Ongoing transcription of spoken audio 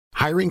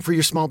Hiring for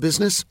your small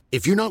business?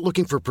 If you're not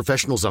looking for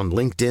professionals on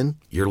LinkedIn,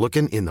 you're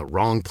looking in the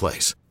wrong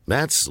place.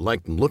 That's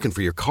like looking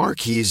for your car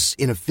keys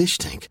in a fish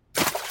tank.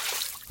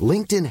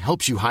 LinkedIn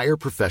helps you hire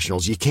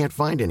professionals you can't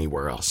find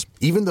anywhere else,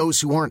 even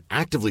those who aren't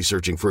actively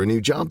searching for a new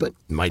job but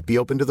might be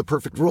open to the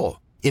perfect role.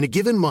 In a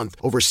given month,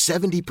 over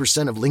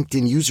 70% of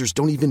LinkedIn users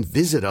don't even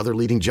visit other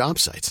leading job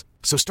sites.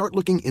 So start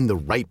looking in the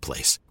right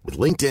place. With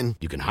LinkedIn,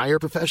 you can hire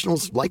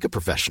professionals like a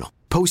professional.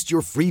 Post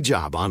your free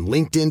job on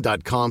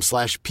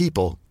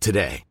linkedin.com/people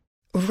today.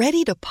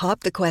 Ready to pop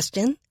the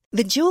question?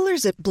 The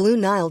jewelers at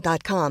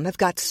BlueNile.com have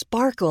got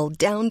sparkle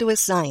down to a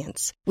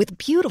science with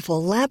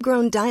beautiful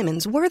lab-grown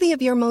diamonds worthy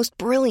of your most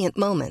brilliant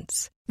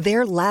moments.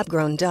 Their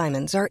lab-grown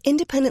diamonds are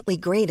independently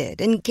graded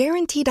and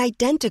guaranteed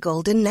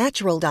identical to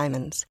natural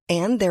diamonds,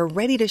 and they're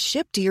ready to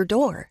ship to your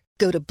door.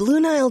 Go to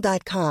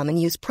BlueNile.com and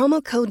use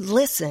promo code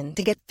LISTEN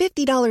to get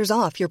 $50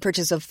 off your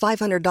purchase of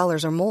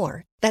 $500 or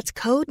more. That's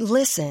code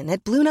LISTEN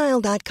at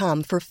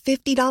BlueNile.com for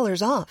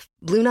 $50 off.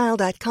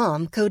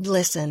 BlueNile.com, code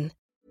LISTEN.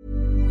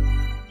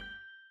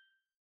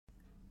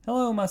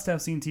 Hello, Must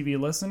Have Seen TV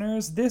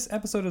listeners. This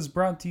episode is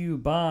brought to you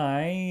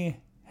by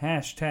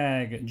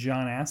hashtag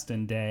John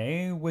Aston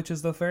Day, which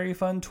is the very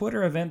fun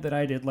Twitter event that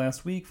I did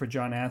last week for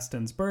John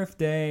Aston's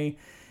birthday.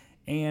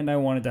 And I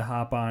wanted to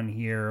hop on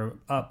here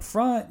up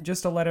front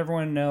just to let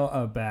everyone know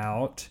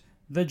about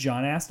the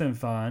John Aston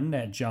Fund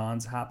at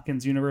Johns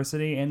Hopkins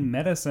University in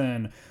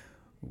Medicine,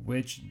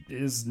 which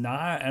is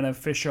not an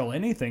official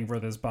anything for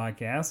this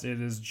podcast. It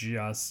is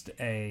just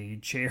a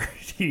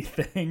charity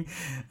thing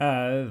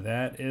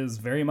that is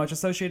very much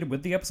associated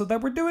with the episode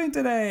that we're doing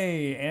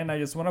today. And I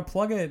just want to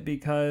plug it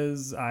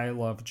because I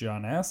love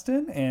John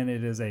Aston and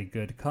it is a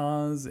good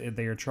cause.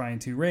 They are trying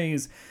to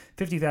raise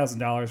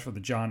 $50,000 for the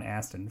John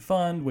Aston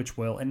Fund, which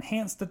will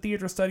enhance the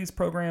theater studies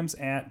programs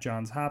at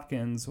Johns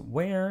Hopkins,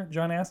 where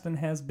John Aston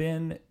has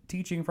been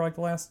teaching for like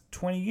the last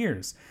 20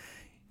 years.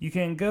 You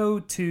can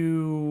go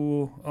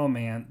to, oh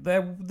man,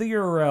 the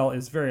URL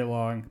is very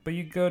long, but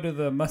you go to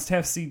the Must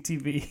Have Seen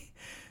TV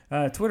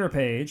Twitter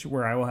page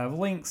where I will have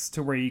links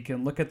to where you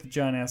can look at the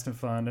John Aston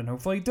Fund and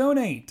hopefully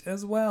donate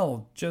as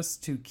well,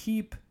 just to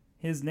keep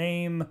his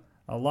name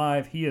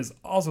alive. He is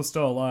also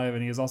still alive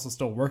and he is also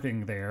still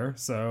working there,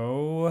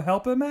 so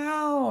help him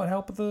out,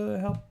 help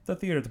the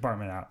theater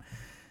department out.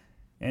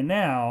 And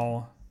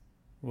now,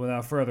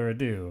 without further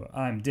ado,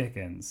 I'm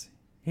Dickens,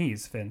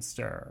 he's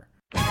Finster.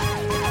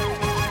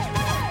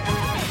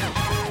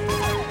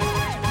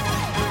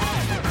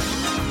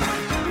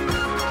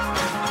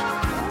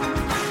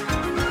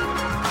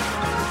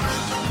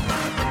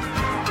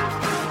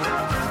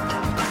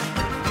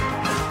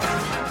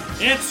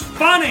 It's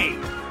funny!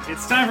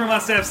 It's time for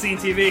Must Have Seen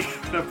TV,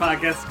 the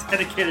podcast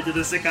dedicated to the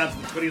sitcoms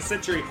of the 20th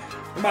century.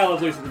 From my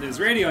lovely to the News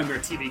Radio, I'm your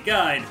TV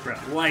guide, Brett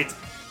White.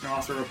 I'm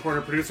also a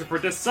reporter-producer for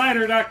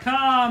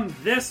Decider.com.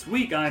 This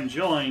week I'm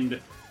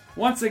joined,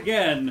 once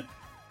again,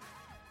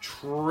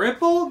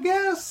 triple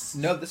guest?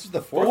 No, this is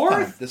the fourth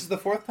time. This is the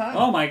fourth time.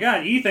 Oh my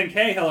god, Ethan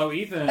K. Hello,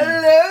 Ethan.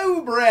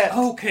 Hello, Brett.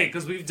 Okay,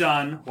 because we've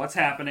done What's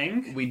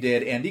Happening. We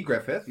did Andy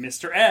Griffith.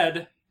 Mr.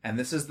 Ed. And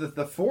this is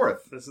the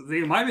fourth.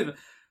 It might be the...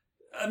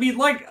 I mean,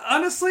 like,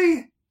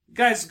 honestly,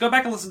 guys, go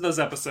back and listen to those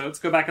episodes.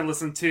 Go back and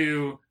listen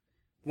to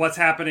What's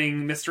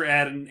Happening, Mr.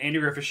 Ed, and Andy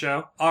Griffith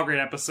Show. All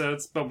great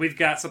episodes, but we've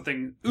got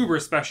something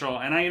uber special.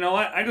 And you know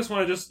what? I just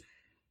want to just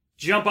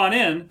jump on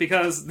in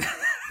because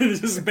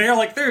just barrel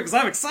like through because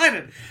I'm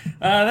excited.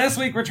 This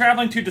week we're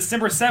traveling to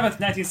December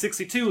 7th,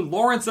 1962.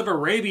 Lawrence of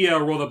Arabia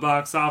ruled the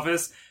box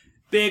office.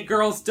 Big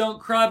Girls Don't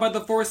Cry by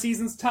the Four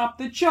Seasons topped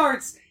the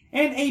charts.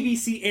 And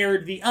ABC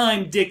aired the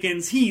I'm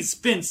Dickens, He's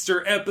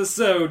Finster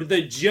episode,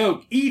 The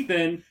Joke.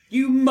 Ethan,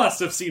 you must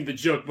have seen The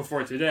Joke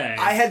before today.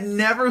 I had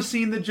never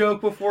seen The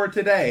Joke before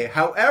today.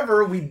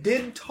 However, we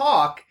did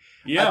talk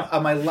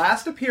on my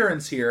last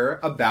appearance here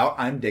about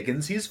I'm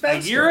Dickens, He's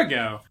Finster. A year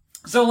ago.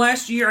 So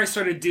last year I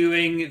started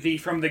doing the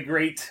From the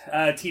Great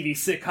TV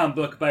Sitcom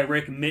Book by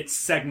Rick Mitz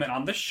segment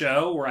on the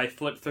show, where I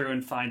flip through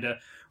and find a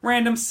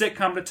random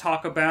sitcom to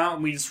talk about,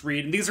 and we just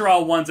read. And these are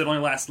all ones that only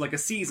last like a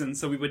season,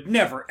 so we would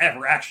never,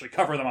 ever actually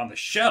cover them on the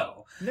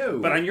show. No.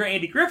 But on your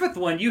Andy Griffith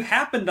one, you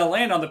happened to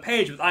land on the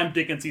page with I'm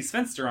Dickens, He's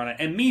Finster on it,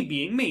 and me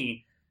being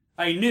me,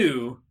 I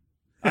knew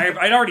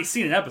I'd already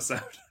seen an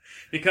episode,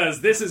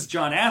 because this is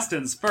John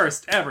Aston's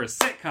first ever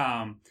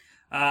sitcom.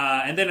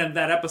 And then in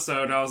that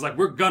episode, I was like,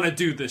 we're gonna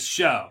do this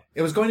show.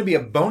 It was going to be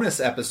a bonus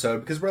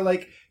episode, because we're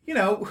like, you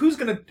know, who's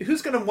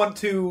gonna want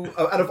to,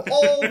 out of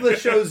all the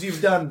shows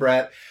you've done,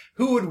 Brett,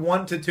 who would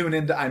want to tune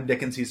into I'm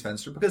Dickens, He's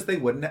Finster because they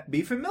wouldn't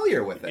be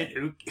familiar with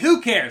it? Who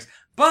cares?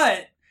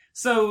 But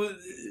so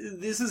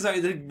this is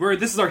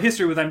our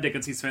history with I'm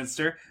Dickens, He's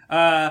Finster.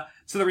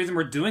 So the reason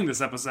we're doing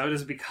this episode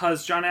is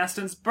because John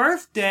Aston's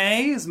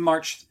birthday is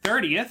March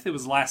 30th. It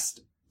was last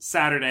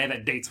Saturday.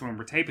 That dates when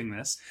we're taping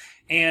this,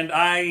 and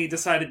I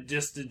decided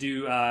just to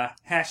do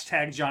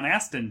hashtag John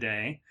Aston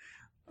Day.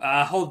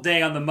 A whole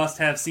day on the Must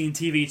Have Seen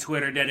TV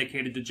Twitter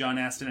dedicated to John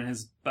Aston and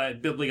his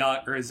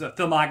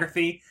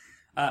filmography.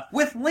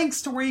 With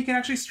links to where you can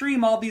actually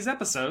stream all these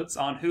episodes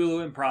on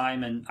Hulu and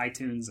Prime and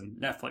iTunes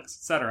and Netflix,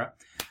 etc.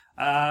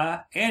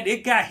 And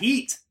it got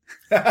heat.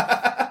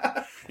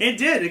 It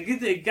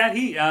did. It got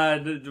heat.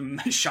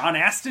 Sean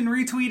Astin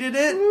retweeted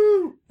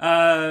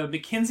it.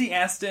 Mackenzie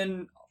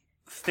Astin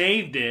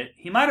faved it.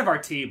 He might have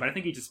RT, but I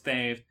think he just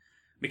faved.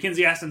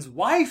 Mackenzie Astin's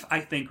wife, I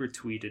think,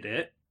 retweeted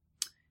it.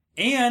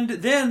 And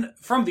then,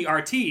 from the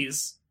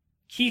RTs,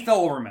 Keith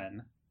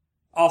Olbermann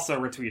also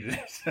retweeted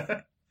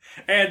it.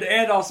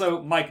 and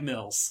also Mike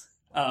Mills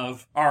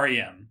of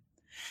REM.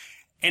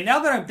 And now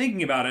that I'm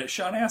thinking about it,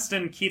 Sean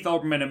Astin, Keith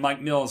Olbermann, and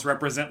Mike Mills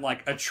represent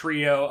like a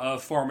trio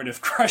of formative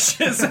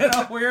crushes in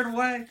a weird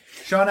way.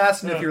 Sean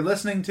Astin, if you're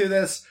listening to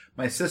this,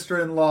 my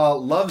sister-in-law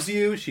loves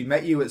you. She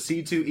met you at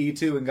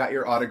C2E2 and got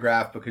your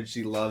autograph because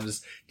she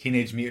loves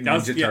Teenage Mutant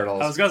Ninja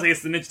Turtles. I was going to say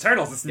it's the Ninja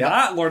Turtles. It's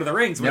not Lord of the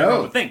Rings, whatever I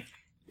would think.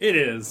 It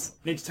is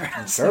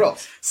Ninja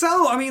Turtles.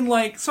 So, I mean,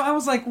 so I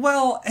was like,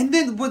 well, and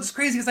then what's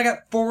crazy is I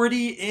got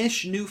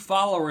 40-ish new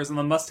followers on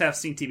the Must Have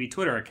Seen TV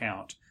Twitter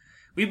account.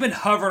 We've been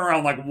hovering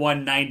around like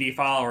 190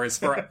 followers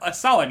for a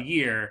solid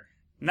year.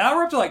 Now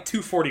we're up to like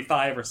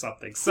 245 or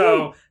something.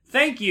 So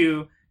thank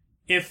you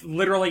if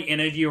literally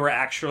any of you are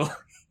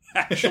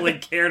actually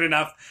cared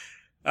enough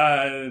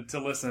to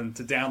listen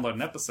to download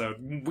an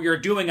episode. We are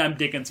doing I'm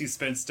Dickinson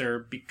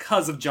Spinster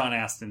because of John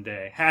Astin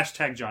Day.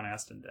 Hashtag John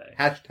Astin Day.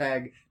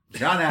 Hashtag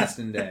John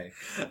Astin Day.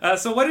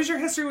 So what is your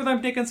history with I'm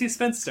Dickinson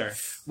Spinster?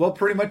 Well,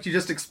 pretty much you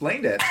just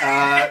explained it.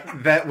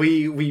 That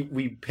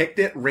we picked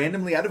it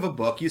randomly out of a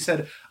book. You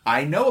said,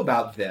 I know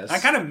about this. I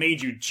kind of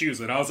made you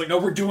choose it. I was like, no,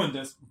 we're doing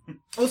this.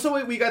 Well,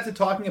 so we got to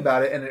talking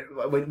about it,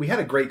 and we had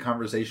a great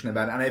conversation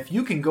about it. And if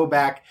you can go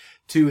back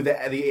to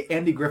the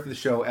Andy Griffith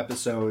Show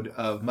episode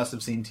of Must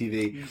Have Seen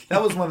TV,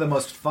 that was one of the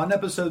most fun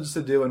episodes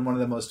to do and one of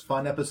the most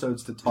fun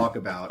episodes to talk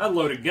about. A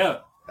loaded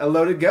goat. A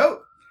loaded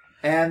goat.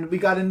 And we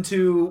got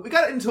into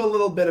a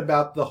little bit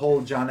about the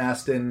whole John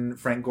Astin,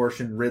 Frank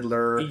Gorshin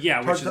Riddler.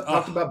 Yeah,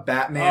 talked about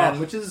Batman,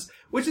 which is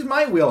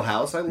my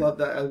wheelhouse. I love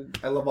that.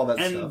 I love all that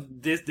stuff.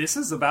 And this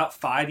is about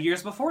 5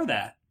 years before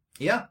that.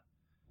 Yeah.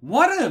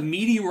 What a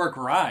meteoric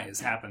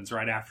rise happens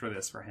right after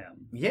this for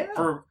him.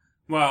 Yeah.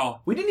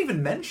 We didn't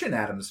even mention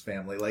Addams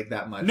Family like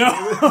that much. No.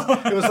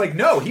 It was like,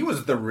 no, he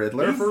was the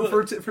Riddler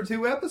for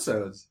 2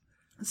 episodes.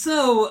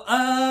 So,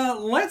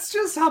 let's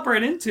just hop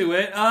right into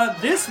it.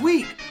 This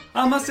week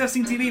on Must Have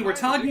Seen TV, we're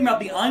talking about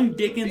the I'm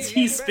Dickens,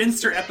 He's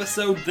Spinster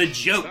episode, The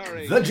Joke.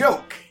 The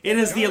Joke. It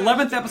is the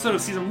 11th episode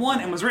of Season 1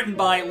 and was written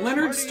by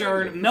Leonard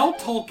Stern, Mel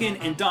Tolkien,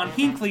 and Don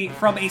Hinckley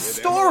from a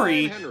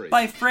story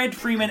by Fred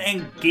Freeman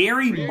and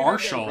Gary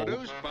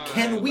Marshall.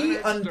 Can we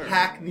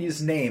unpack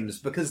these names?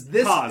 Because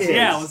this Pause. is...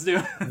 Yeah, let's do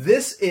it.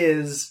 This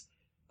is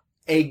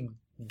a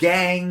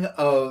gang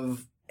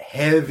of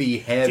heavy Do you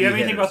have anything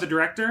hitters. about the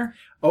director?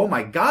 Oh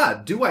my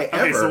god, do I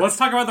ever? Okay, so let's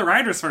talk about the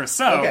writers first.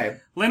 So, Okay.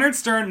 Leonard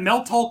Stern,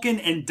 Mel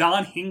Tolkien, and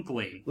Don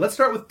Hinckley. Let's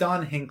start with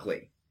Don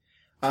Hinckley.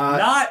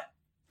 Not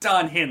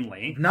Don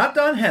Henley. Not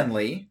Don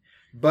Henley,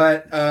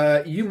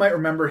 but you might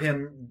remember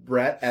him,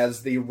 Brett,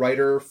 as the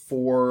writer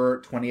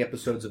for 20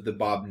 episodes of the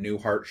Bob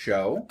Newhart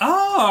Show.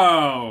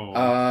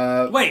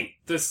 Oh! Wait,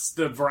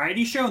 the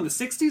variety show in the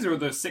 60s or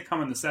the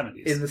sitcom in the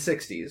 70s? In the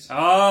 60s.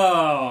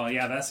 Oh,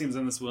 yeah, that seems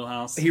in this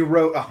wheelhouse. He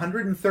wrote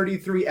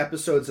 133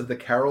 episodes of the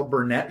Carol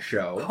Burnett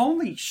Show.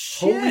 Holy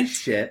shit! Holy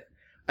shit.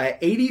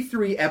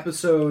 83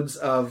 episodes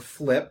of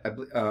Flip.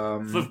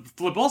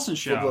 Flip Wilson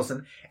Show. Flip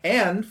Wilson.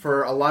 And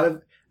for a lot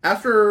of...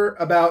 After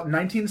about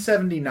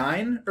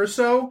 1979 or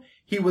so,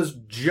 he was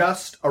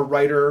just a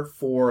writer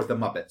for The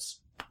Muppets.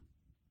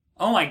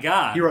 Oh my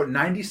god. He wrote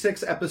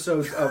 96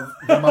 episodes of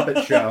The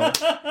Muppet Show.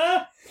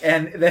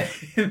 And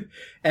then,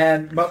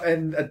 and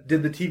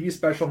did the TV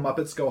special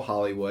Muppets Go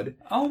Hollywood.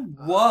 Oh,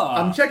 whoa.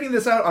 I'm checking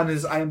this out on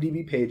his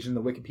IMDb page and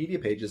the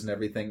Wikipedia pages and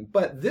everything,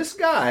 but this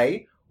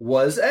guy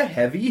was a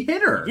heavy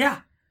hitter.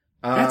 Yeah.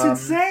 That's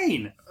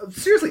insane.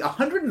 Seriously,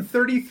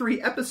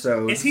 133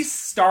 episodes. Is he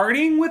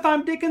starting with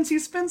I'm Dickens,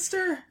 He's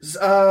Spinster?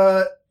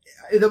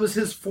 That was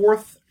his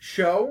 4th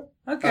show.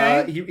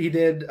 Okay. He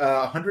did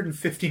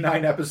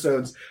 159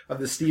 episodes of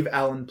the Steve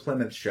Allen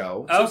Plymouth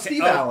Show. So Okay.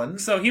 Steve Allen.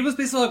 So he was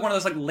basically like one of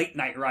those like late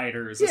night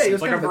writers. Yeah, he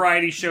was like kind a of a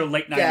variety show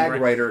late night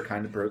gag writer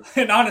kind of person.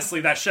 And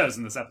honestly, that shows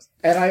in this episode.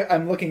 And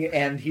I'm looking,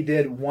 and he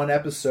did 1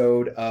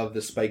 episode of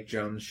the Spike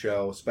Jones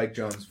Show. Spike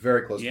Jones,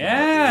 very close to my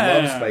heart. I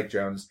love Spike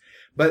Jones.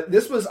 But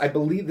I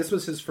believe this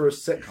was his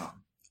first sitcom.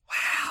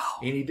 Wow.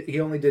 He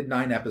only did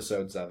 9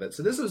 episodes of it.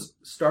 So this was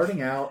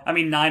starting out. I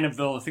mean, 9 of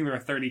I think there were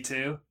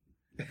 32.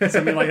 So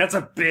I mean, like, that's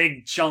a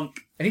big chunk.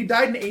 And he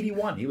died in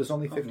 81. He was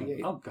only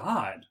 58. Oh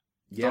God.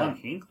 Yeah. Don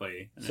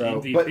Hinckley, an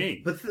So,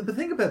 MVP. but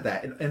think about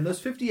that. In those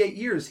 58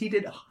 years, he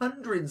did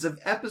hundreds of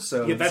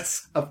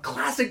episodes of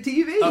classic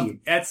TV.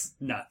 That's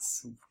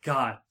nuts.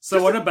 God.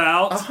 So what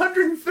about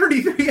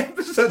 133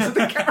 episodes of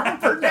the Carol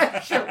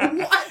Burnett Show?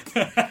 What?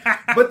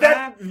 But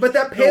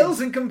that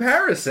pales in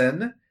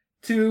comparison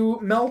to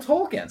Mel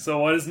Tolkien. So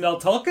what does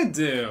Mel Tolkien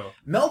do?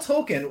 Mel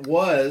Tolkien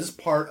was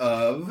part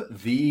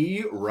of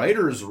the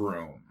writer's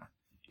room.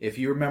 If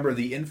you remember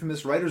the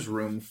infamous writer's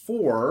room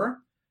for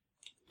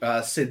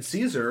Sid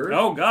Caesar.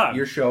 Oh, God.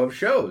 Your Show of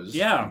Shows.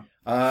 Yeah.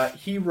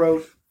 He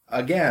wrote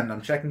again,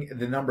 I'm checking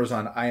the numbers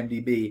on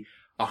IMDb.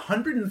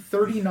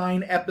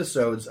 139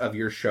 episodes of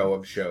your show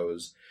of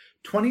shows,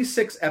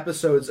 26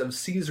 episodes of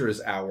Caesar's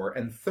Hour,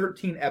 and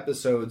 13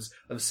 episodes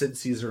of Sid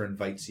Caesar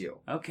Invites You.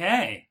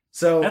 Okay.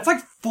 So that's like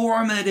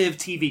formative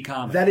TV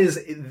comedy.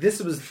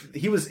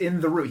 He was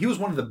in the room. He was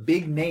one of the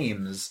big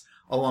names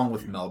along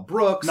with Mel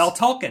Brooks. Mel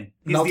Tolkien.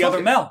 He's the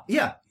other Mel.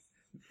 Yeah.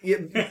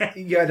 You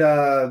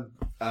had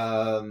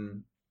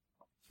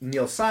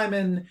Neil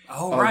Simon,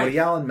 right. Woody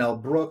Allen, Mel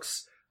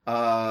Brooks,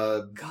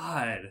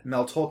 God.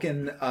 Mel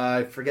Tolkien,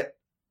 I forget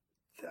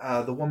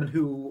the woman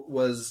who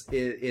was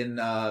in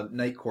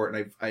Night Court,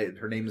 and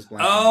her name is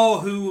blank. Oh,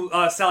 who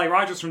Sally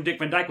Rogers from Dick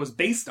Van Dyke was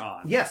based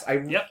on. Yes, I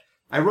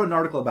wrote an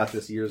article about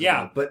this years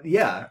ago. But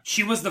yeah.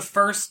 She was the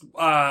first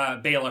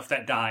bailiff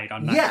that died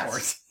on Night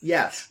Court.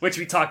 Yes. Which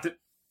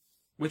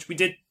we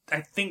did. I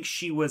think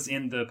she was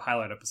in the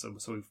pilot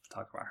episode, so we've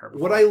talked about her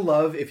before. What I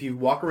love, if you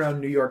walk around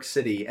New York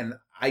City, and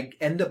I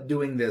end up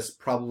doing this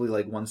probably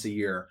like once a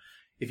year,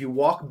 if you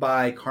walk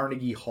by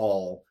Carnegie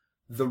Hall,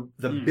 the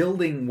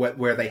building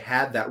where they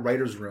had that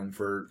writer's room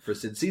for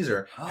Sid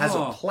Caesar has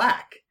a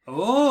plaque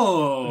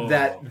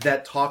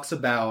that talks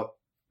about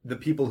the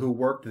people who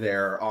worked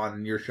there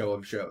on your show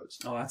of shows.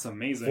 Oh, that's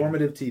amazing.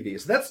 Formative TV.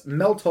 So that's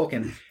Mel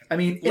Tolkien. I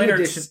mean,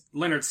 Leonard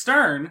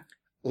Stern.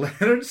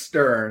 Leonard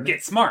Stern.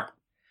 Get smart.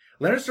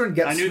 Leonard Stern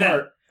gets smart. I knew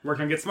that.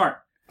 Worked on Get Smart.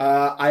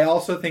 I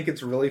also think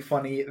it's really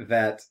funny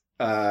that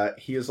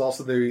he is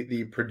also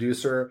the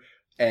producer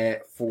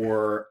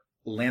for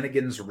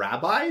Lanigan's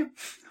Rabbi.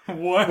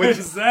 What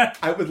is that?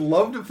 I would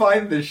love to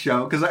find this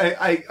show, because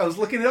I was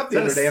looking it up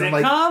the other day. And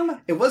I'm like,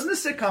 it wasn't a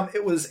sitcom.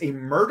 It was a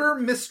murder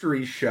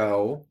mystery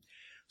show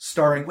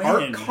starring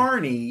Art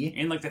Carney.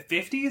 In like the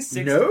 50s?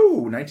 60s? No,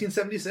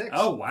 1976.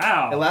 Oh,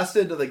 wow. It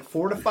lasted like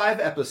 4 to 5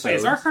 episodes. Wait,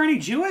 is Art Carney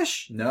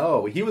Jewish?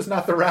 No, he was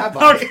not the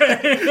rabbi. Okay.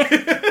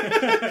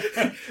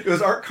 It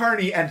was Art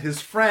Carney and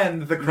his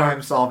friend, the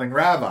crime-solving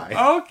rabbi.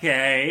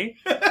 Okay.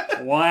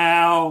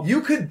 Wow.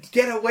 You could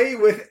get away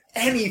with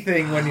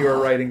anything when you were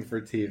writing for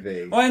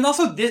TV. Well, and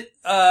also,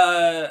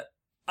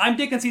 I'm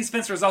Dick and Steve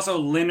Spencer is also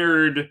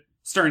Leonard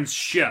Stern's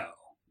show.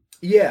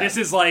 Yeah. This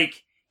is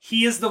like,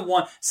 he is the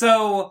one.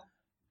 So,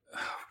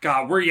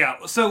 God,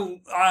 So,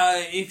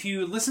 if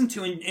you listen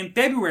to, in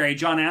February,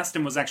 John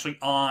Astin was actually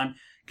on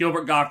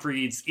Gilbert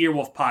Gottfried's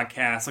Earwolf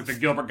podcast, like the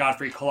Gilbert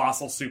Gottfried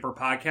Colossal Super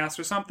podcast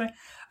or something.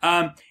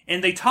 And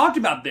they talked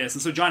about this,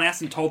 and so John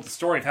Astin told the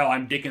story of how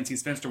I'm Dick and Steve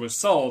Spencer was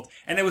sold,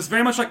 and it was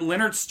very much like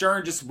Leonard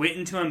Stern just went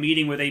into a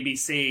meeting with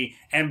ABC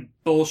and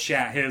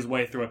bullshit his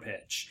way through a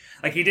pitch.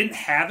 Like, he didn't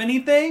have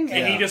anything,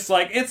 and he just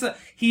like,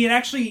 he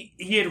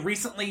had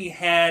recently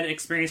had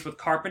experience with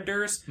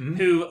carpenters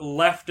who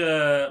left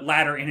a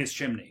ladder in his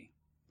chimney.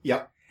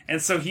 Yep.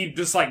 And so he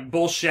just like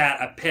bullshit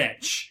a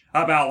pitch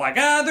about like,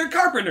 they're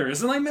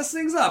carpenters and like mess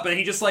things up, and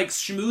he just like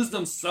schmoozed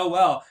them so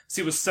well,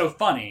 so he was so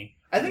funny.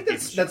 I think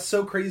that's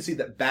so crazy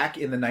that back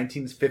in the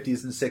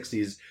 1950s and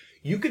 60s,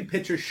 you could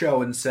pitch a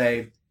show and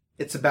say,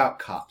 it's about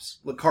cops.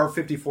 Look, Car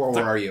 54,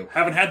 where are you?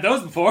 Haven't had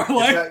those before.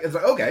 It's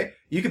like, okay.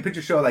 You could pitch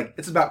a show like,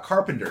 it's about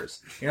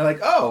carpenters. And you're like,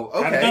 oh,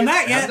 okay. Haven't done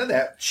that yet. Haven't done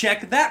that.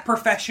 Check that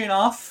profession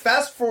off.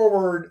 Fast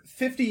forward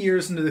 50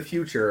 years into the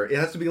future, it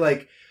has to be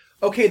like,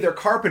 okay, they're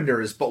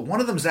carpenters, but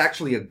one of them's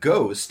actually a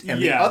ghost, and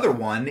the other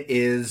one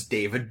is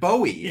David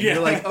Bowie. And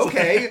you're like,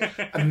 okay,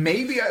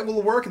 maybe it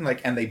will work.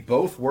 And they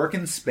both work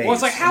in space. Well,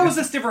 it's like, how is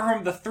this different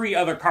from the 3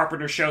 other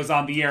Carpenter shows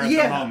on the air at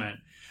the moment?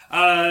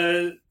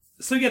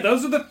 So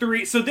those are the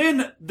 3. So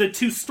then the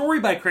 2 story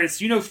by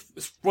credits. You know,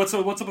 what's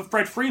up with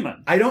Fred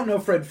Freeman? I don't know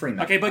Fred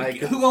Freeman. Okay, but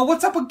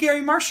what's up with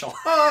Gary Marshall?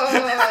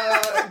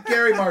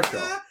 Gary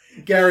Marshall.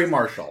 Gary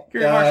Marshall,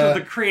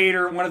 the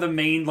creator, one of the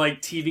main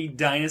like TV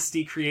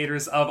dynasty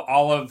creators of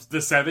all of the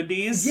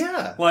 70s.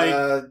 Yeah,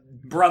 like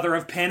brother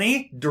of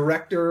Penny,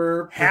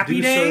 director, Happy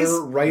producer, Days,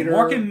 writer,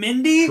 Mork and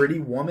Mindy, Pretty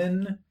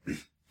Woman.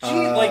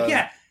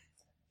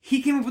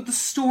 He came up with the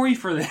story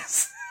for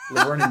this.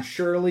 Laverne and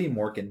Shirley,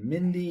 Mork and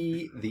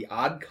Mindy, The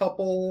Odd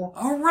Couple.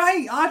 All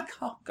right, Odd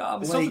Couple. God,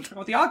 we still have to talk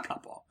about The Odd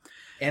Couple.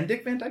 And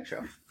Dick Van Dyke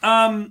Show.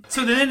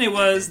 So then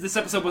this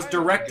episode was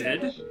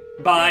directed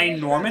by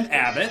Norman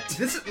Abbott.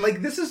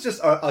 This is just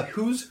a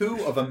who's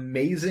who of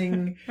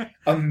amazing,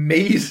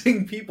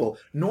 amazing people.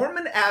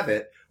 Norman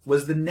Abbott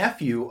was the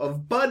nephew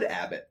of Bud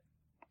Abbott.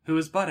 Who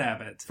is Bud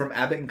Abbott? From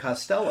Abbott and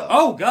Costello.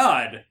 Oh,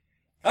 God.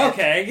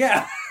 Okay,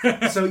 yeah.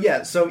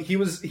 So he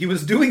was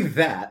doing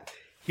that.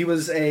 He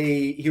was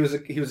a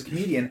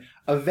comedian.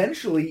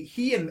 Eventually,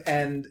 he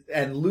and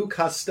Lou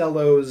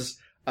Costello's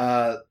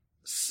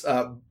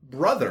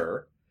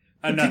brother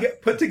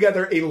put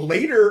together a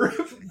later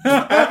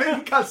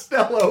Abbott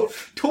Costello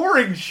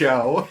touring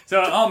show.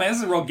 So, this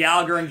is a real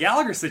Gallagher and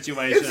Gallagher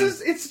situation.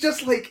 It's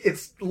just like,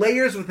 it's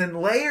layers within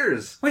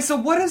layers. Wait, so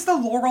what is the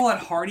Laurel and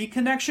Hardy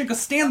connection? Because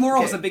Stan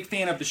Laurel is a big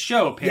fan of the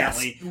show,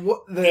 apparently. Yes.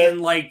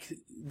 And like,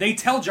 they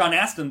tell John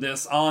Astin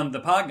this on the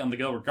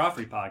Gilbert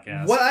Gottfried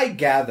podcast. What I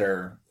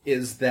gather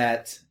is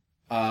that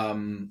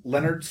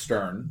Leonard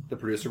Stern, the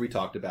producer we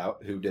talked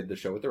about, who did the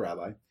show with the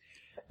rabbi,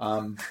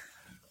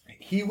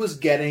 he was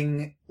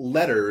getting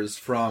letters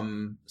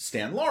from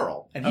Stan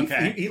Laurel, and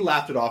he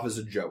laughed it off as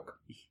a joke,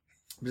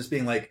 just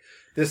being like,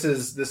 "This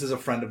is a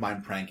friend of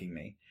mine pranking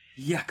me."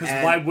 Yeah, because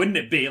why wouldn't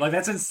it be? Like,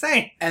 that's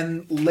insane.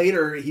 And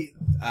later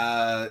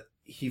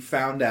he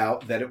found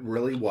out that it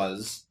really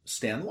was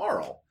Stan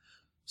Laurel,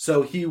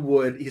 so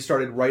he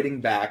started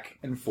writing back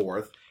and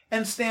forth.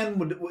 And Stan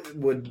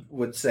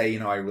would say,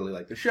 I really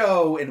like the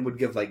show, and would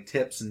give like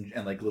tips and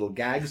like little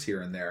gags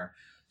here and there.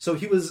 So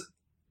he was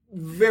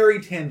very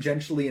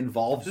tangentially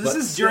involved. So this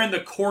is during the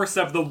course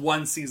of the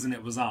one season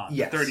it was on.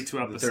 Yes, 32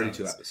 episodes.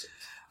 32 episodes.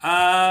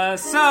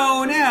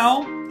 So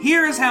now,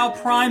 here's how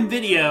Prime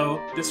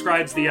Video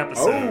describes the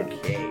episode.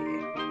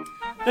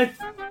 Okay.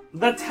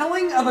 The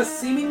telling of a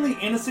seemingly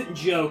innocent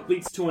joke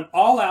leads to an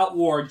all-out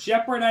war,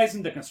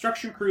 jeopardizing the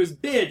construction crew's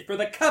bid for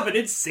the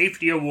coveted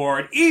safety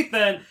award.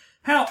 Ethan,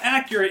 how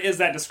accurate is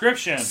that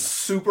description?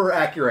 Super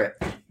accurate.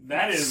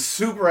 That is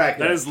super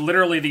accurate. That is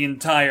literally the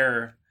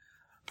entire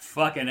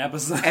fucking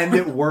episode. And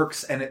it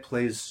works, and it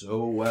plays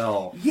so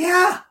well.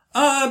 Yeah!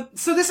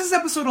 So this is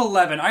episode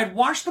 11. I'd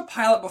watched the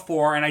pilot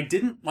before, and I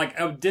didn't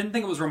think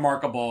it was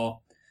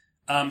remarkable.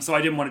 So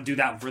I didn't want to do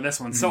that for this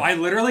one. So I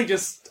literally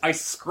I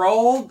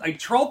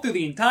trolled through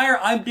the entire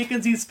I'm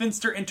Dickensy's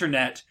Finster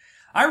internet.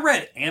 I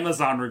read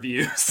Amazon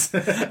reviews.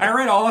 I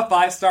read all the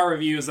 5-star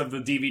reviews of the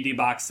DVD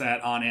box set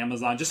on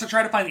Amazon just to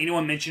try to find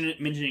anyone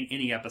mentioning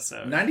any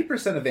episode.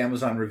 90% of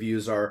Amazon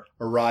reviews are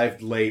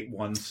arrived late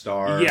 1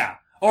 star. Yeah.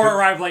 Or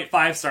arrived late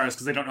 5 stars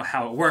because they don't know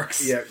how it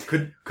works. Yeah,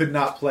 could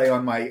not play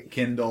on my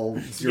Kindle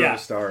 0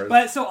 stars.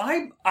 But so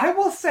I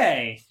will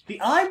say the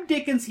I'm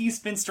Dickens He's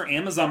Finster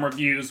Amazon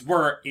reviews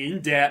were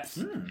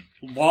in-depth,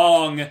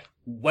 long,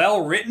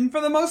 well-written for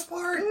the most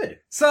part. Good.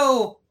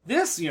 So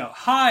this,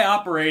 high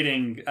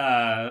operating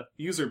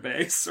user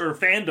base or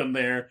fandom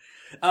there.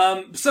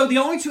 So the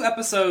only 2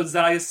 episodes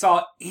that I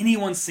saw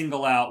anyone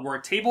single out were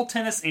Table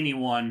Tennis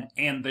Anyone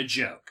and The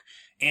Joke.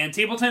 And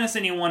Table Tennis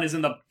Anyone is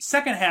in the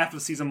second half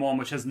of season 1,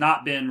 which has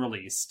not been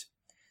released.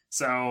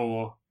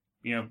 So,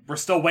 we're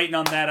still waiting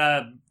on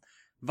that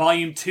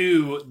volume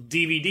 2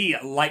 DVD,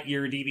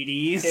 Lightyear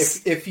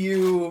DVDs. If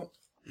you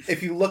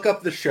look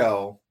up the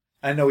show,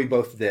 I know we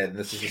both did, and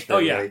this is just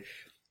very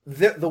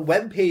the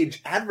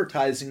webpage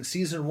advertising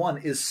season 1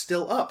 is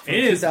still up from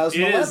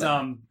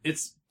 2011.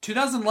 It's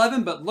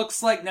 2011, but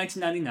looks like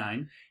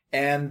 1999.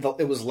 And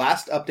it was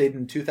last updated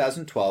in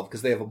 2012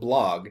 because they have a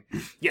blog.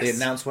 Yes. They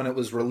announced when it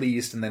was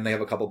released, and then they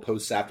have a couple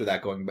posts after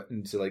that going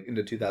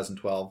into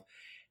 2012.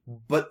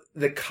 But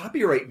the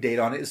copyright date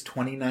on it is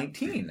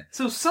 2019.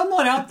 So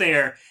someone out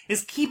there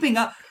is keeping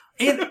up.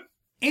 And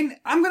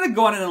I'm going to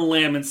go on a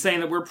limb and say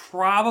that we're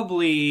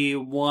probably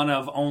one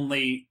of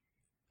only,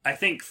 I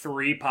think,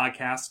 3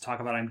 podcasts to talk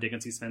about I'm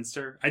Dickensy's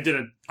Finster. I did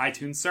an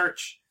iTunes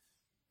search.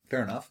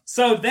 Fair enough.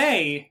 So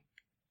they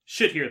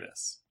should hear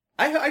this.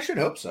 I should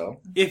hope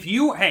so. If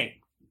you're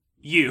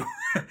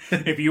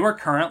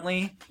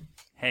currently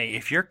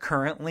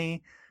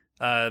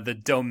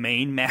the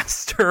domain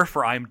master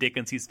for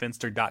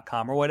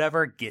I'mDickensHe'sFinster.com or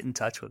whatever, get in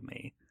touch with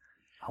me.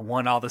 I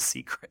want all the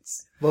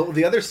secrets. Well,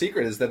 the other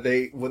secret is that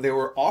they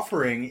were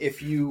offering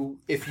if you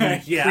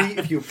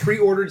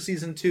pre-ordered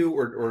season 2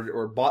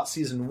 or bought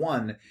season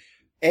 1,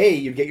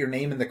 you'd get your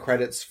name in the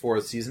credits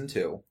for season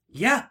 2.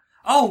 Yeah.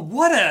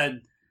 What a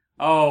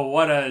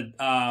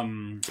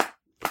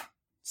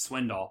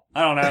swindle.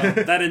 I don't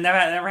know. That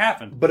never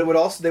happened. But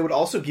they would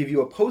also give you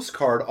a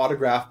postcard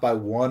autographed by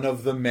one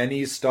of the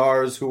many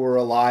stars who were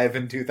alive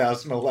in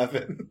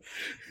 2011.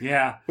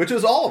 Yeah. Which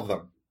was all of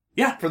them.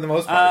 Yeah. For the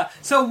most part.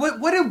 So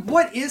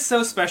what is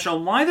so special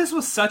and why this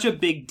was such a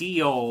big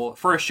deal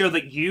for a show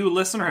that you,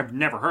 listener, have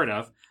never heard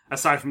of,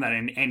 aside from that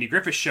Andy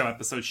Griffith Show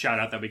episode shout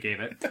out that we gave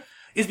it,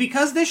 is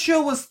because this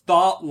show was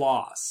thought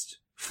lost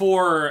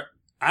for,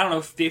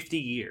 50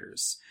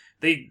 years.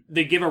 They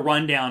give a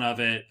rundown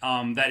of it,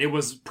 that it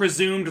was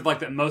presumed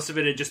that most of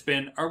it had just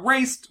been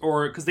erased,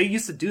 or because they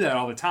used to do that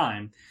all the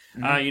time.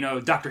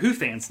 Mm-hmm. Doctor Who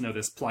fans know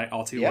this plight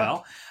all too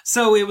well.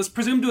 So it was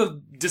presumed to have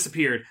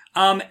disappeared.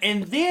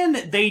 And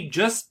then they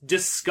just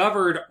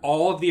discovered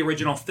all of the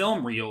original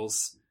film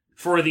reels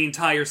for the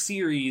entire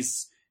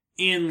series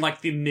in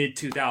the mid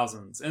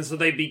 2000s. And so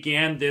they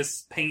began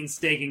this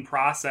painstaking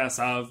process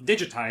of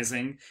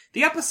digitizing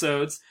the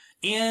episodes,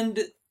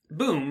 and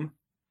boom,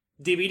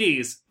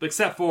 DVDs,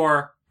 except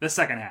for the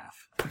second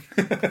half.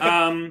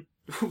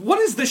 What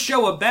is the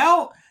show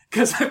about?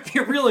 Because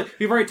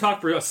we've already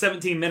talked for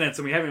 17 minutes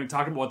and we haven't even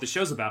talked about what the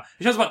show's about.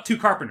 The show's about 2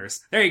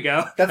 carpenters. There you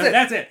go. That's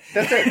it.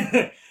 That's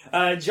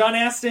it. John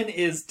Astin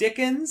is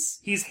Dickens.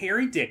 He's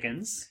Harry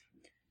Dickens.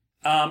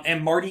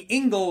 And Marty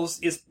Ingalls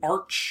is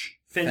Arch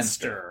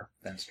Finster.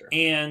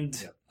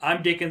 And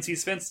I'm Dickens,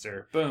 he's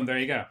Finster. Boom, there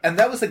you go. And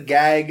that was a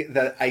gag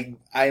that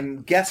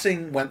I'm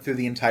guessing went through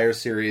the entire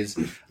series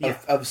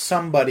of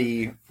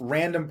somebody,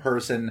 random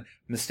person,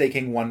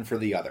 mistaking one for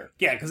the other.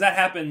 Yeah, because that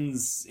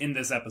happens in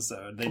this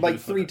episode. They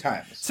 3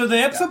 times. So the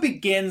episode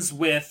begins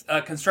with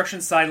a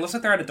construction site. It looks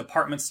like they're at a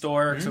department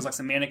store. Mm-hmm. There's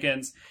some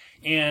mannequins.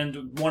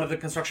 And one of the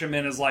construction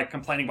men is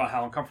complaining about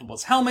how uncomfortable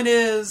his helmet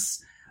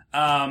is.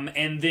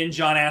 And then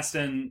John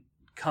Astin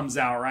comes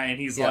out, right? And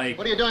he's like...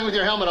 What are you doing with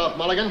your helmet off,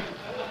 Mulligan?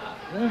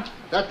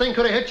 That thing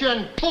could have hit you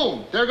and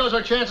boom! There goes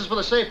our chances for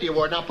the safety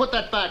award. Now put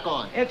that back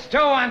on. It's too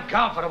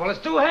uncomfortable.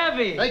 It's too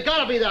heavy. They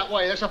gotta be that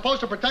way. They're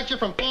supposed to protect you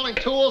from falling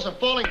tools and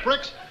falling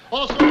bricks.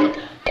 All sorts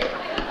of...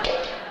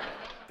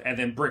 And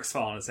then bricks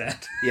fall on his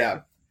head.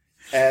 Yeah.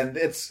 And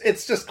it's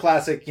just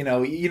classic, you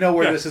know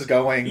where this is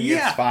going.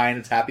 Yeah. It's fine.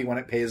 It's happy when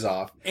it pays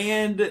off.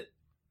 And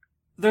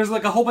there's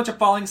like a whole bunch of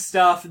falling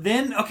stuff.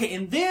 Then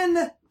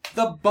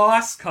the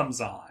boss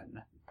comes on.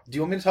 Do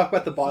you want me to talk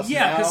about the boss now?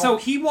 Yeah, because so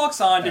he walks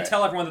on to right.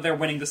 tell everyone that they're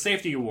winning the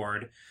safety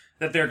award,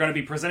 that they're going to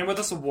be presented with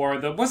this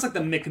award. What's like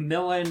the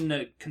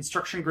Macmillan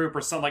Construction Group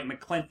or something,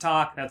 like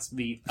McClintock? That's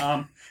the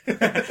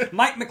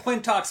Mike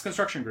McClintock's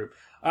construction group.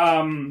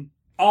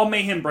 All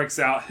mayhem breaks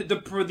out.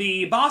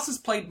 The boss is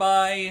played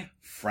by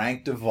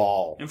Frank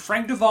Duvall. And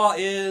Frank Duvall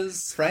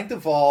is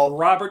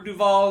Robert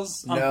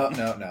Duvall's...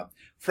 No.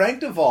 Frank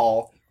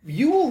Duvall,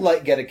 you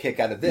will get a kick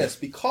out of this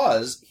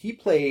because he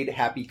played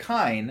Happy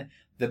Kine,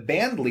 the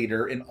band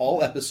leader in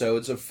all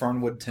episodes of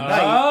Fernwood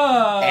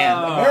Tonight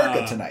and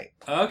America Tonight.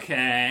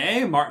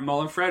 Okay, Martin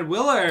Mull and Fred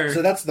Willard.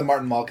 So that's the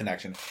Martin Mull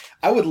connection.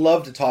 I would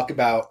love to talk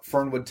about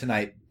Fernwood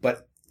Tonight,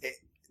 but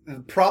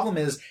the problem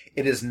is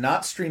it is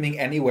not streaming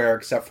anywhere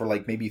except for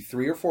like maybe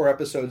 3 or 4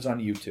 episodes on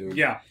YouTube.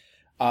 Yeah.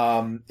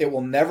 It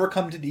will never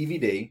come to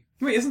DVD.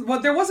 Wait,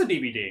 there was a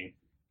DVD.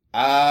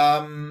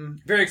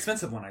 Very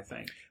expensive one, I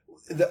think.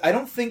 I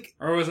don't think...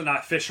 Or was it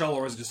not official,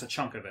 or was it just a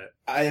chunk of it?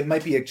 It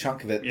might be a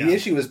chunk of it. Yeah. The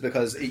issue is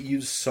because it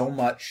used so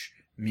much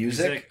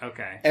music.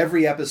 Okay.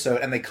 Every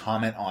episode, and they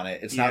comment on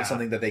it. It's not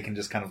something that they can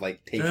just kind of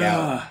like take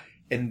out.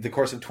 In the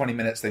course of 20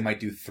 minutes, they might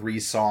do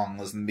 3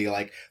 songs and be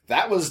like,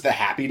 that was the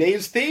Happy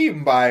Days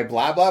theme by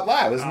blah, blah,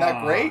 blah. Wasn't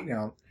that great?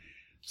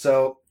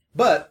 So,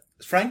 but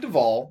Frank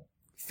Duvall,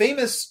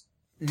 famous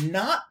in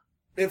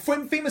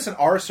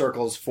our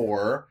circles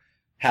for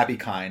Happy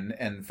Kine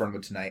and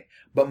Fernwood Tonight,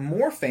 but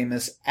more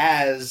famous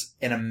as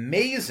an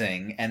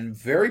amazing and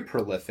very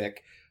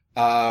prolific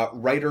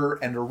writer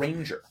and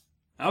arranger.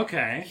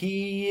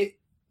 Okay.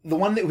 The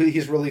one that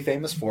he's really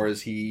famous for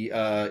is he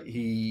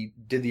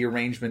did the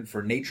arrangement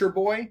for Nature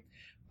Boy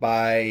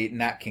by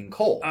Nat King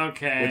Cole.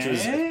 Okay. Which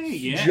was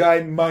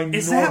ginormous.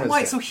 Is that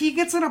why? So he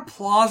gets an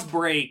applause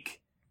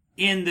break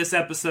in this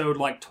episode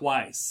like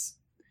twice.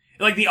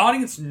 Like, the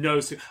audience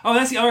knows... Oh,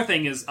 that's the other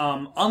thing is,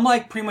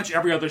 unlike pretty much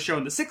every other show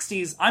in the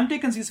 60s, I'm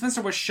Dickinson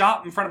Spencer was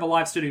shot in front of a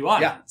live studio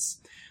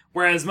audience. Yeah.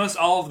 Whereas most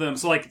all of them...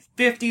 So, like,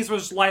 50s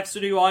was live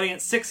studio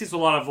audience, 60s a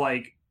lot of,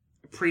 like,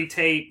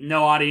 pre-tape,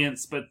 no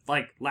audience, but,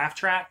 like, laugh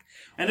track.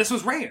 And this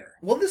was rare.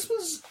 Well, this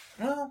was...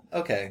 Well,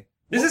 okay.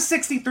 This is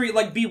 63,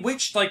 like,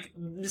 Bewitched, like,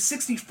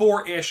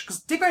 64-ish. Because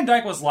Dick Van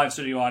Dyke was live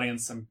studio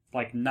audience, I'm,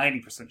 like,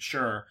 90%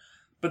 sure.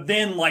 But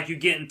then, like, you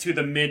get into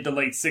the mid to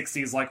late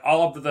 60s, like,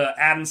 all of the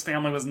Addams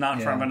Family was not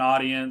in front of an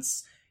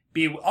audience.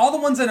 All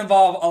the ones that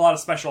involve a lot of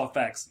special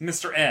effects.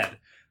 Mr. Ed,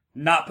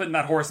 not putting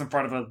that horse in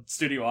front of a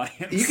studio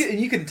audience.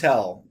 You can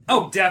tell.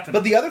 Oh, definitely.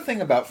 But the other thing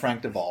about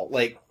Frank Duvall,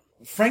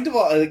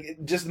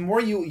 just the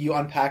more you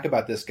unpack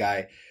about this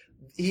guy,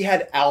 he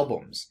had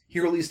albums.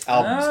 He released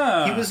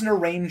albums. He was an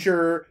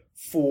arranger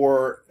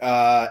for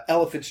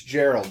Ella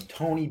Fitzgerald,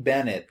 Tony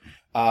Bennett,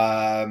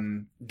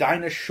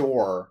 Dinah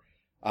Shore,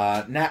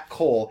 Nat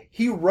Cole.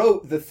 He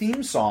wrote the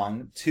theme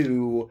song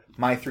to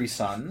My Three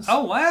Sons.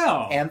 Oh,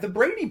 wow. And The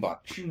Brady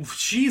Bunch.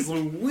 Jeez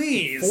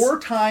Louise.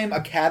 4-time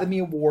Academy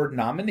Award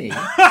nominee.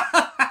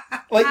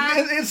 Like,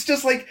 it's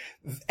just like,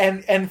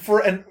 and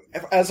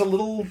as a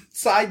little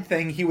side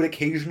thing, he would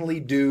occasionally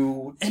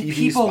do TV and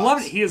people spots.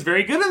 loved it. He is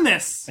very good in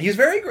this. He's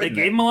very good. They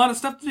gave him a lot of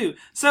stuff to do.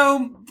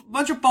 So, a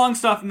bunch of falling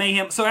stuff,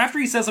 mayhem. So after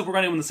he says, like, we're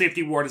going to win the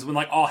safety award is when,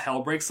 like, all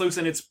hell breaks loose,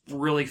 and it's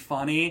really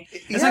funny.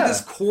 It's like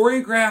this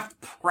choreographed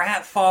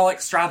pratfall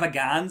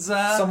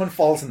extravaganza. Someone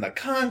falls in the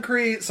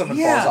concrete, someone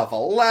falls off a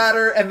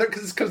ladder, and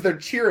because they're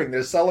cheering,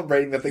 they're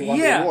celebrating that they won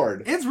the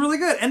award. It's really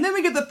good. And then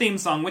we get the theme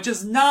song, which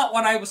is not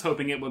what I was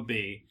hoping it would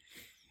be.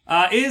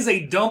 It is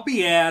a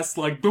dumpy ass,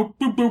 like, boop,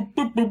 boop, boop,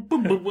 boop, boop,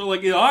 boop, boop,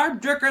 like, I'm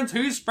Dickens,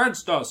 he's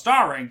Spencer,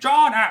 starring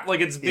John like,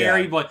 it's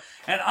very, like,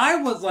 and I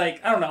was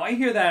like, I don't know, I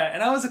hear that,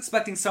 and I was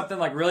expecting something,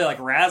 like, really, like,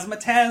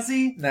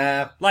 razzmatazzy.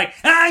 Nah. Like,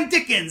 I'm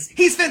Dickens,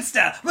 he's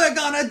Finster, we're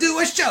gonna do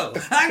a show,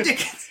 I'm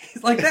Dickens.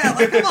 Like that,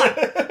 like, come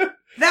on.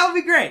 That would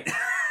be great.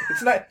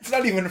 It's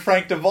not even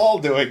Frank Duvall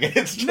doing it.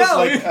 It's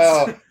just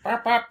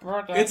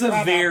it's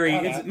a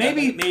very,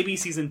 maybe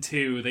season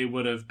 2, they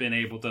would have been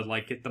able to,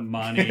 like, get the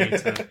money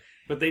to...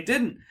 But they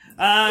didn't.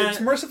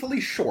 It's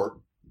mercifully short.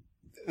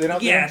 They don't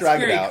drag it out.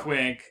 Yeah, it's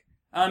very quick.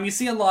 You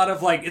see a lot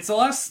of, like, it's a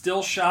lot of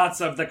still shots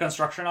of the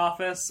construction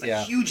office.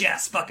 A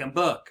huge-ass fucking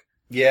book.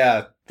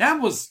 Yeah. That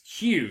was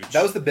huge.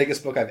 That was the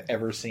biggest book I've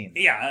ever seen.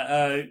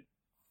 Yeah,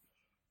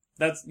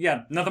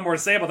 nothing more to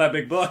say about that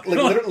big book.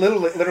 Like,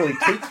 literally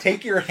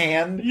take your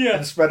hand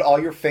and spread all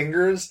your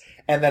fingers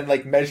and then,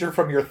 like, measure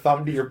from your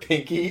thumb to your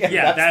pinky, and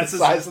that's the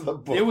size of the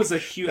book. It was a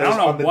huge... I don't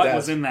know what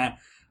was in that.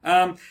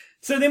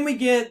 So then we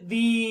get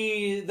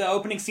the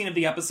opening scene of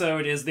the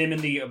episode is them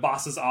in the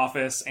boss's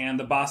office, and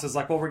the boss is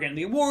like, well, we're getting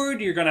the award,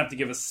 you're gonna have to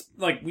give us,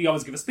 like, we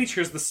always give a speech.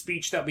 Here's the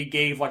speech that we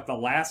gave, like,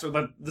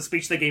 the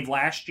speech they gave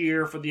last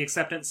year for the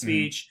acceptance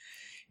speech.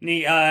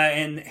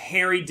 And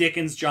Harry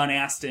Dickens, John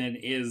Astin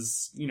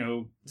is,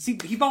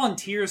 he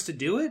volunteers to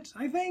do it,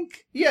 I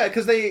think? Yeah,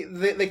 because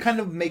they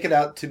kind of make it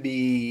out to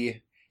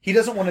be... He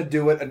doesn't want to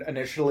do it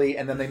initially,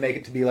 and then they make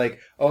it to be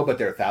like, oh, but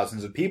there are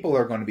thousands of people who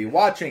are going to be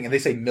watching, and they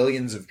say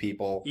millions of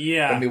people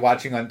are going to be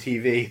watching on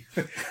TV.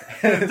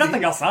 There's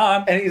nothing else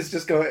on. And he's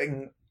just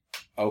going,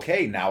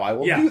 okay, now I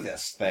will do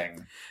this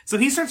thing. So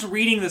he starts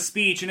reading the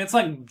speech, and it's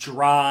like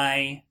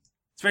dry.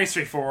 It's very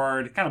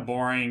straightforward, kind of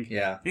boring.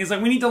 Yeah. And he's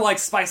like, we need to like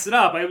spice it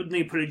up. I would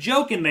need to put a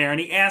joke in there. And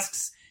he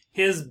asks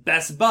his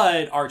best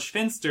bud, Arch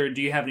Finster,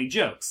 do you have any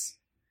jokes?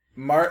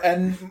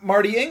 And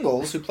Marty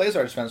Ingalls, who plays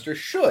Arch Finster,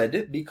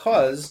 should,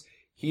 because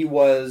he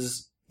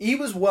was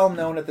well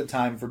known at the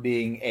time for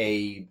being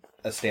a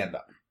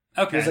stand-up.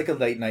 Okay. He was like a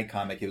late night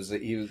comic.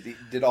 He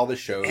did all the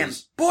shows.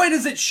 And boy,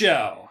 does it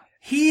show.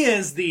 He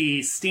is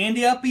the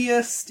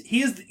stand-uppiest.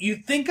 You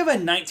think of a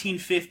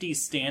 1950s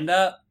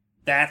stand-up,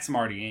 that's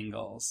Marty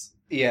Ingalls.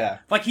 Yeah.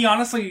 Like, he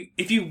honestly,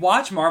 if you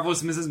watch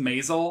Marvelous Mrs.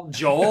 Maisel,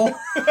 Joel...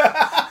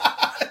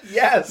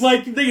 Yes.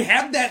 Like, they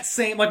have that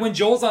same, like, when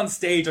Joel's on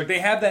stage, like, they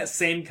have that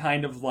same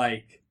kind of,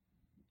 like,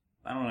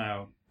 I don't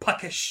know,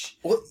 puckish.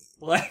 Well,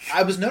 like,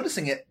 I was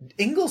noticing it.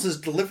 Ingalls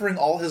is delivering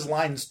all his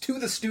lines to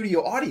the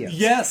studio audience.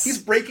 Yes. He's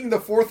breaking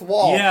the fourth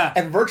wall. Yeah.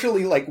 And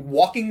virtually, like,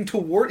 walking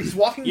towards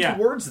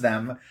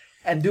them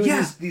and doing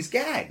these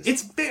gags.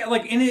 It's,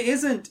 like, and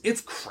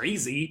it's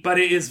crazy, but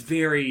it is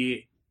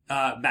very,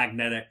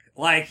 magnetic.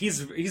 Like,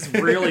 he's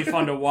really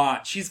fun to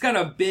watch. He's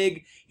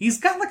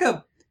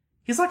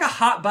like a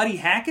hot Buddy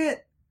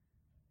Hackett.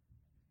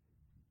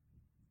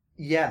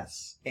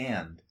 Yes,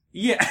 and.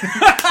 Yeah.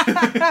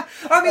 I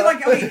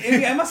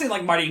must say,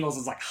 like, Marty Ingalls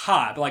is, like,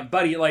 hot, but, like,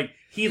 Buddy, like,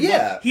 he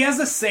has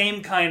the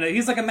same kind of,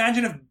 he's like,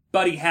 imagine if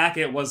Buddy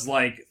Hackett was,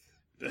 like,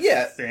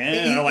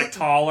 thin, or, like,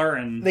 taller,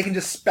 and... They can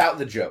just spout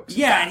the jokes.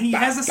 Yeah, and he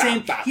has the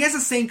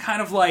same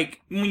kind of, like,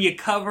 when you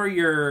cover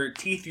your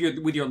teeth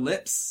with your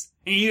lips...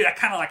 And you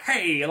kind of like,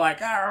 hey,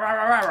 like,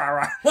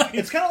 like,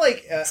 it's kind of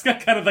like... it's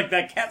got kind of like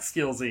that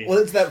Catskillsy. Well,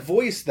 it's that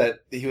voice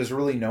that he was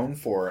really known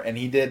for, and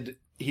he did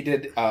in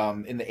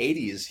the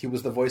 80s, he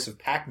was the voice of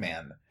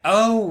Pac-Man.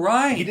 Oh,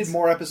 right. He did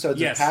more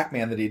episodes of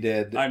Pac-Man than he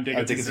did I'm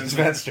Dickens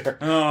Finster.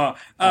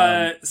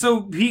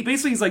 So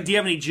he's like, do you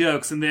have any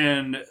jokes? And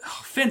then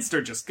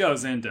Finster just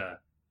goes into a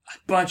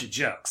bunch of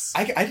jokes.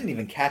 I didn't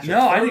even catch of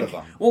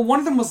them. Well, one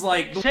of them was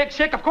like...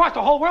 Sick? Of course,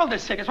 the whole world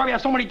is sick. That's why we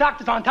have so many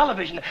doctors on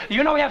television.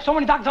 You know we have so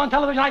many doctors on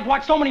television. I've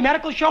watched so many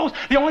medical shows.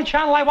 The only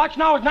channel I watch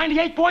now is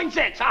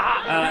 98.6.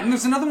 And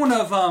there's another one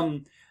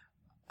of...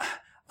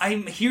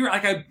 I'm here,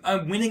 like,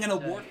 I'm winning an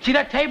award. See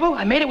that table?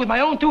 I made it with my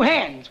own two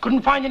hands.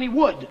 Couldn't find any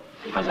wood.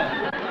 How's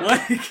that?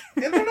 Like,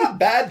 they're not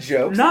bad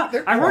jokes.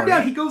 I wrote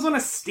down he goes on a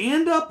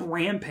stand-up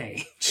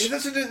rampage.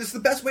 It's the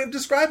best way of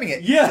describing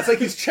it. Yeah. It's like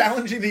he's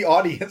challenging the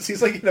audience.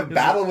 He's like in a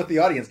battle with the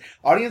audience.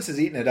 Audience is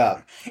eating it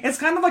up. It's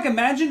kind of like,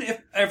 imagine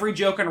if every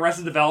joke in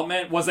Arrested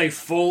Development was a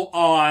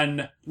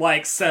full-on,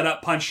 like,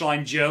 set-up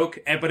punchline joke,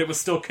 but it was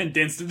still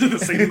condensed into the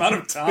same amount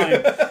of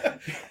time.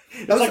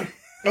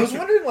 I was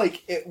wondering,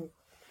 like,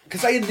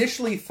 because I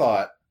initially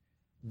thought,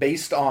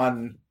 based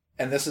on,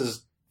 and this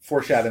is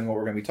foreshadowing what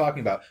we're going to be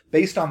talking about,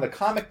 based on the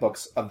comic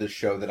books of this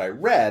show that I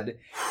read,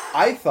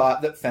 I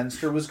thought that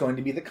Fenster was going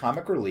to be the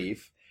comic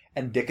relief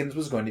and Dickens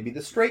was going to be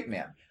the straight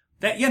man.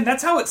 And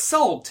that's how it's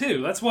sold,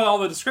 too. That's what all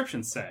the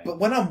descriptions say. But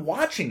when I'm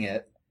watching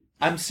it,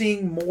 I'm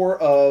seeing more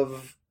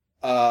of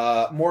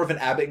an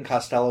Abbott and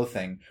Costello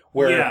thing,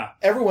 where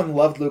everyone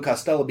loved Lou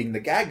Costello being the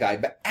gag guy,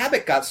 but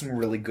Abbott got some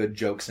really good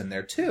jokes in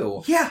there,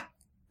 too. Yeah.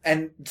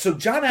 And so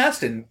John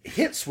Astin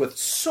hits with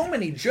so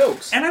many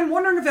jokes. And I'm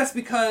wondering if that's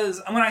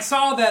because when I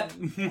saw that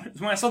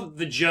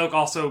the joke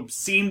also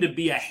seemed to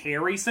be a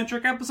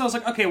Harry-centric episode, I was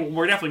like, okay, well,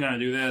 we're definitely going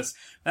to do this.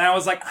 And I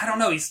was like, I don't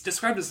know, he's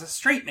described as a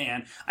straight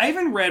man. I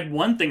even read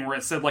one thing where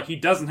it said, like, he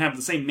doesn't have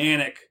the same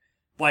manic,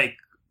 like,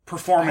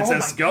 performance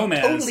as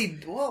Gomez. Totally.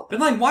 Well, but,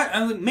 like, why?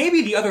 I mean,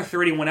 maybe the other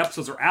 31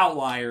 episodes are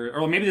outlier,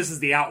 or maybe this is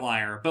the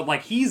outlier, but,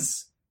 like,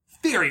 he's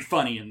very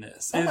funny in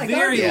this. And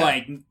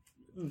like...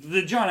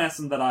 The John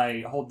Astin that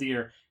I hold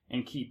dear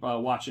and keep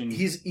watching.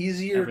 He's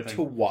easier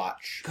to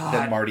watch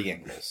than Marty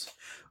Ingalls.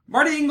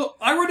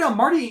 I wrote down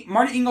Marty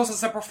Ingalls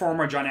as a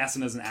performer, John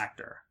Astin as an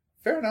actor.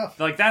 Fair enough.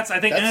 Like that's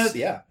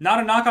not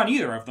a knock on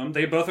either of them.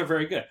 They both are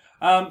very good.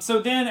 So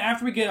then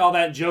after we get all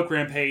that joke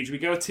rampage, we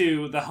go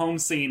to the home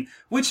scene,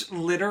 which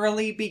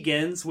literally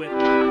begins with, "Hi,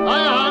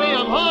 honey,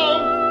 I'm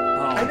home."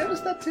 I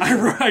noticed that too. I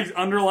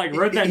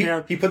wrote that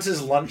down. He puts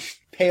his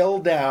lunch pail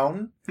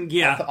down.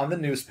 Yeah. On the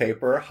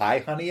newspaper. "Hi,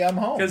 honey, I'm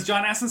home." Because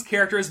John Astin's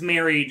character is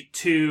married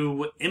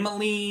to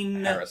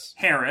Emmeline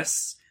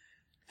Harris.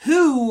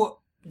 Who,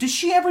 does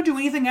she ever do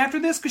anything after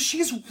this? Because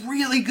she's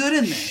really good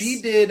in this.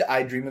 She did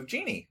I Dream of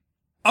Jeannie.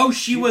 Oh,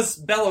 she was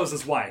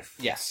Bellows' wife.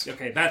 Yes.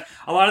 Okay, that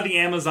a lot of the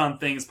Amazon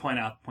things point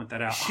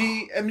that out.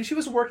 She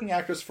was a working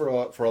actress for a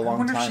long time. I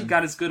wonder if she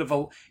got as good of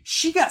a...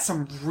 She got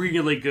some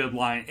really good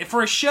line.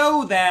 For a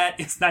show that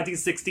it's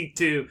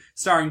 1962,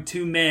 starring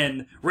 2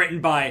 men,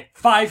 written by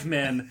 5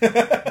 men,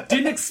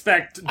 didn't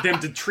expect them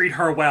to treat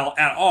her well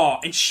at all.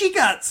 And she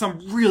got some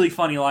really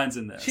funny lines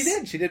in this. She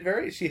did.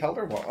 She held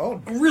her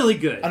own. Really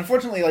good.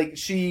 Unfortunately, like,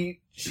 she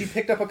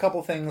picked up a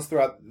couple things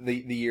throughout the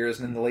years,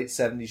 and in the late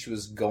 70s, she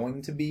was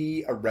going to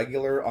be a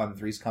regular on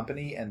Three's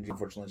Company, and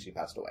unfortunately, she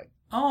passed away.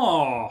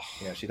 Oh,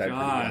 yeah, she died God.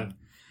 pretty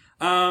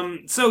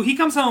young. So he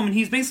comes home, and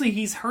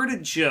he's heard a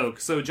joke.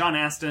 So John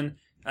Astin,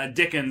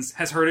 Dickens,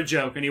 has heard a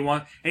joke, and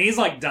he's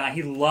like dying.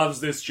 He loves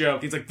this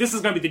joke. He's like, this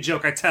is going to be the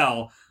joke I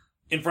tell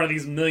in front of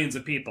these millions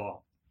of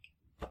people.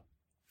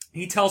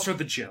 He tells her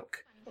the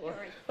joke.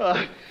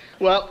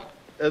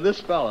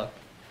 This fella,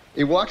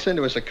 he walks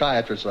into a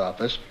psychiatrist's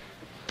office,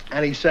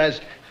 and he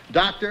says,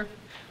 "Doctor,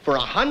 for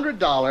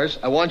 $100,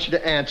 I want you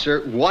to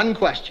answer one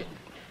question."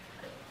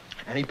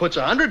 And he puts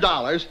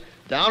 $100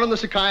 down on the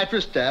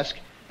psychiatrist's desk,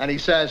 and he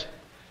says,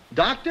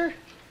 "Doctor,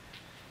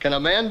 can a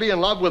man be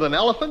in love with an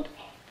elephant?"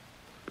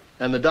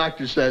 And the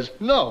doctor says,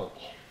 "No."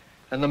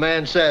 And the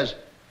man says,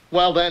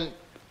 "Well then,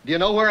 do you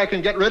know where I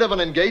can get rid of an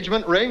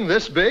engagement ring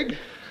this big?"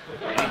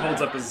 And he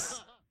holds up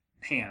his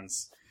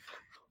hands.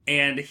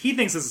 And he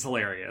thinks this is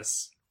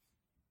hilarious.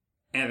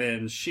 And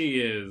then she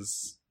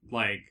is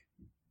like...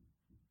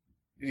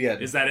 Yeah.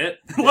 Is that it?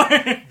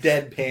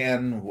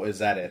 Deadpan, was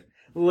that it?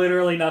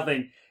 Literally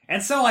nothing.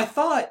 And so I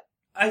thought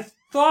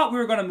we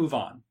were going to move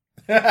on.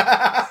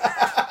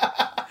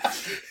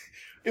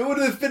 It would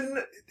have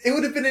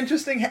been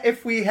interesting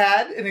if we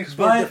had and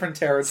explored different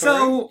territory.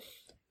 So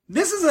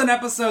this is an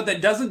episode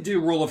that doesn't do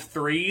rule of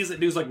 3s.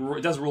 It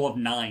does rule of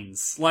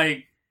 9s.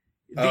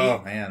 Oh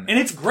man. And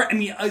it's great. I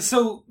mean,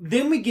 so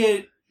then we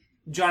get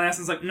John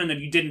Astin's like, no,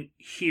 you didn't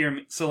hear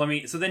me. So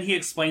then he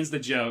explains the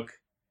joke,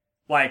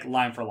 like,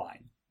 line for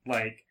line.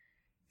 Like,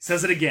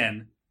 says it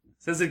again,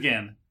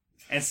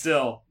 and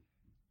still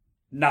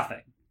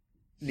nothing.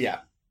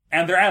 Yeah.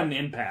 And they're at an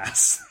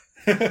impasse.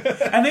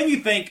 And then you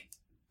think,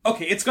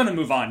 okay, it's going to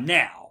move on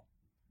now.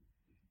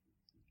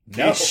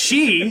 No.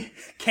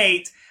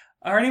 Kate,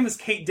 her name is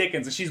Kate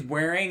Dickens, and she's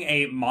wearing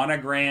a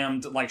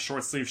monogrammed, like,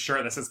 short sleeve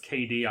shirt that says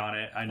KD on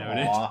it, I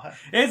noted. Aww.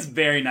 It's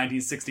very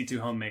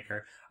 1962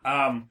 homemaker.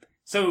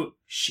 So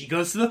she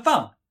goes to the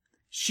phone.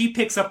 She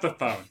picks up the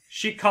phone.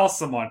 She calls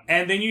someone,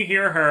 and then you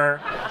hear her...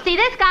 See,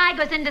 this guy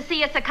goes in to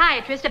see a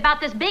psychiatrist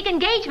about this big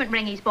engagement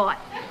ring he's bought.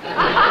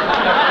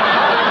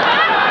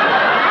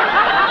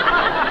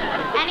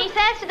 And he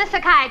says to the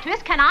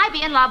psychiatrist, "Can I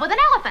be in love with an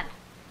elephant?"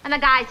 And the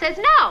guy says,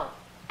 "No."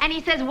 And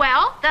he says,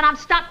 "Well, then I'm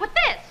stuck with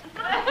this."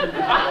 No,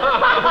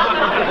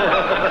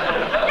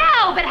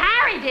 but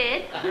Harry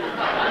did.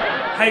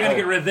 How are you going to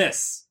get rid of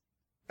this?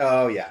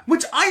 Oh, yeah.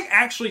 Which I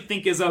actually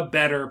think is a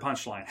better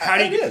punchline.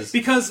 It is.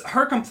 Because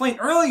her complaint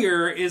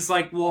earlier is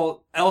like,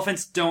 well,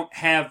 elephants don't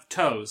have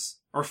toes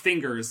or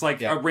fingers,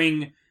 like a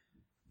ring.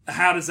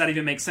 How does that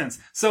even make sense?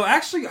 So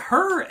actually,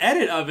 her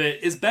edit of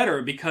it is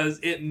better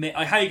because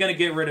how are you going to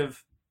get rid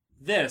of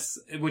this,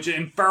 which is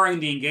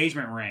inferring the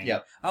engagement ring?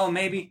 Yep. Oh,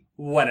 maybe.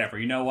 Whatever.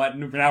 You know what?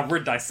 Now we're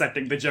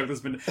dissecting the joke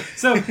that's been...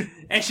 So,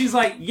 and she's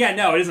like, yeah,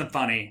 no, it isn't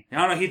funny. I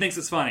don't know, he thinks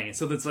it's funny.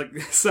 So that's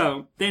like...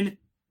 So, then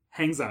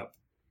hangs up.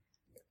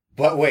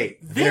 But wait,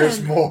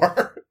 there's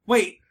more.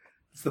 Wait.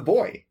 It's the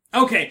boy.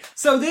 Okay,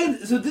 so then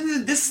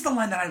this is the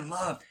line that I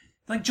love.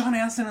 Like, John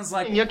Astin is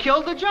like... You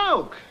killed the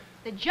joke.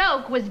 The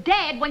joke was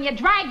dead when you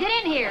dragged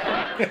it in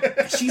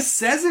here. She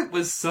says it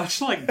with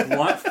such, like,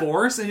 blunt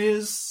force, and it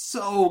is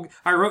so...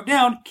 I wrote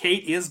down,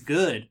 Kate is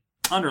good.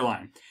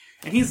 Underline.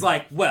 And he's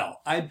like, well,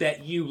 I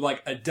bet you,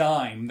 like, a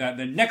dime that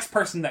the next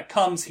person that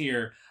comes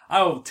here,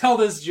 I will tell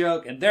this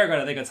joke, and they're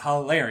gonna think it's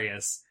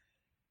hilarious.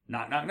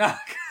 Knock, knock,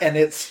 knock. And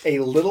it's a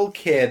little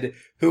kid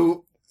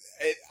who...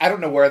 I don't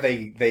know where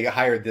they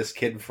hired this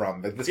kid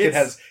from, but this kid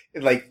has,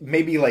 like,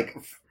 maybe, like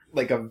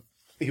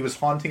he was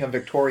haunting a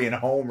Victorian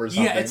home or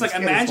something. Yeah, it's like,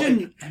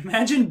 imagine,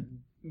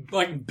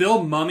 like,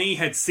 Bill Mummy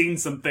had seen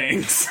some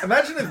things.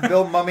 Imagine if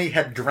Bill Mummy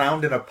had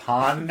drowned in a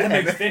pond. And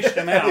they fished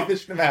him out.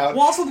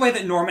 Well, also the way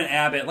that Norman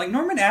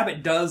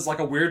Abbott does, like,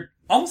 a weird,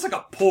 almost like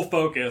a pull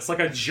focus, like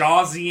a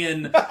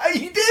Jawsian.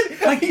 He did!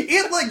 Like,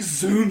 it, like,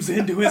 zooms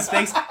into his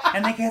face,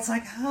 and the kid's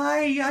like,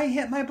 hi, I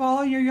hit my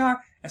ball in your yard.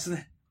 And so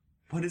then,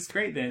 what is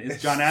great then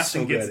is John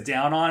Astin gets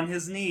down on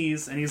his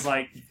knees, and he's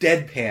like...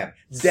 Deadpan.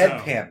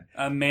 So,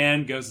 a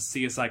man goes to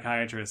see a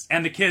psychiatrist,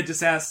 and the kid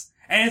just asks...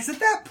 And it's at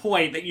that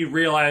point that you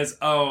realize,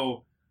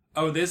 oh,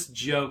 this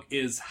joke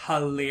is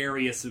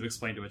hilarious to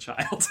explain to a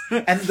child.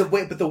 And the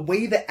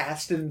way that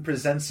Astin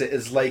presents it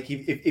is like,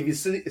 if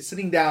he's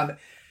sitting down...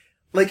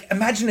 Like,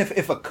 imagine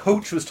if a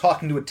coach was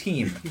talking to a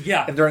team.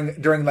 Yeah. And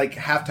during like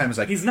halftime, it's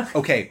like, He's not.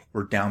 Okay,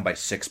 we're down by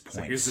 6 points.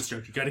 So here's this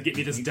joke. You got to get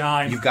me this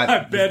dime. You've got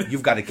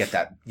to get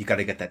that. You got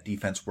to get that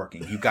defense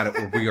working. You got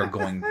to. We are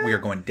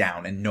going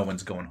down, and no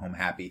one's going home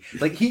happy.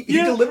 Like he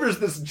delivers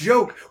this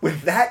joke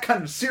with that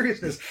kind of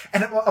seriousness,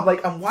 and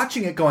I'm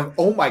watching it, going,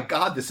 oh my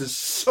god, this is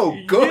so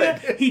good.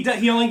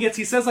 Yeah,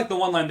 he says like the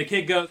one line. The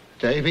kid goes,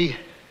 Davy,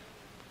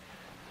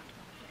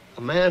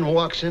 a man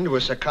walks into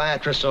a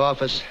psychiatrist's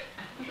office.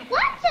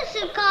 What's a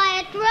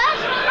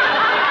psychiatrist?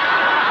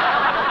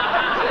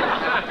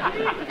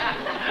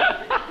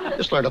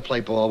 Just learn to play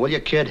ball, will you,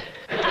 kid?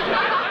 And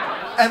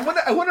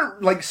I want to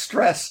like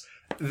stress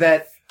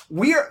that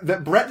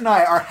Brett and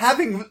I are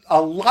having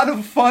a lot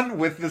of fun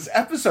with this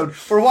episode.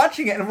 We're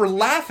watching it and we're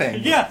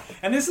laughing. Yeah,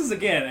 and this is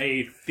again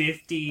a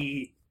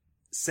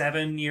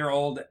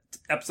 57-year-old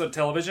episode of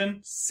television.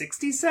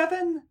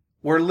 67?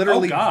 Where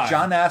literally God.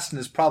 John Astin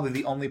is probably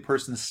the only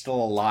person still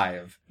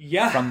alive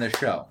from the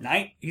show.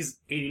 He's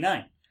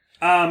 89.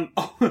 I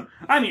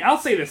mean, I'll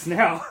say this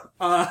now.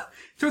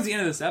 Towards the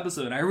end of this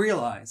episode, I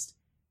realized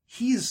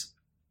he's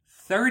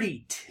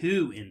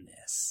 32 in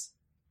this.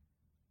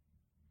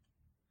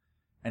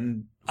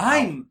 And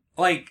I'm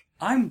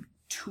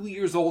 2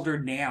 years older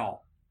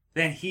now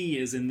than he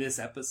is in this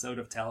episode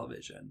of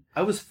television.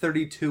 I was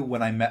 32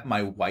 when I met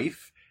my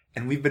wife,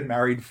 and we've been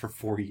married for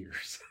 4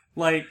 years.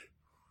 Like,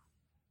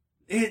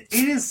 it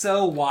is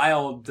so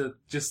wild to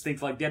just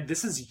think like, yeah,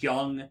 this is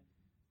young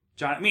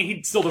John. I mean,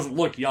 he still doesn't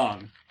look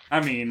young.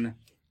 I mean,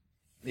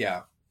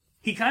 yeah,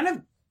 he kind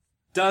of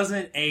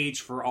doesn't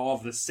age for all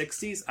of the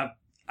 60s.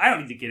 I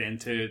don't need to get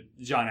into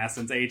John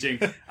Astin's aging.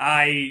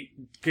 I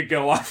could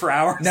go on for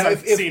hours. Now,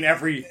 I've seen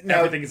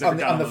everything he's ever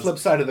done. On the flip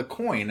side of the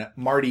coin,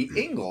 Marty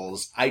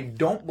Ingalls, I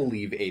don't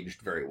believe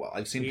aged very well.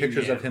 I've seen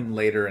pictures of him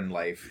later in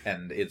life,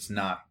 and it's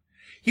not.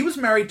 He was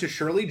married to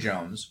Shirley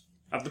Jones.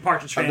 Of the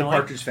Partridge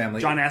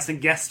Family. John Astin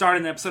guest starred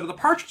in an episode of The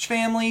Partridge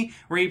Family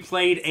where he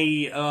played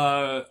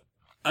a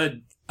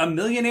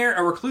millionaire,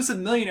 a reclusive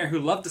millionaire who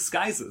loved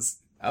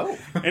disguises. Oh.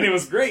 And it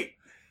was great.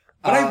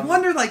 But I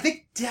wonder, like,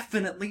 they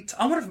definitely...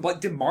 I wonder if,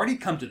 like, did Marty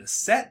come to the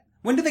set?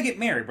 When did they get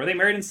married? Were they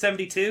married in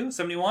 72,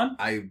 71?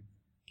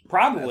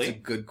 Probably. That's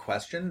a good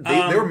question.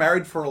 They were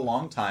married for a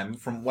long time.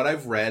 From what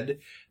I've read,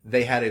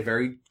 they had a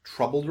very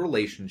troubled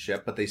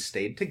relationship, but they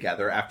stayed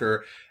together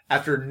after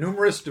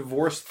numerous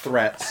divorce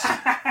threats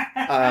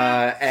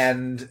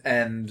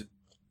and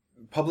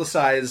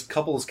publicized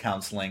couples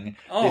counseling.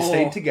 Oh. They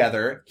stayed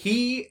together.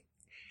 He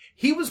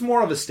was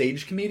more of a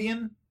stage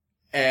comedian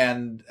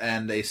and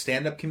a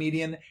stand-up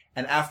comedian,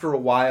 and after a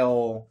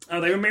while...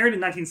 Oh, they were married in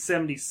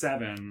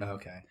 1977.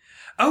 Okay.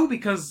 Oh,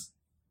 because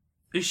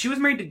she was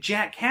married to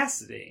Jack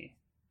Cassidy.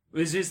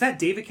 Is that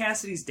David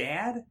Cassidy's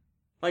dad?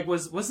 Like,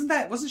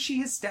 wasn't she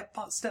his step?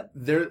 Are you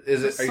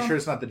sure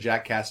it's not the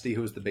Jack Cassidy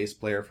who was the bass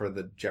player for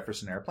the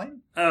Jefferson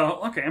Airplane?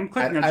 Oh, okay. I'm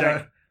clicking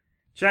on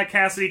Jack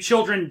Cassidy.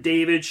 Children: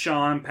 David,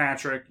 Sean,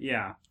 Patrick.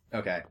 Yeah.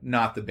 Okay,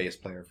 not the bass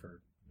player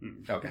for.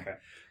 Okay.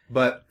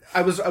 But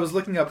I was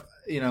looking up.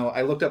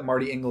 I looked up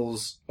Marty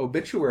Ingalls'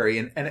 obituary,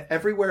 and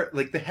everywhere,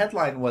 like, the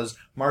headline was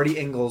Marty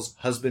Ingalls,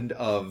 husband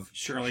of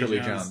Shirley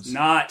Jones.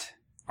 Not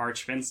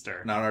Arch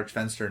Fenster. Not Arch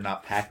Fenster.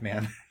 Not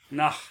Pac-Man.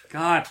 No,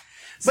 God.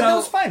 But that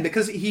was fine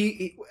because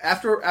he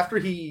after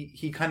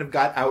he kind of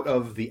got out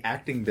of the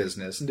acting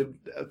business and did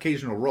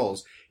occasional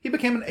roles, he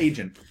became an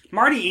agent.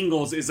 Marty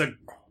Ingalls is a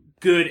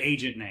good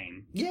agent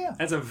name. Yeah,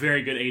 that's a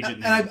very good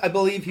agent name. And I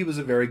believe he was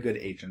a very good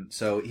agent.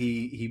 So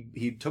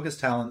he took his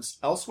talents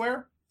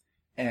elsewhere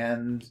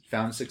and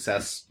found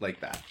success like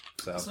that.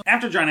 So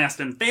after John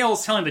Astin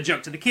fails telling the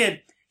joke to the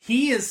kid,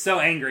 he is so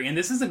angry, and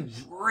this is a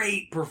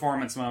great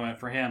performance moment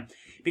for him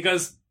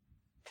because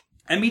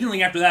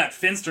immediately after that,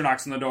 Finster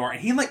knocks on the door,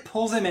 and he, like,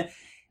 pulls him in.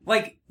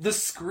 Like, the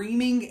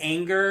screaming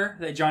anger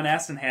that John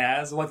Astin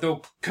has, like, the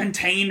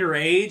contained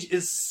rage,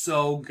 is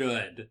so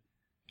good.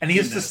 And he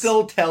has to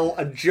still tell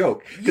a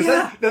joke. Because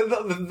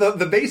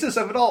the basis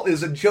of it all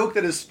is a joke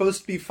that is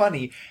supposed to be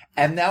funny.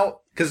 And now,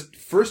 because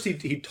first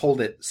he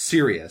told it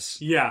serious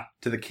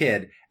to the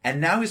kid, and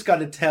now he's got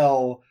to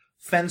tell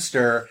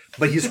Fenster,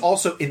 but he's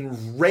also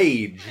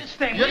enraged.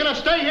 You're going to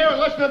stay here and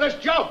listen to this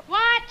joke.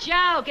 What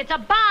joke? It's a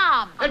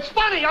bomb. It's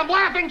funny. I'm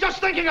laughing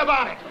just thinking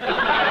about it.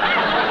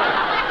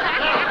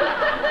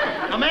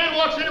 A man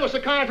walks into a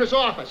psychiatrist's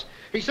office.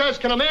 He says,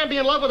 can a man be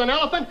in love with an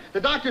elephant?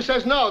 The doctor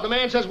says no. The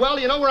man says, well,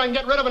 you know where I can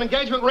get rid of an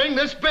engagement ring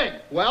this big?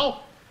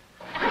 Well?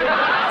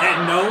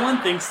 And no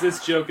one thinks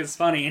this joke is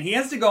funny. And he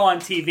has to go on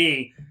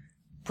TV,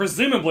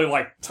 presumably,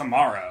 like,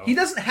 tomorrow. He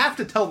doesn't have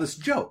to tell this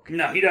joke.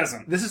 No, he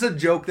doesn't. This is a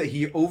joke that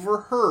he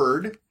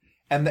overheard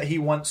and that he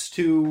wants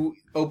to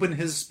open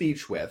his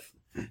speech with.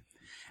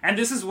 And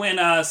this is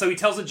when, so he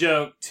tells a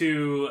joke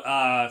to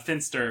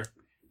Finster.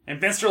 And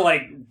Finster,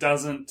 like,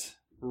 doesn't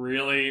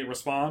really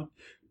respond.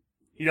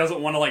 He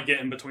doesn't want to, like, get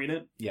in between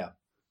it. Yeah.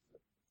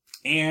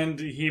 And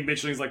he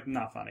eventually is like,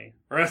 not funny.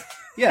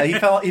 Yeah, he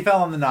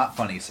fell on the not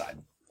funny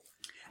side.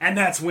 And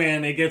that's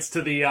when it gets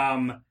to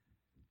the,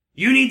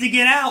 you need to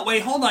get out.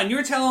 Wait, hold on. You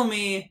were telling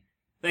me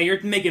that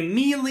you're making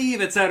me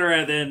leave,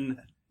 etc.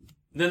 Then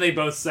they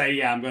both say,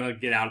 yeah, I'm gonna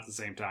get out at the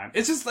same time.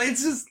 It's just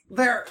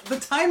the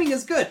timing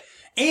is good.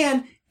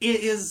 And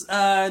it is,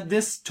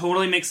 this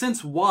totally makes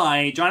sense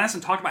why John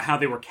Astin talked about how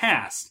they were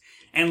cast.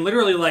 And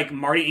literally, like,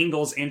 Marty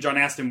Ingalls and John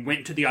Astin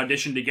went to the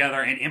audition together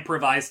and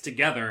improvised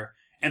together,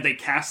 and they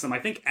cast them, I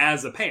think,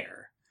 as a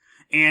pair.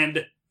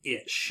 And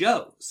it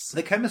shows.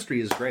 The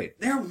chemistry is great.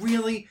 They're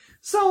really...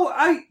 So,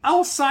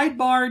 I'll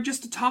sidebar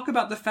just to talk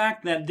about the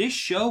fact that this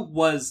show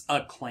was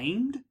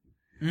acclaimed.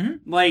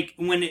 Mm-hmm. Like,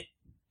 when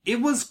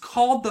it was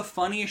called the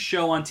funniest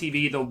show on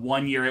TV the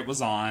one year it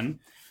was on.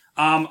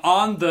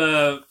 On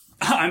the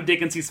I'm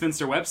Dick and C.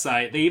 Spinster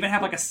website, they even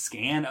have like a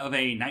scan of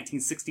a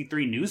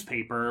 1963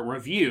 newspaper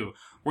review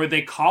where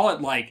they call it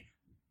like,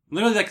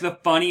 literally like the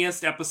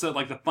funniest episode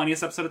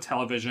of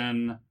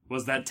television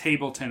was that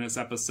table tennis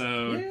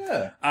episode.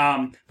 Yeah.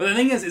 But the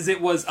thing is it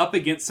was up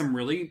against some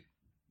really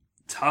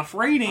tough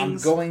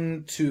ratings. I'm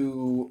going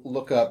to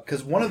look up,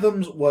 because one of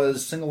them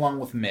was Sing Along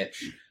with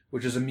Mitch,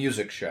 which is a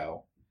music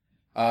show.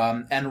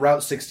 And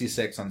Route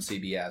 66 on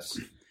CBS.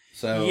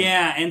 So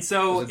yeah, and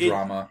so it was a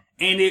drama.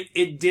 And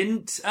it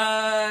didn't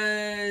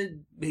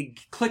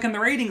click on the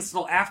ratings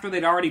until after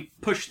they'd already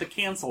pushed the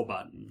cancel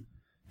button.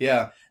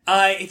 Yeah.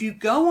 If you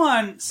go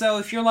on, so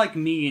if you're like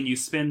me and you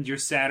spend your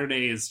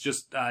Saturdays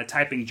just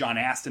typing John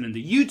Astin into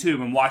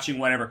YouTube and watching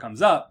whatever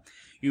comes up,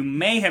 you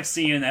may have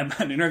seen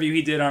an interview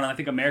he did on, I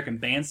think, American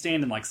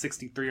Bandstand in like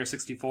 63 or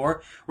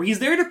 64, where he's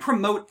there to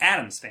promote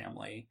Addams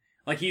Family.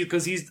 Like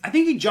I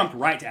think he jumped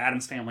right to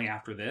Addams Family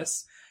after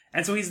this.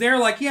 And so he's there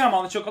like, yeah, I'm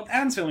on the show called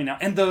Addams Family now.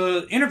 And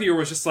the interviewer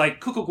was just like,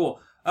 cool.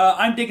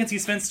 I'm Dick and C.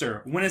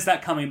 Spinster. When is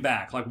that coming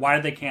back? Like, why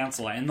did they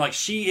cancel it? And like,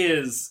 she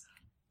is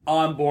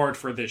on board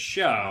for this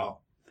show.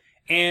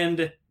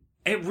 And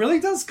it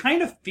really does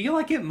kind of feel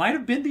like it might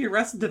have been the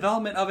Arrested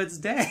Development of its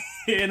day.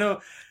 in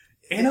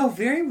a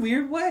very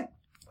weird way.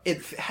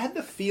 It had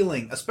the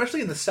feeling,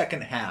 especially in the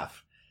second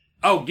half.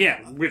 Oh,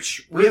 yeah,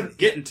 which we're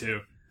getting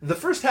to. The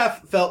first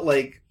half felt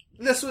like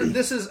this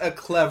is a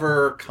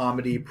clever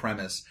comedy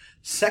premise.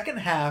 Second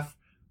half,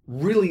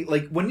 really,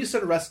 like, when you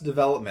said Arrested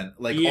Development,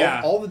 like,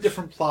 all the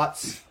different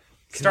plots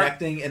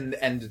connecting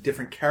and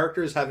different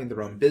characters having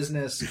their own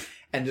business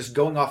and just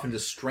going off into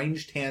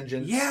strange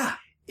tangents. Yeah.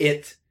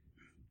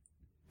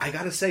 I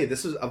gotta say,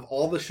 this is, of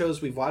all the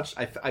shows we've watched,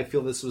 I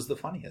feel this was the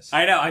funniest.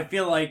 I know, I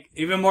feel like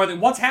even more than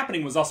What's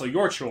Happening was also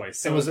your choice.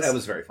 So it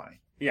was very funny.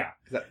 Yeah.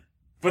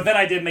 But then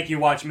I did make you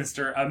watch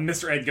Mr.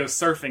 Ed Goes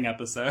Surfing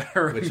episode.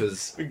 Which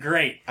was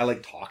great. I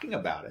like talking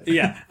about it.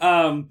 Yeah.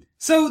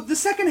 So the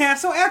second half,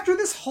 so after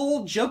this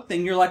whole joke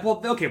thing, you're like, well,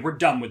 okay, we're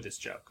done with this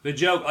joke. The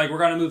joke, like, we're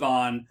gonna move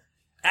on.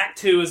 Act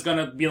 2 is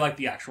gonna be like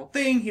the actual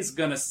thing. He's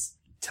gonna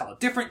tell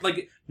it different.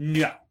 Like,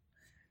 no.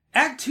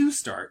 Act 2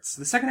 starts,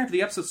 the second half of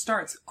the episode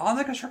starts on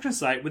the construction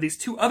site with these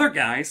two other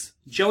guys,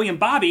 Joey and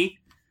Bobby,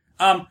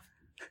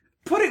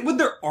 put it with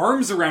their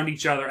arms around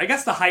each other. I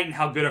guess to heighten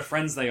how good of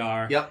friends they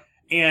are. Yep.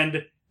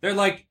 And they're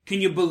like,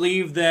 can you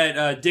believe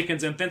that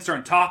Dickens and Finster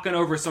aren't talking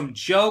over some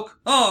joke?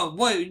 Oh,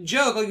 what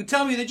joke? Like,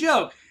 tell me the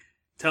joke.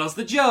 Tells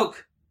the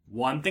joke.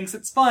 One thinks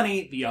it's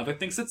funny, the other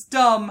thinks it's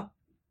dumb.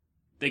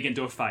 They get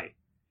into a fight.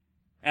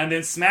 And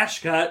then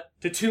smash cut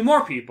to two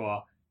more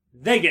people.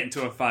 They get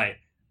into a fight.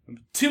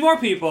 Two more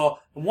people.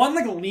 One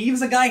like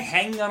leaves a guy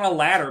hanging on a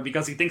ladder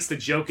because he thinks the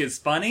joke is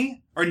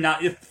funny, or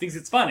not. Thinks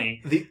it's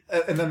funny.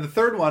 And then the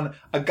third one,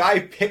 a guy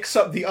picks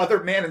up the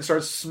other man and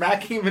starts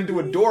smacking him into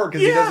a door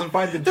because he doesn't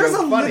find the joke funny.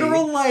 There's a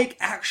literal like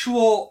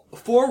actual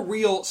for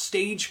real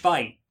stage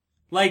fight,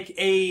 like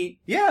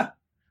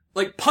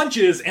like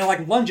punches and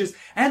like lunges,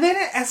 and then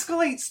it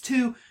escalates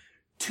to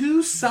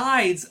two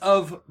sides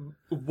of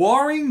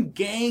warring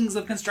gangs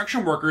of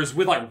construction workers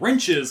with like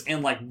wrenches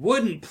and like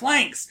wooden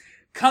planks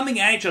coming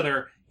at each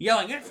other,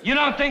 yelling. You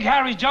don't think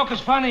Harry's joke is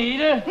funny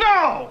either?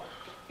 No!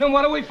 Then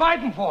what are we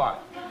fighting for?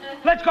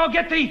 Let's go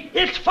get the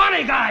It's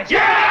Funny guys!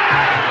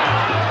 Yeah!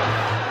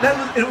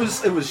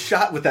 It was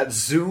shot with that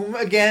zoom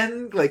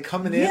again, like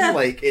coming in,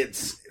 like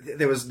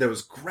there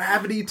was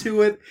gravity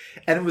to it,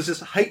 and it was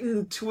just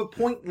heightened to a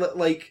point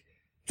like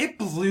it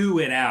blew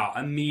it out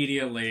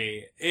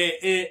immediately.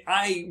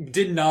 I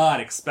did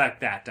not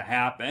expect that to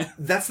happen.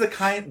 That's the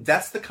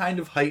kind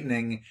of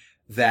heightening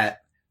that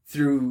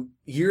through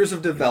years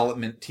of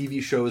development,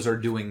 TV shows are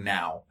doing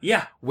now.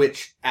 Yeah.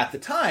 Which, at the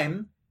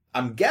time,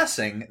 I'm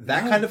guessing,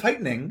 that kind of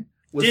heightening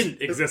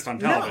didn't exist on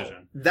television.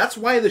 No. That's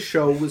why the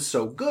show was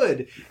so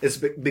good, is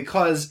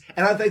because,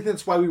 and I think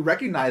that's why we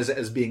recognize it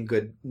as being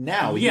good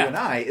now, you and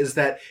I, is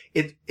that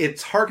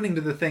it's hearkening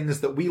to the things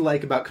that we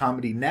like about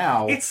comedy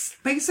now. It's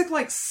basic,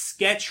 like,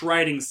 sketch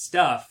writing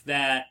stuff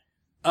that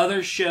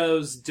other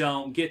shows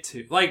don't get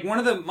to. Like, one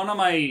of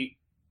my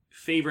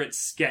favorite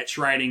sketch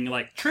writing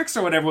like tricks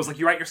or whatever was like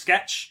you write your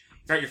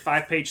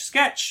 5-page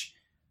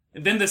sketch,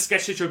 and then the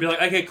sketch teacher would be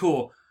like, okay,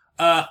 cool,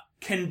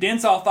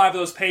 condense all 5 of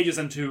those pages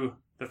into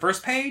the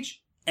first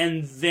page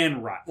and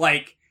then write,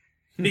 like,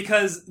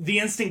 because the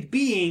instinct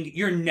being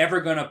you're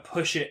never gonna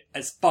push it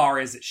as far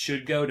as it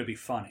should go to be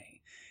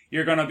funny.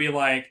 You're gonna be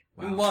like,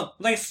 Wow. Well,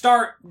 they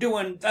start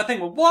doing a thing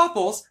with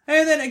waffles,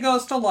 and then it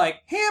goes to,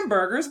 like,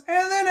 hamburgers,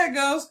 and then it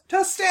goes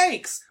to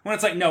steaks. When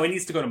it's like, no, it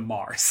needs to go to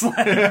Mars.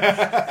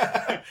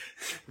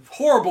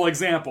 Horrible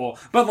example.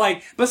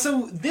 But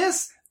so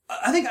this,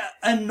 I think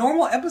a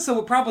normal episode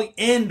would probably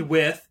end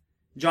with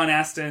John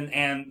Astin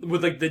and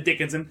with, like, the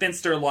Dickens and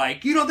Finster,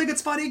 like, you don't think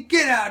it's funny?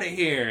 Get out of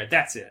here.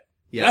 That's it.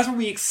 Yeah. That's where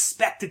we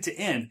expect it to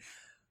end.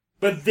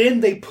 But then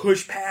they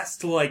push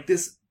past to, like,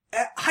 this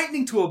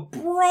heightening to a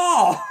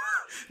brawl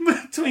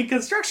between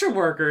construction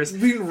workers.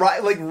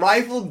 Like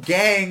rival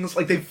gangs,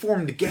 like they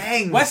formed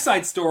gangs. West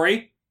Side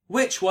Story,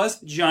 which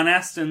was John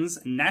Astin's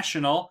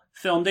national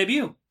film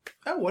debut.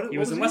 Oh, what He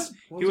was in West.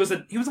 He was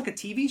like a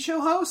TV show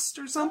host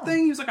or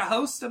something. He was like a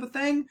host of a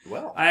thing.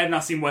 Well, I have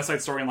not seen West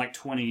Side Story in like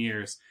 20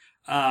 years.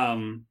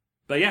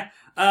 But yeah.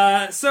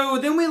 So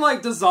then we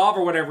like dissolve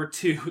or whatever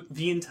too.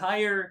 The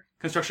entire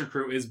construction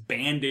crew is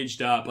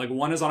bandaged up. Like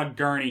one is on a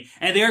gurney,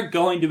 and they are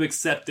going to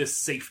accept this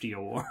safety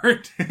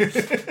award.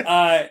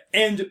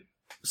 And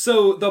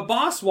so the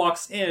boss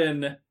walks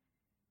in,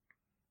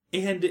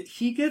 and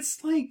he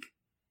gets like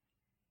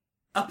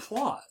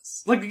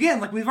applause. Like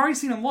again, like we've already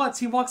seen him once.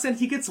 He walks in,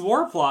 he gets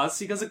war applause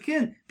because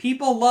again,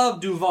 people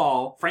love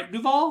Duvall. Frank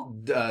Duvall?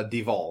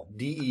 Duvall.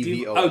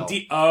 D-E-V-O-L.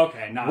 Oh,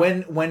 okay. Not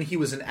When he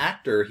was an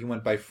actor, he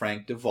went by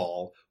Frank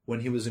Duvall. When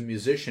he was a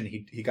musician,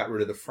 he got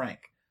rid of the Frank.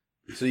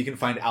 So you can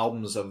find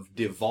albums of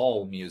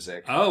Duvall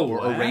music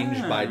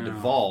arranged by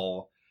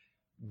Duvall,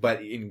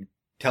 but in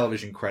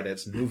television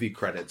credits, movie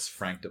credits,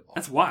 Frank Duvall.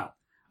 That's wild.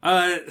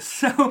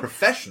 So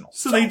professional.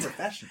 So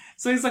professional.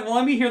 So he's like, well,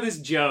 let me hear this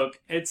joke.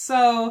 And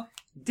so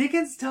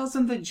Dickens tells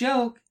him the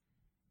joke,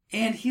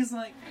 and he's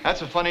like,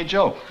 that's a funny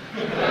joke.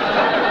 In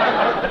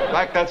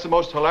fact, that's the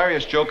most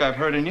hilarious joke I've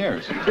heard in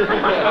years. You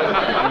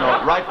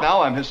know, right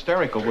now I'm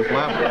hysterical with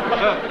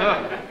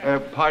laughter.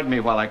 Pardon me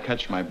while I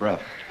catch my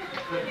breath.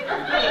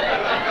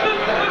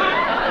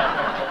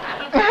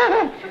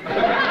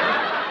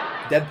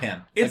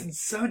 Deadpan. It's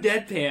so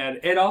deadpan.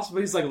 And also,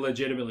 he's like,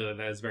 legitimately,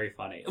 that is very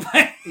funny.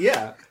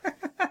 Yeah.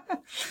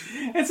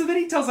 And so then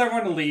he tells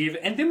everyone to leave,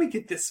 and then we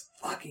get this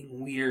fucking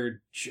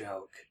weird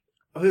joke.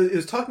 It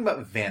was talking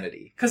about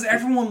vanity. Because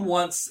everyone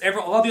wants,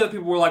 all the other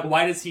people were like,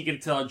 why does he get to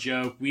tell a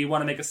joke? We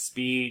want to make a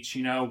speech,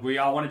 you know, we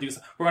all want to do,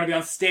 we're going to be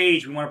on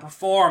stage, we want to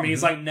perform. And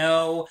he's like,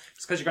 no,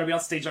 just because you're going to be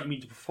on stage, you don't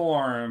need to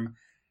perform.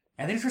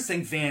 And then he starts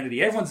saying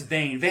vanity. Everyone's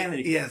vain.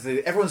 Vanity. Yes,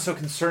 everyone's so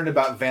concerned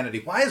about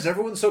vanity. Why is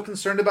everyone so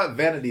concerned about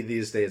vanity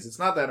these days? It's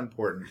not that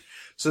important.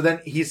 So then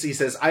he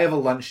says, I have a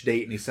lunch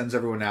date, and he sends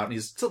everyone out, and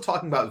he's still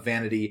talking about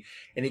vanity,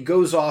 and he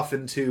goes off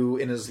in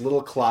his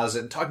little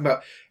closet and talking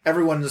about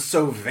everyone is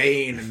so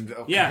vain and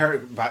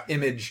about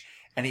image,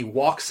 and he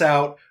walks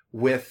out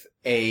with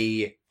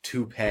a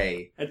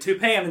toupee. A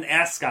toupee and an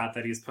ascot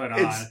that he's put on.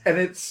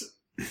 Is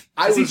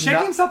he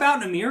checking himself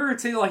out in a mirror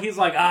too? Like he's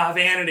like,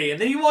 vanity, and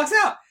then he walks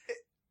out.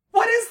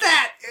 What is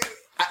that?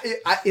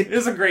 It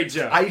is a great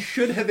joke. I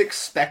should have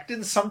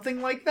expected something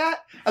like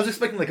that. I was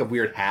expecting like a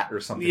weird hat or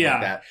something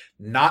like that.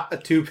 Not a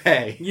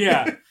toupee.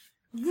 Yeah.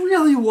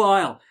 Really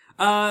wild.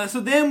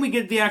 So then we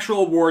get the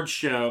actual awards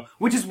show,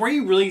 which is where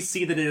you really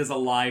see that it is a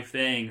live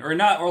thing. Or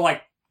not, or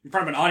like in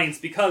front of an audience,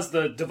 because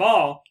the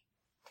Duvall,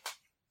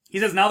 he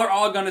says, now they're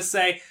all going to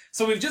say,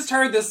 so we've just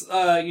heard this,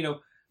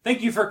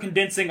 thank you for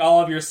condensing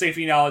all of your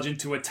safety knowledge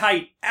into a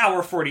tight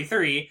hour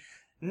 43.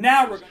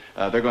 Now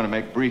they're going to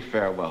make brief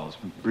farewells,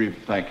 brief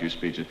thank you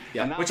speeches.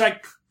 Yeah, which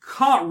I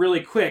caught really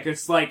quick.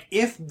 It's like,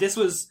 if this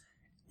was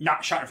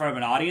not shot in front of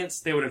an audience,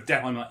 they would have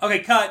definitely been like, okay,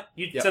 cut,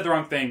 you said the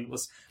wrong thing.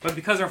 But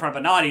because they're in front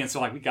of an audience,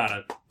 they're like, we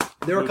gotta...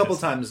 There were a couple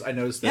times I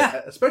noticed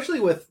that, especially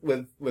with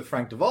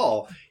Frank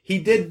Duvall, he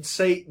did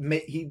say,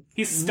 he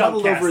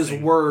muddled over his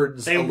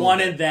words. They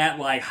wanted that,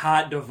 like,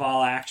 hot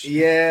Duvall action.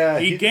 Yeah.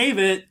 He gave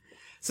it.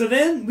 So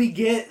then we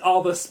get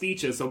all the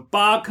speeches. So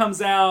Bob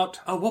comes out.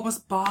 Oh, what was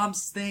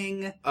Bob's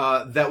thing? He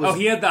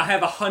had I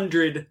have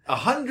 100.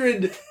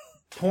 100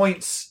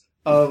 points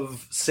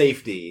of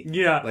safety.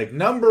 Yeah. Like,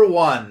 number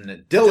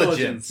 1,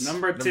 diligence.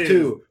 Number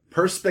 2,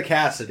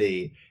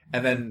 perspicacity.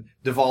 And then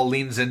Duvall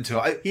leans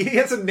into it. He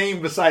has a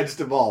name besides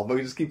Duvall, but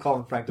we just keep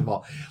calling him Frank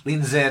Duvall.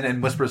 Leans in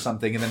and whispers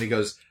something, and then he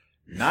goes,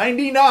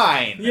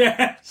 99.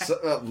 Yeah.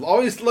 So,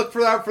 always look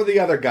out for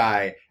the other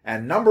guy.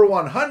 And number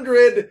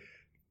 100...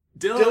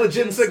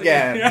 Diligence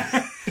again.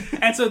 Yeah.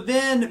 And so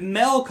then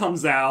Mel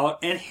comes out,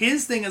 and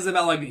his thing is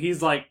about, like,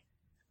 he's like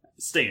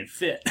staying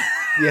fit.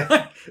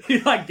 Yeah.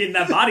 He's like getting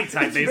that body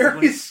type, it's basically.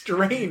 Very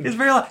strange. It's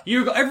very like,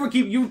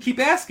 you keep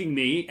asking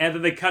me, and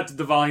then they cut to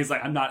Duvall, and he's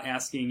like, I'm not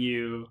asking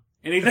you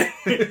anything.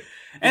 And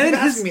then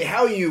asking me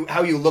how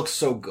you look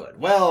so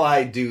good. Well,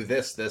 I do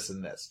this, this,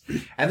 and this.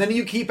 And then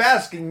you keep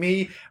asking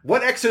me,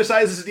 what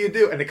exercises do you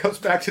do? And it comes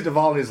back to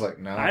Duvall, and he's like,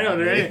 no. I don't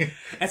know anything.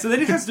 And so then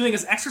he starts doing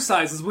his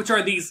exercises, which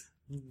are these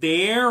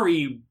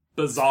very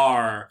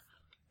bizarre,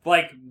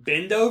 like,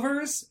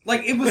 bend-overs.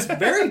 Like, it was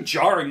very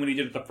jarring when he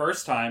did it the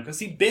first time, because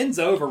he bends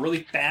over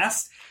really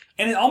fast,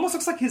 and it almost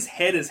looks like his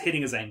head is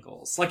hitting his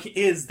ankles. Like, it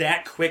is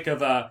that quick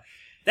of a...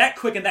 that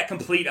quick and that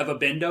complete of a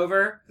bend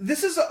over.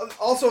 This is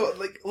also,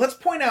 like, let's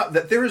point out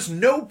that there is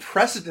no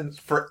precedent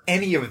for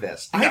any of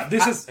this. No,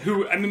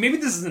 maybe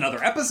this is in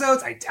other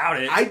episodes. I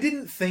doubt it. I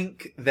didn't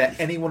think that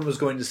anyone was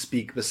going to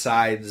speak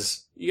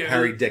besides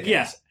Harry Dickens.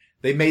 Yeah.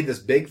 They made this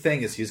big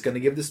thing as he's going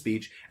to give the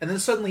speech, and then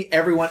suddenly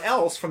everyone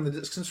else from the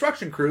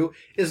construction crew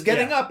is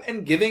getting up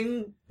and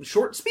giving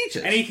short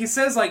speeches. And he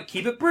says, like,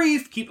 keep it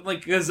brief,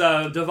 because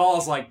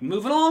Duvall's like,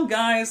 move it on,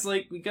 guys,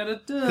 like, we gotta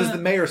do. Because the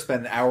mayor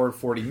spent an hour and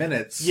 40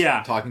 minutes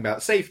talking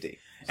about safety.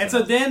 And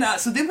so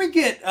then we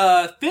get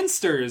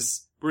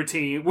Finster's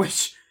routine,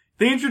 which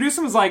they introduce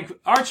him as like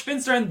Arch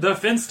Finster and the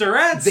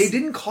Finsterettes. They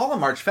didn't call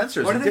him Arch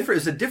Finster.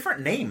 It's a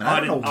different name. And I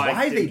don't know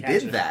why they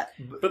did that.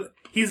 But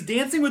he's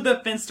dancing with the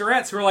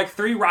Finsterettes, who are like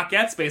three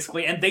Rockettes,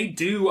 basically, and they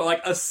do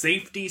like a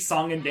safety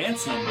song and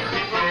dance number.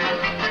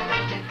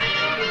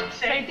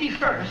 Safety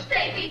first.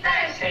 Safety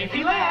first.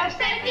 Safety last.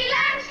 Safety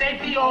last.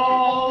 Safety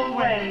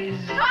always.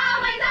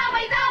 Always.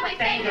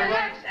 Safety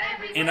works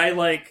everywhere. And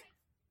I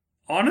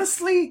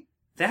honestly,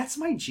 that's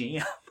my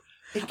jam.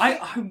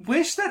 I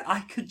wish that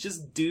I could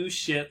just do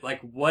shit like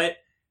what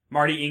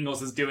Marty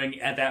Ingalls is doing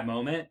at that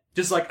moment.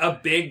 Just like a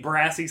big,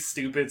 brassy,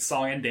 stupid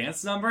song and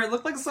dance number. It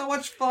looked like so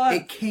much fun.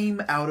 It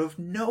came out of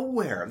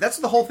nowhere. That's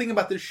the whole thing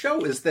about this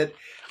show is that,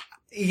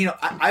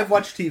 I've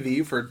watched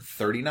TV for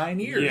 39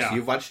 years. Yeah.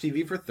 You've watched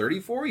TV for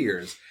 34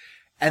 years.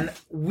 And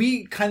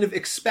we kind of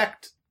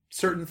expect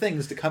certain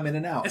things to come in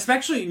and out.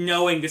 Especially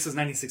knowing this is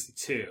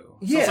 1962. So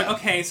Yeah. it's like,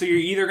 okay, so you're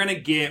either going to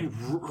get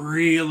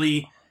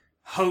really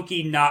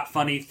hokey, not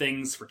funny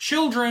things for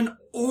children,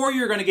 or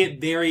you're going to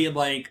get very,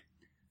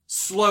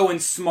 slow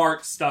and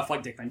smart stuff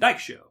like Dick Van Dyke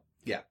Show.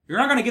 Yeah. You're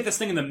not going to get this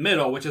thing in the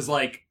middle, which is,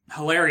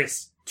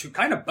 hilarious to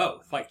kind of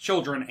both. Like,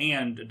 children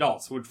and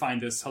adults would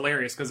find this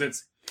hilarious, because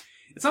it's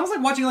almost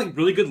like watching,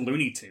 really good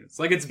Looney Tunes.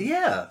 It's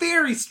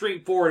very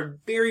straightforward,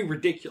 very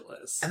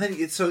ridiculous. And then,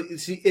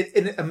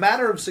 in a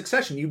matter of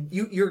succession,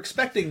 you're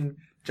expecting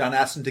John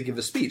Astin to give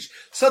a speech.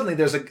 Suddenly,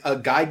 there's a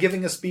guy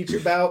giving a speech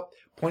about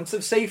points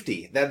of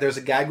safety. There's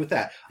a gag with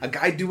that. A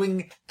guy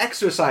doing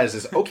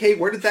exercises. Okay,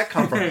 where did that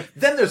come from?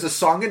 Then there's a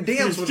song and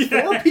dance with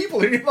 4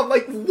 people. And I'm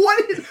like,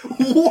 what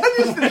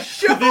is this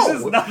show? This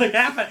is nothing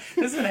happen.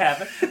 This didn't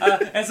happen.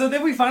 And so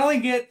then we finally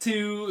get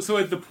to,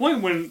 at the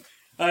point when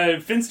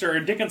Finster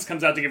or Dickens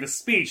comes out to give a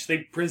speech,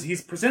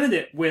 he's presented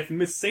it with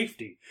Miss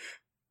Safety,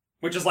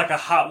 which is like a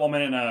hot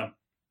woman in a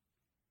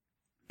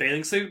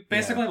bathing suit,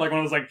 basically. Like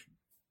one of those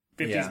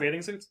 50s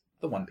bathing suits.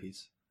 The one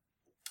piece.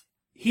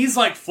 He's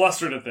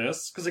flustered at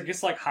this because it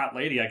gets hot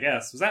lady, I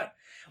guess. Was that?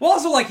 Well,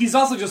 also he's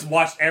also just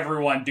watched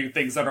everyone do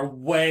things that are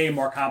way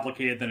more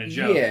complicated than a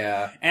joke.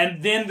 Yeah.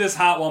 And then this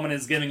hot woman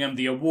is giving him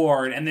the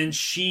award, and then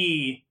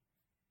she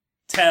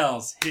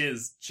tells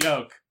his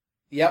joke.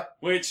 Yep.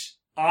 Which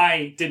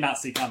I did not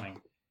see coming.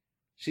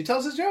 She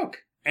tells his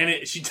joke.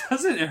 And she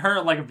does it in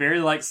her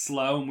very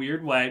slow and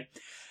weird way.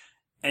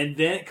 And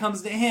then it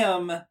comes to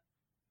him,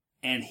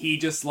 and he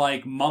just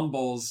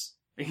mumbles.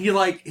 He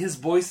his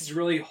voice is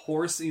really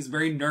hoarse. He's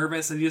very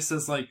nervous, and he just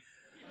says oh.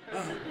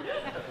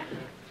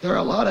 There are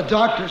a lot of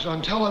doctors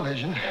on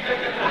television.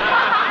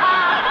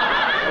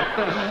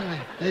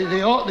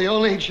 The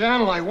only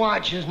channel I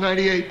watch is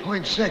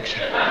 98.6.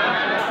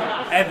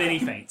 And then he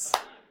faints.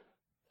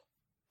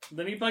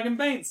 Then he fucking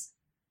faints.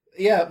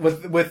 Yeah,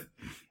 with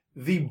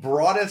the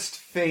broadest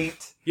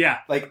faint. Yeah.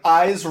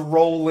 Eyes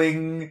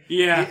rolling.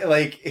 Yeah.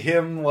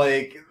 Him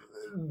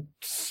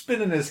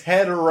spinning his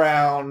head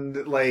around.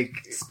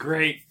 It's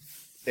great.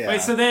 Yeah.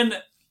 Wait, so then...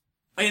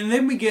 And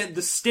then we get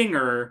the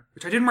stinger,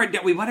 which I didn't write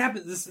down. Wait, what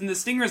happened? And the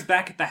stinger is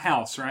back at the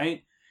house,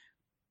 right?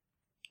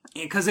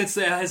 Because it's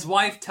his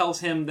wife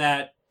tells him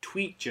that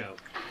tweet joke.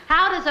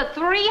 How does a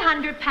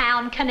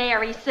 300-pound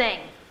canary sing?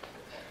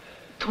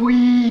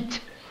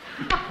 Tweet.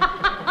 But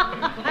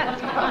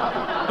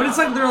it's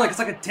it's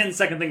a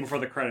 10-second thing before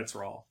the credits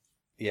roll.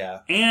 Yeah.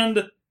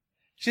 And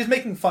she's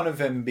making fun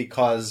of him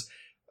because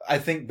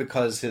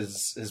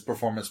his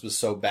performance was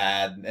so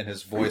bad and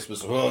his voice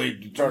was, he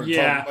started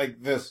talking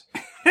like this.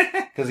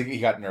 Because he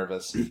got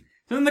nervous.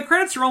 Then the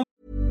credits roll.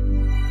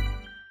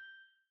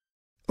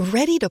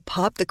 Ready to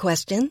pop the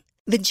question?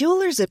 The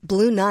jewelers at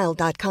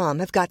BlueNile.com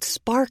have got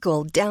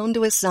sparkle down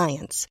to a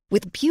science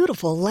with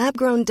beautiful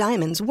lab-grown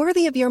diamonds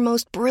worthy of your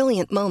most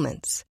brilliant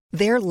moments.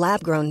 Their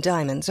lab-grown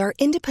diamonds are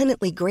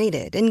independently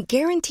graded and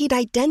guaranteed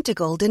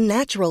identical to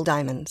natural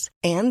diamonds.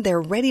 And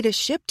they're ready to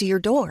ship to your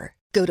door.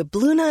 Go to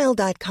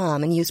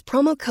BlueNile.com and use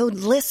promo code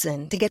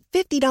LISTEN to get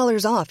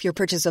 $50 off your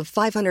purchase of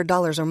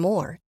 $500 or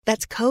more.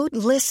 That's code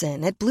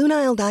LISTEN at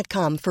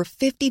BlueNile.com for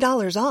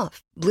 $50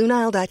 off.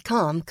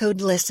 BlueNile.com,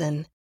 code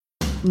LISTEN.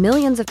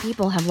 Millions of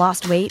people have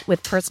lost weight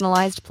with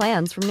personalized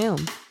plans from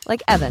Noom.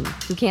 Like Evan,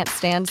 who can't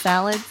stand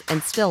salads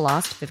and still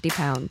lost 50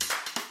 pounds.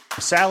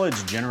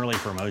 Salads generally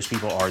for most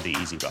people are the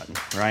easy button,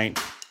 right?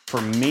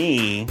 For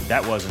me,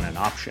 that wasn't an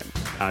option.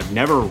 I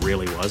never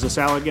really was a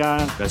salad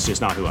guy. That's just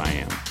not who I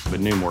am. But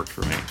Noom worked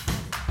for me.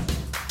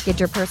 Get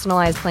your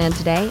personalized plan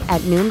today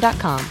at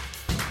Noom.com.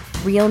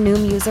 Real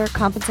Noom user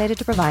compensated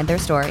to provide their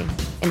story.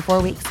 In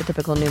 4 weeks, the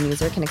typical Noom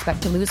user can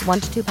expect to lose 1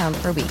 to 2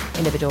 pounds per week.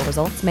 Individual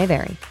results may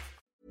vary.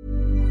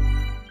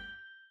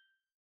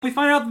 We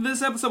find out that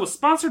this episode was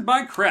sponsored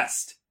by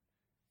Crest.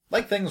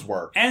 Like things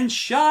work. And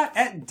shot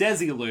at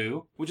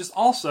Desilu, which is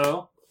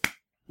also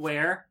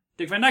where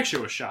Dick Van Dyke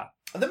Show was shot.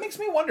 That makes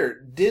me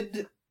wonder,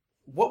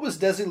 what was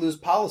Desilu's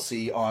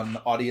policy on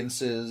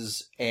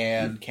audiences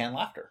and canned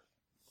laughter?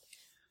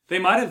 They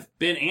might have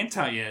been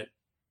anti it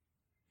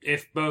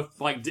if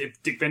both, like,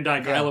 if Dick Van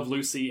Dyke, I Love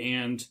Lucy,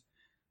 and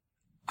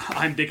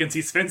I'm Dick and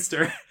C.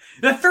 Spinster,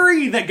 the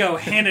three that go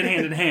hand in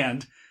hand in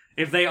hand,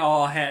 if they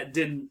all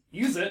didn't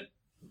use it.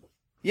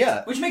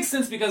 Yeah. Which makes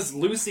sense because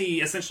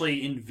Lucy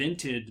essentially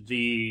invented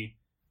the,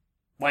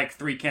 like,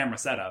 3-camera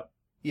setup.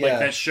 Yeah. Like,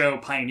 that show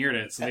pioneered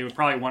it, so they would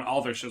probably want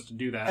all their shows to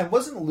do that. And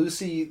wasn't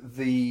Lucy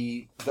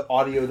the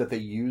audio that they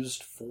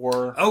used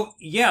for... Oh,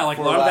 yeah, like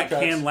a lot of that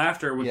tracks? Canned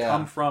laughter would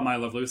come from I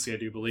Love Lucy, I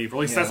do believe. Or at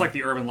least that's like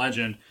the urban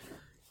legend.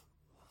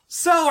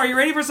 So, are you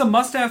ready for some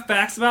must-have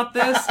facts about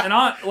this? And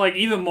like,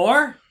 even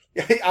more?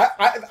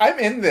 I'm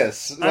in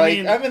this.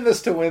 I'm in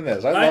this to win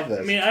this. I love this.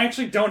 I mean, I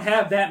actually don't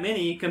have that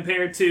many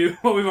compared to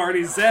what we've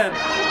already said.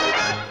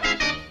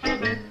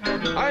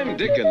 I'm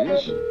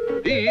Dickens.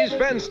 He's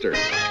Fenster.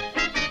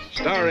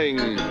 Starring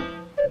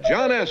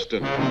John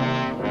Astin,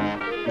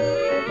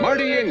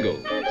 Marty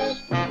Ingalls,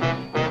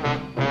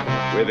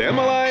 with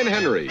Emmeline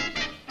Henry.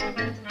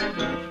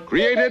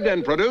 Created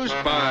and produced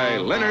by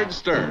Leonard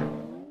Stern.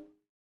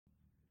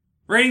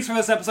 Ratings for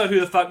this episode, who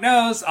the fuck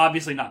knows?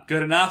 Obviously not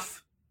good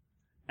enough.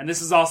 And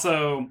this is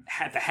also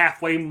at the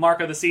halfway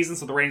mark of the season,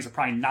 so the ratings are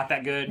probably not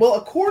that good. Well,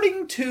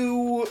 according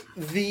to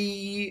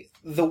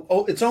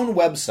its own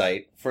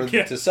website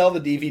to sell the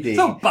DVD,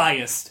 so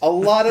biased. A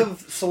lot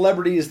of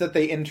celebrities that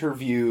they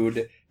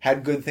interviewed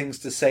had good things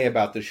to say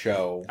about the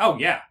show. Oh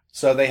yeah.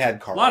 So they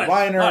had Carl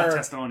Reiner. A lot of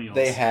testimonials.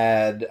 They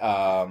had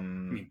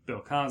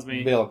Bill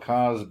Cosby.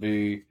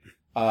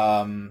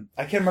 I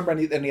can't remember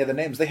any other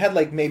names. They had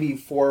like maybe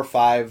 4 or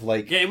 5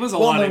 it was a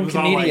well-known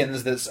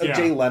comedians.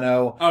 Jay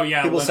Leno. Oh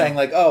yeah, people Leno. saying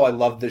like, "Oh, I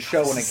loved this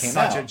show when it came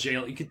out."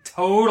 You could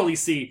totally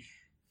see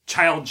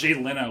child Jay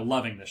Leno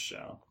loving this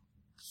show.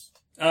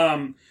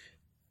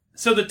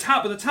 So the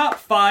top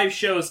 5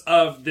 shows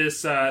of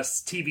this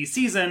TV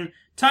season,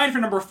 tied for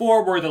number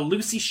 4 were The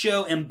Lucy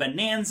Show and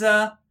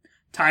Bonanza.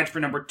 Tied for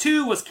number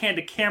 2 was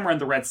Candid Camera and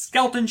The Red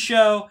Skelton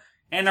Show,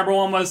 and number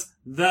 1 was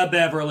The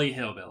Beverly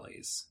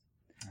Hillbillies.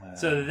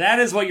 So that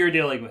is what you're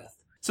dealing with.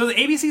 So the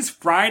ABC's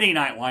Friday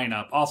night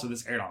lineup, also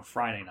this aired on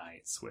Friday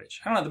nights, which,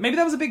 I don't know, maybe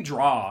that was a big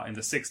draw in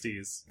the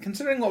 60s.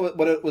 Considering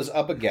what it was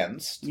up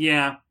against.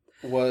 Yeah.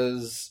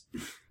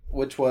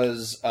 Which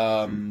was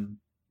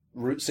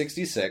Route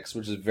 66,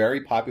 which is a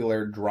very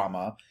popular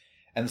drama,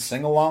 and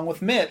Sing Along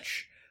with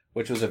Mitch,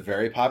 which was a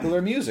very popular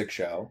music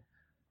show.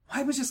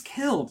 I was just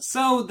killed.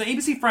 So the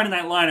ABC Friday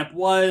night lineup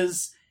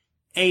was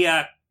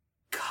a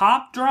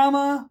cop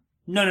drama?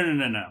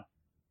 No.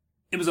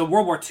 It was a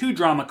World War II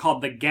drama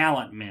called The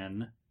Gallant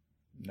Men.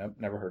 Nope,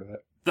 never heard of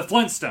it. The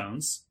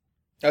Flintstones.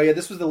 Oh yeah,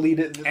 this was the lead.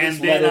 And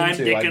then I'm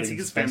Dick and C.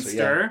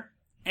 Spinster.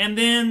 Yeah. And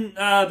then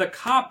the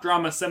cop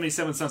drama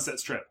 77 Sunset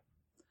Strip.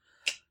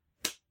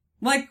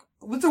 Like,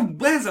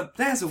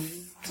 that's a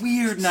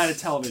weird night of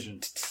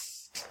television.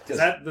 Is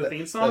that the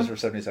theme song? Those were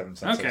 77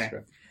 Sunset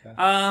Strip.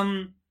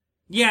 Yeah.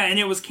 Yeah, and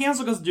it was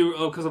canceled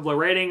because of low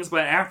ratings,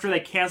 but after they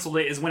canceled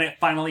it is when it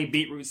finally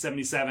beat Route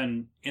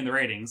 77 in the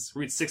ratings.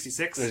 Route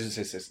 66? Route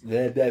 66.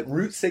 Beat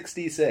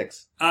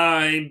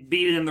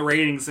it in the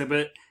ratings,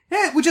 but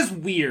which is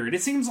weird.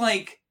 It seems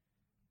like,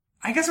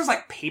 I guess there's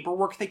like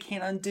paperwork they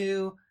can't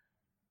undo,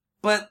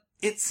 but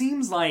it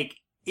seems like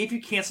if you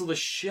cancel the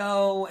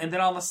show and then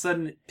all of a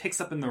sudden it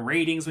picks up in the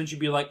ratings, wouldn't you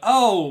be like,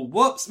 oh,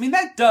 whoops. I mean,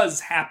 that does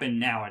happen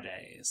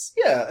nowadays.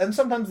 Yeah, and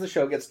sometimes the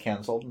show gets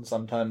canceled and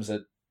sometimes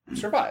it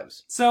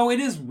survives. So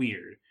it is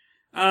weird.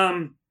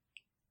 The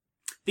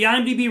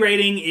IMDb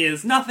rating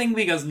is nothing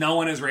because no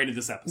one has rated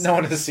this episode. No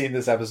one has seen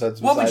this episode.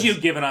 What would you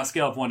give it on a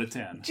scale of 1 to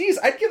 10? Geez,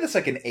 I'd give this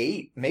like an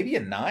 8, maybe a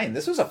 9.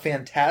 This was a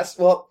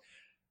fantastic... Well,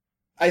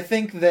 I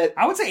think that...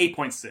 I would say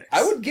 8.6.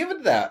 I would give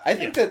it that. I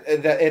think that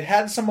it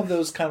had some of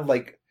those kind of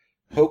like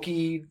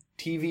hokey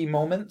TV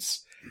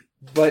moments,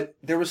 but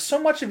there was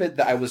so much of it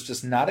that I was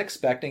just not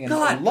expecting and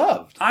I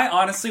loved. I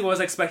honestly was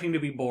expecting to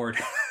be bored.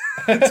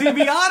 To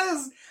be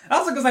honest...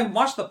 Also, because I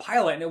watched the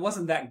pilot and it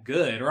wasn't that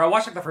good. Or I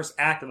watched like the first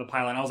act of the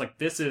pilot and I was like,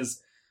 this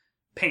is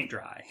paint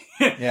dry.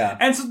 Yeah.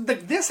 And so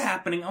this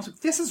happening, I was like,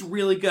 this is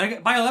really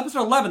good. By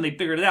episode 11, they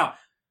figured it out.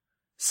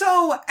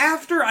 So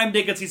after I'm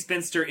Dick and C.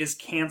 Spinster is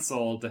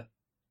canceled,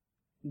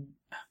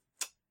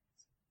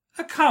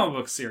 a comic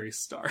book series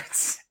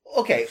starts.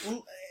 Okay.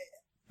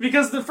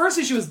 Because the first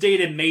issue was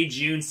dated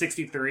May-June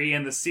 63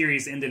 and the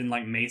series ended in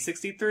like May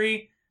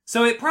 63.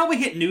 So it probably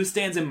hit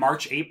newsstands in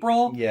March,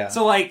 April. Yeah.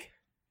 So like,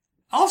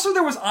 also,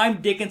 there was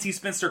I'm Dick and C.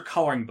 Spinster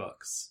coloring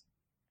books.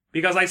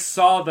 Because I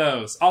saw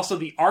those. Also,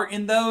 the art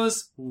in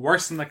those,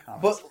 worse than the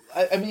comics.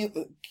 But, I mean,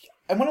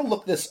 I want to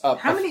look this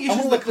up. How many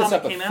issues of the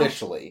comic came out?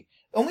 Officially.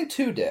 Only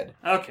 2 did.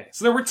 Okay,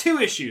 so there were 2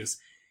 issues.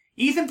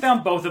 Ethan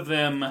found both of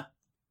them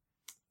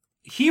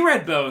he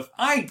read both.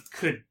 I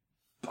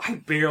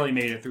barely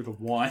made it through the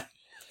one.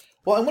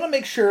 Well, I want to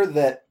make sure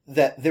that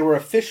there were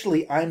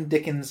officially I'm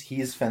Dickens,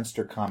 He's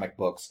Fenster comic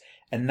books,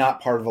 and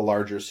not part of a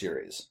larger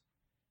series.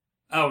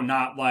 Oh,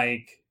 not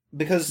like...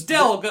 Because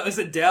Dell, is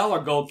it Dell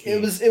or Gold Key?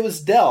 It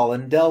was Dell,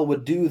 and Dell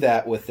would do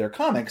that with their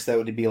comics. That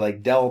would be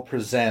like Dell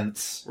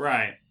Presents.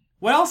 Right.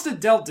 What else did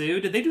Dell do?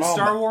 Did they do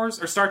Star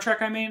Wars? Or Star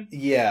Trek, I mean?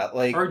 Yeah,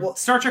 like... Or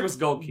Star Trek was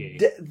Gold Key.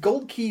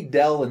 Gold Key,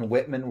 Dell, and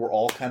Whitman were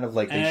all kind of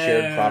like they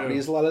shared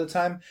properties a lot of the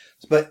time.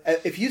 But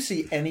if you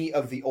see any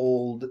of the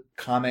old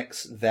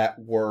comics that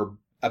were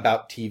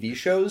about TV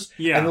shows,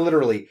 and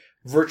literally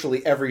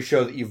virtually every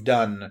show that you've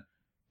done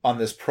on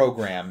this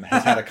program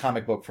has had a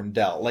comic book from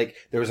Dell. Like,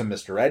 there was a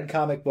Mr. Ed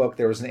comic book,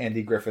 there was an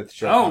Andy Griffith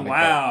show comic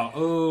book.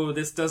 Oh,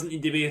 this doesn't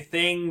need to be a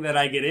thing that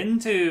I get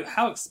into.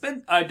 How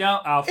expensive? I'll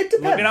look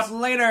it up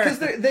later. Because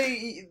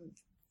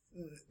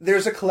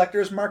there's a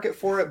collector's market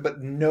for it,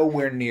 but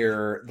nowhere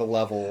near the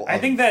level I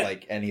think that,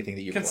 like anything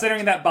that you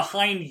considering that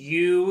behind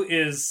you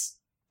is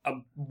a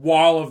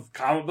wall of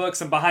comic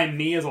books and behind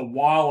me is a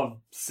wall of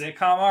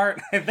sitcom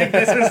art, I think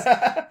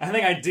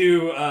I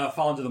do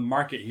fall into the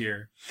market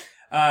here.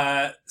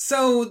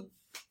 So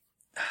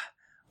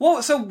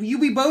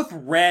we both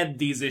read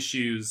these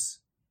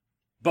issues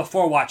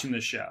before watching the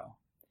show.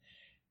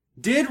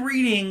 Did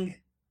reading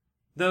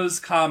those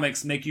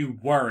comics make you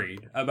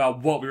worried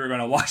about what we were going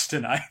to watch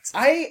tonight?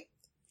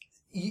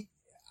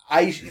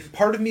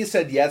 Part of me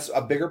said yes.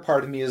 A bigger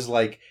part of me is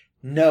like,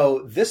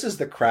 no, this is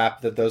the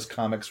crap that those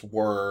comics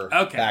were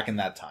back in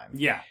that time.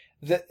 Yeah.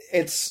 We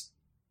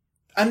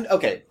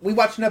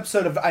watched an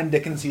episode of I'm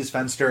Dickens, He's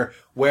Fenster,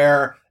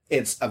 where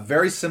it's a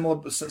very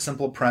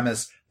simple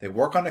premise. They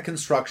work on a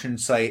construction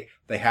site.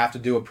 They have to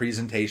do a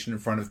presentation in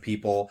front of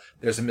people.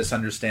 There's a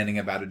misunderstanding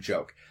about a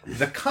joke.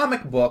 The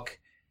comic book,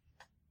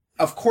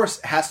 of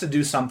course, has to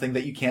do something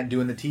that you can't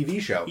do in the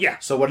TV show. Yeah.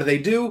 So what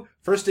do?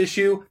 First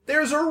issue,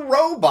 there's a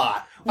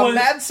robot. A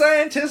mad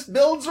scientist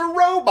builds a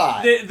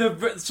robot.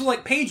 So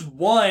like page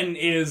 1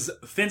 is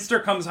Finster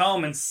comes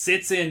home and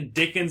sits in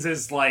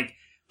Dickens's like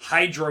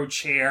hydro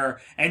chair,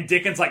 and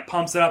Dickens like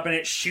pumps it up and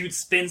it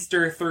shoots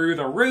Finster through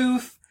the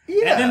roof.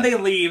 Yeah. And then they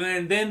leave,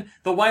 and then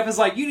the wife is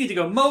like, you need to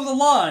go mow the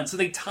lawn. So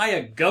they tie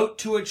a goat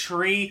to a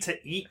tree to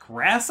eat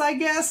grass, I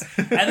guess.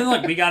 And then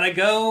like, we gotta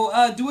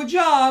go do a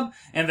job.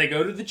 And they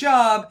go to the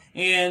job,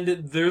 and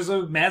there's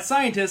a mad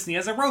scientist, and he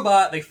has a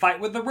robot. They fight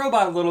with the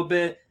robot a little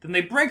bit. Then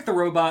they break the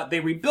robot,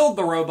 they rebuild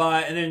the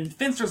robot, and then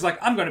Finster's like,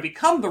 I'm gonna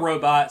become the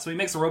robot. So he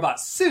makes a robot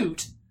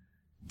suit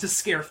to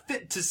scare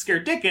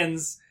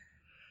Dickens.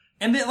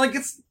 And then like,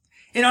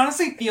 it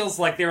honestly feels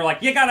like they were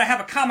like, you gotta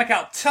have a comic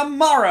out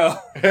tomorrow.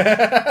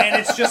 And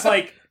it's just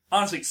like,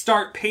 honestly,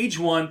 start page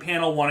 1,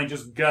 panel 1, and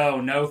just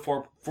go. No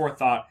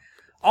forethought.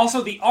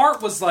 Also, the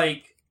art was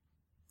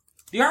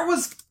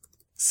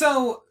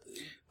so,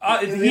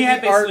 he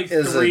had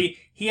basically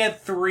he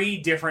had three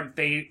different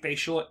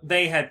facial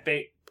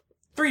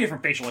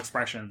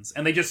expressions,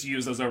 and they just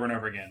used those over and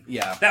over again.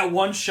 Yeah. That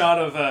one shot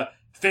of,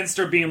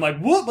 Finster being like,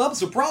 whoop, I'm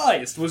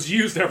surprised, was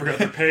used every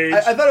other page.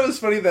 I thought it was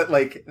funny that,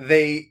 like,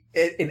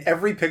 in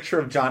every picture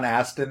of John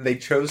Aston, they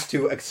chose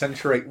to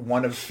accentuate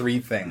one of 3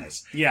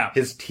 things. Yeah.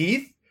 His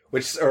teeth,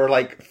 which are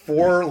like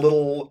 4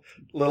 little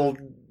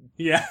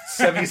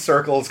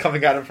semicircles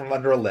coming at him from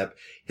under a lip.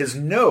 His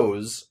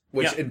nose,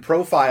 which in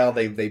profile,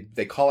 they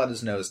call out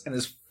his nose, and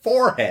his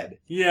forehead.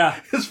 Yeah.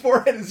 His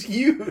forehead is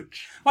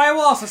huge. Well, I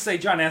will also say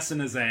John Aston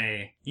is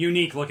a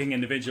unique-looking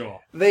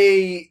individual.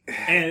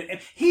 And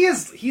he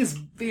is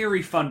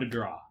very fun to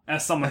draw,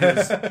 as someone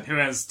who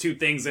has 2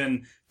 things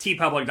in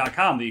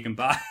tpublic.com that you can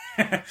buy.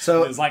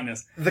 So his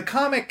likeness. The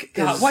comic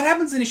is... What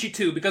happens in issue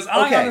 2? Because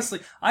I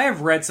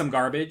have read some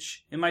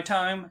garbage in my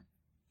time.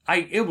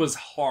 It was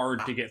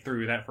hard to get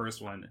through that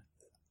first one.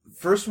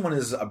 First one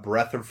is a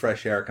breath of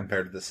fresh air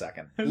compared to the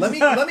second. Let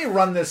me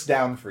run this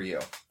down for you.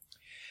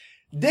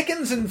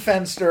 Dickens and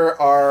Fenster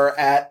are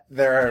at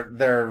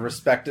their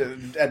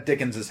respective at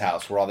Dickens's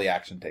house where all the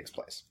action takes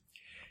place.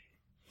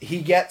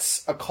 He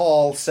gets a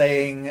call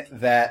saying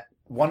that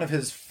one of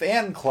his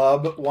fan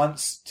club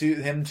wants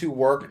him to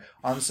work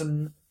on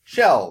some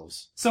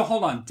shelves. So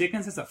hold on,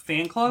 Dickens has a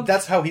fan club?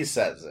 That's how he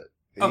says it.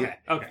 Okay.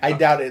 I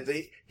doubt it.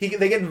 They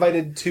get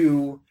invited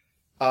to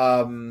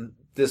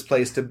this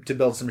place to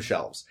build some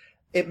shelves.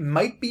 It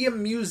might be a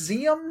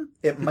museum.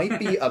 It might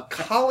be a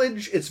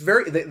college. It's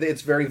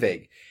very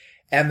vague.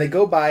 And they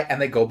go by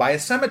a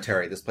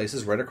cemetery. This place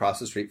is right across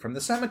the street from the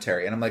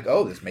cemetery. And I'm like,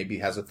 oh, this maybe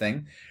has a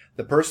thing.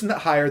 The person that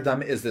hired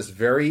them is this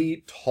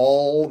very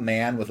tall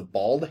man with a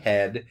bald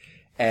head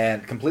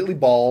and completely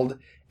bald.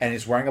 And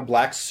he's wearing a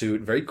black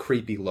suit, very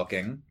creepy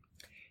looking.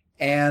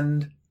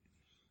 And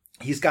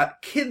he's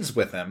got kids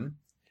with him.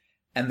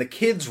 And the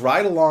kids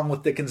ride along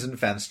with Dickens and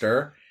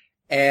Fenster.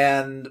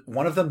 And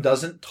one of them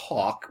doesn't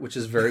talk, which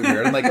is very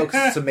weird. I'm like,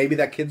 okay, so maybe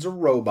that kid's a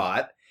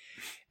robot.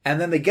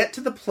 And then they get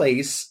to the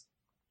place.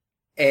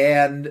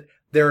 And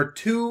there are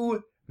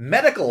 2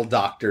 medical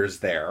doctors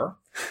there,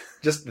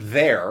 just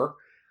there.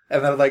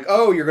 And they're like,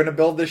 oh, you're going to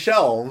build the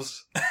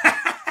shelves.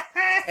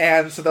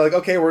 And so they're like,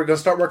 okay, we're going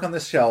to start work on the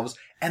shelves.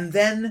 And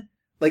then,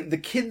 like, the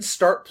kids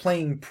start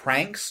playing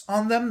pranks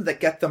on them that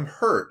get them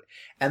hurt.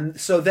 And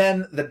so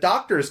then the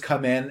doctors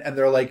come in and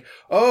they're like,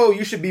 oh,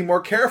 you should be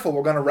more careful.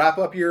 We're going to wrap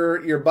up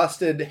your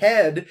busted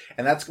head.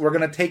 And we're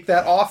going to take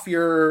that off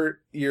your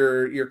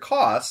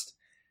cost,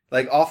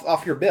 like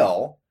off your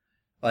bill.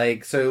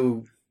 Like,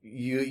 so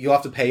you'll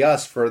have to pay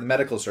us for the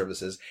medical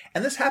services.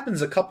 And this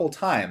happens a couple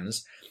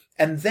times.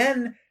 And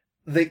then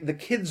the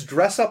kids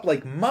dress up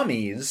like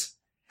mummies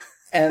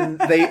and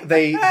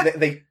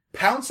they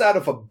pounce out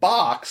of a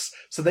box.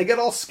 So they get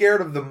all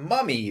scared of the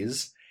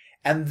mummies.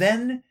 And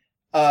then,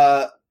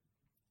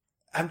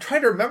 I'm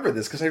trying to remember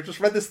this because I just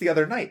read this the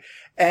other night.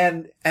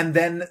 And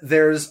then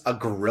there's a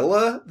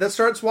gorilla that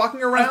starts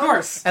walking around. Of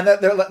course. And that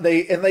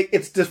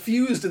it's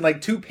diffused in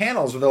like 2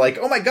 panels where they're like,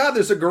 oh my God,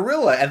 there's a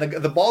gorilla. And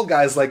the bald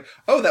guy's like,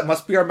 oh, that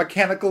must be our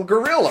mechanical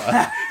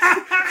gorilla.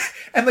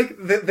 And like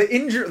the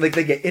injured, like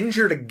they get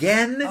injured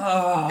again.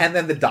 Oh. And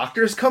then the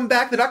doctors come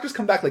back. The doctors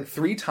come back like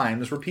 3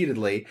 times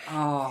repeatedly.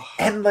 Oh.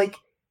 And like,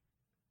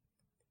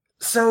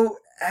 so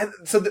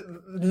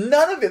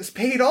none of it's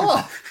paid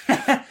off.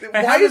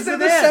 Why is there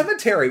the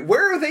cemetery?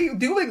 Where are they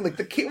doing? Like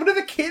what are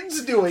the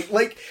kids doing?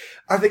 Like,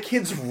 are the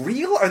kids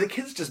real? Are the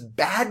kids just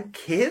bad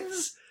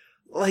kids?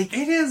 Like,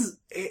 it's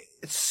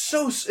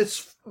so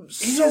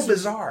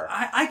bizarre.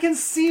 I can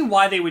see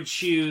why they would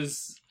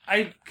choose.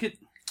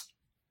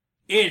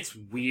 It's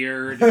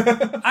weird.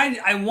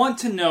 I want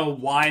to know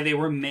why they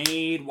were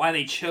made, why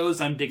they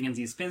chose I'm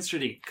Dickinson's Finster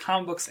to get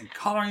comic books and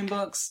coloring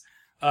books.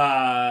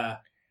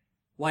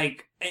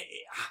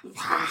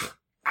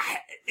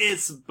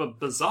 It's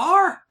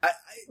bizarre.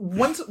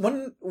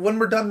 When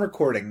we're done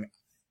recording,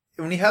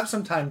 when you have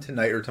some time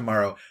tonight or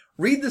tomorrow,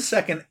 read the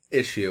second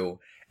issue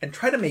and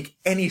try to make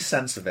any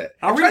sense of it.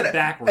 I'll read it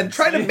backwards. And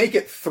try to make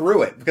it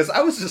through it, because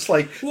I was just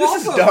like,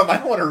 this is dumb, I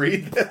don't want to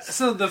read this.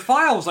 So the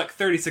file was like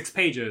 36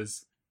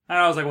 pages, and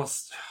I was like, well,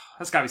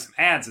 there's gotta be some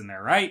ads in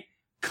there, right?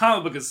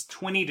 Comic book is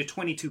 20 to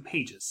 22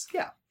 pages.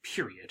 Yeah.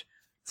 Period.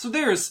 So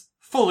there's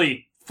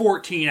fully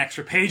 14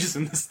 extra pages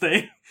in this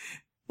thing.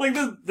 Like,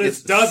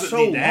 this doesn't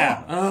need to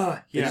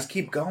happen. They just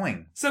keep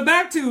going. So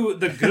back to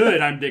the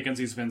good I'm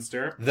Dickinson's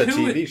Finster. The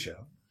TV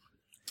show.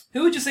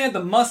 Who would you say had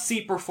the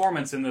must-see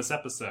performance in this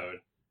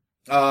episode?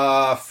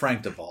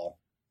 Frank Duvall.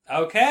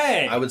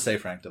 Okay. I would say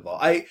Frank Duvall.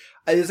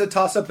 There's a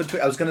toss-up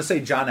between, I was going to say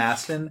John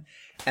Astin,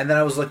 and then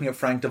I was looking at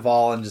Frank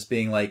Duvall and just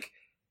being like,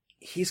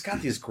 he's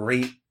got these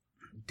great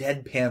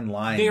deadpan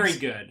lines. Very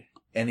good.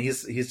 And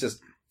he's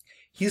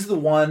the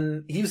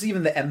one, he was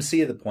even the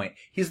MC at the point.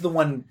 He's the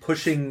one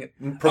propelling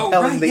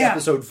the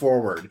episode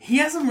forward. He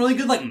has some really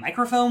good, like,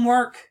 microphone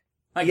work,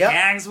 like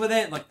gags with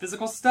it, like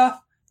physical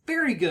stuff.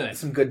 Very good.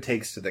 Some good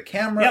takes to the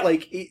camera. Yep.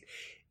 Like,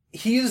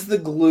 he's the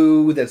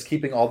glue that's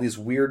keeping all these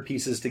weird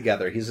pieces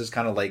together. He's just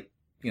kind of like,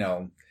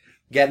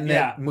 getting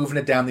it, moving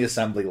it down the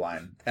assembly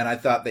line. And I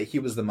thought that he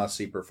was the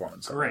must-see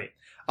performance. Great.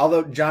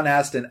 Although John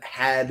Astin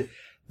had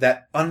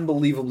that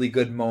unbelievably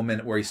good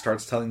moment where he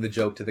starts telling the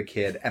joke to the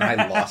kid, and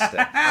I lost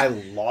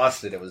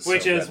it. It was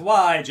Which is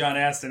why John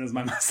Astin is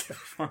my must-see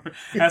performer.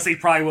 As he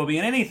probably will be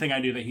in anything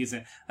I do that he's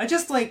in. I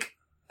just like...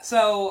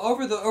 So,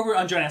 over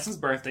on John Astin's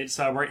birthday, to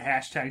celebrate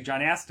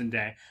 #John Astin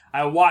Day,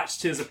 I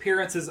watched his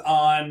appearances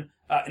on,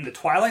 in The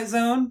Twilight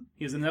Zone.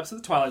 He was in an episode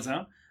of The Twilight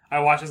Zone. I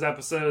watched his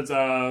episodes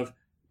of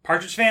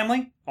Partridge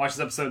Family. I watched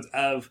his episodes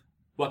of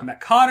Welcome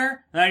Back,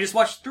 Kotter. And I just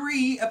watched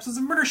 3 episodes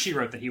of Murder, She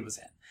Wrote that he was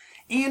in.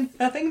 And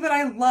the thing that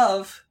I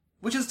love,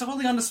 which is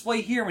totally on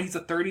display here when he's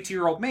a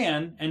 32-year-old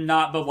man, and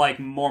not the, like,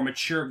 more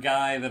mature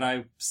guy that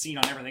I've seen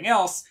on everything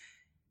else,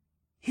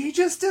 he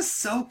just is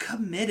so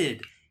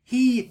committed.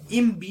 He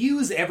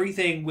imbues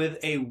everything with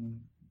a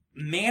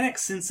manic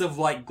sense of,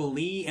 like,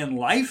 glee and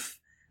life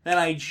that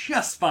I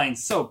just find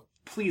so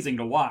pleasing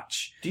to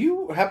watch. Do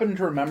you happen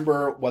to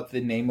remember what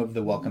the name of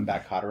the Welcome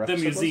Back, Kotter episode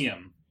The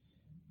Museum.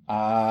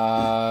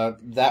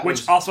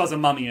 Which also has a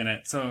mummy in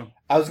it, so...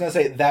 I was going to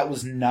say, that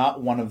was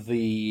not one of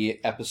the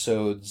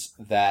episodes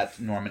that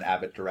Norman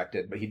Abbott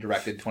directed, but he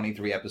directed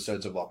 23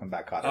 episodes of Welcome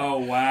Back, Kotter. Oh,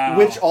 wow.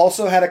 Which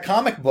also had a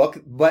comic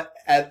book, but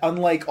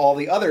unlike all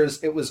the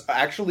others, it was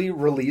actually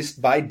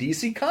released by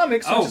DC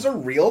Comics, which is a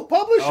real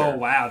publisher. Oh,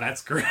 wow,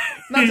 that's great.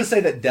 Not to say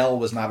that Dell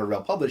was not a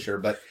real publisher,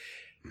 but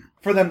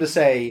for them to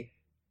say...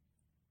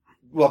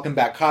 Welcome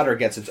Back, Kotter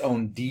gets its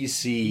own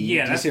DC.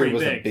 Yeah, that's DC pretty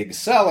was big. a big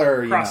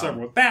seller. Crossover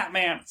with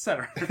Batman,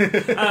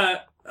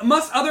 etc.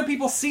 Must other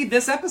people see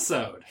this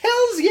episode?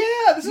 Hells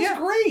yeah! This is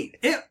great!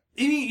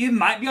 It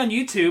might be on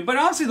YouTube, but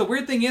honestly, the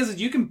weird thing is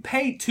you can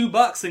pay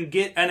 $2 and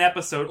get an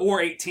episode,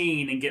 or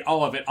 18 and get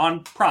all of it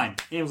on Prime.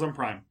 Amazon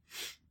Prime.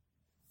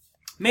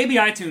 Maybe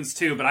iTunes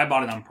too, but I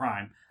bought it on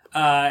Prime.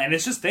 And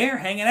it's just there,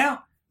 hanging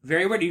out.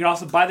 Very weird. You can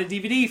also buy the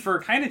DVD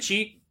for kind of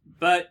cheap.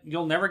 But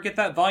you'll never get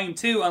that volume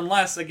 2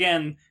 unless,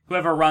 again,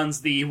 whoever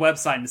runs the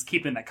website and is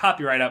keeping that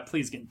copyright up,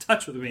 please get in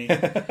touch with me.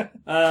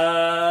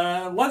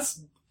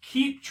 Let's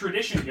keep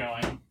tradition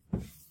going.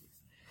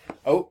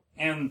 Oh.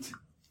 And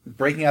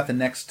breaking out the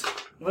next...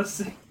 Let's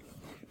see.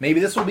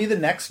 Maybe this will be the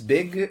next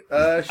big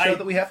show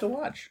that we have to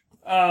watch.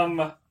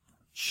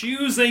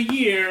 Choose a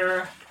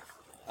year.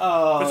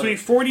 Between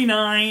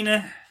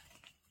 49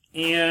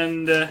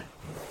 and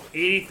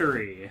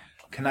 83.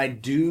 Can I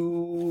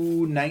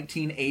do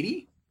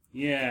 1980?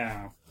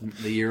 Yeah.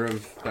 The year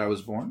of that I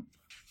was born?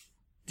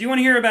 Do you want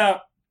to hear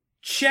about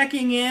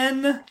checking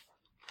in?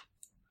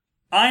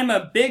 I'm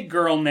a big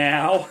girl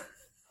now.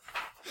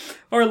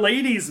 Or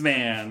ladies'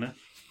 man?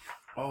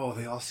 Oh,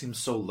 they all seem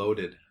so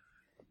loaded.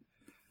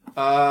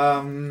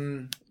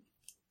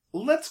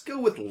 Let's go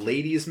with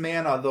ladies'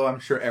 man, although I'm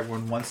sure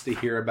everyone wants to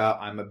hear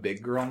about I'm a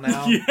big girl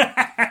now.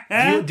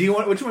 Yeah. Do you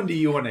want? Which one do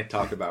you want to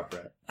talk about,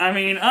 Brett? I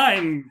mean,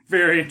 I'm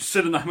very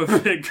interested in I'm a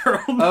big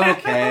girl now.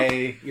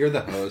 Okay, you're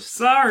the host.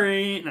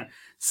 Sorry. No.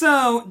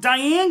 So,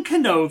 Diane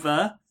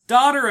Canova,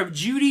 daughter of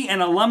Judy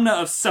and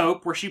alumna of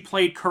Soap, where she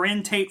played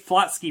Corinne Tate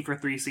Flotsky for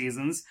 3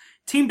 seasons,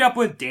 teamed up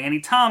with Danny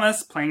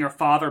Thomas, playing her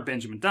father,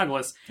 Benjamin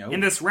Douglas,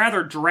 in this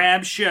rather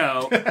drab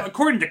show,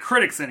 according to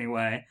critics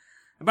anyway,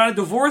 about a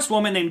divorced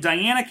woman named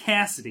Diana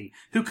Cassidy,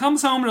 who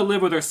comes home to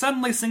live with her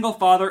suddenly single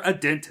father, a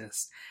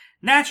dentist.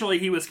 Naturally,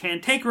 he was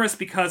cantankerous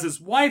because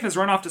his wife has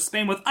run off to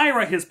Spain with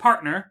Ira, his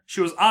partner.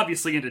 She was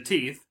obviously into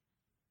teeth.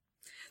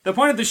 The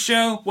point of the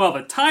show, well,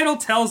 the title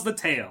tells the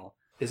tale.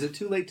 Is it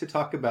too late to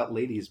talk about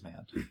ladies'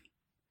 man?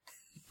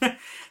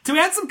 To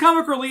add some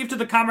comic relief to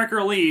the comic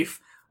relief,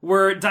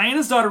 were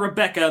Diana's daughter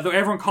Rebecca, though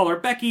everyone called her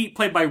Becky,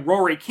 played by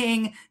Rory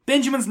King,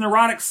 Benjamin's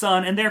neurotic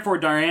son, and therefore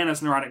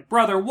Diana's neurotic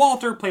brother,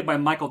 Walter, played by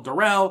Michael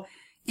Durrell,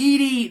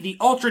 Edie, the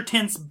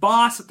ultra-tense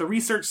boss at the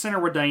research center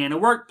where Diana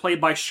worked,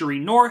 played by Cherie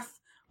North,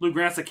 Lou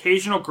Grant's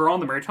occasional girl on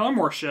the Mary Tyler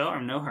Moore Show,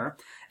 I know her,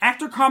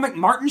 actor comic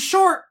Martin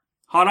Short,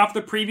 hot off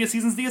the previous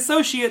season's The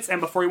Associates,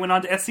 and before he went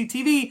on to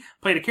SCTV,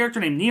 played a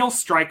character named Neil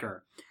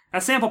Stryker. A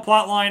sample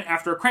plotline,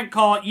 after a crank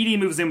call, Edie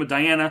moves in with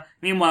Diana.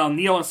 Meanwhile,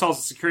 Neil installs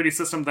a security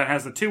system that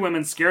has the 2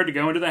 women scared to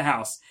go into the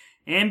house.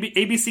 And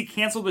ABC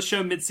canceled the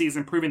show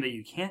mid-season, proving that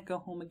you can't go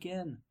home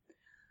again.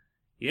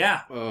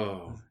 Yeah.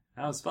 Oh.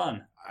 That was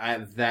fun.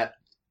 That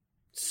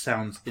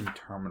sounds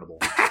interminable.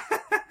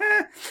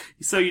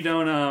 So you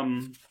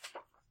don't,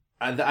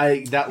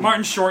 that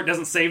Martin Short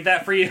doesn't save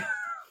that for you?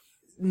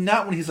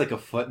 Not when he's like a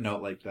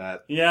footnote like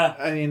that. Yeah.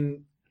 I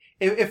mean,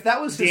 if that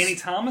was Danny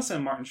Thomas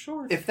and Martin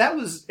Short. If that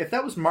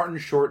was Martin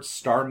Short's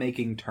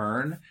star-making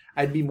turn,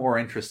 I'd be more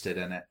interested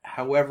in it.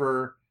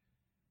 However,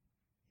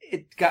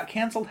 it got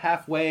canceled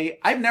halfway.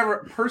 I've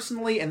never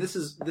personally, and this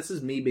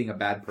is me being a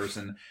bad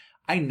person,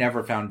 I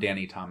never found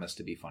Danny Thomas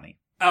to be funny.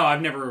 Oh, I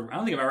don't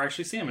think I've ever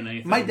actually seen him in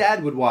anything. My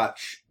dad would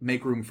watch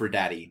Make Room for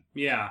Daddy.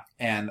 Yeah.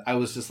 And I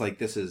was just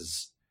like,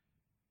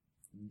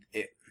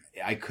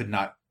 I could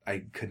not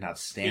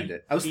stand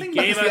it. I was thinking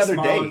about this the other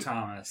day. Marlo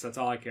Thomas. That's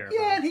all I care about.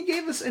 Yeah, and he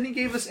gave us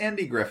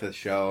Andy Griffith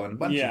Show and a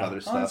bunch of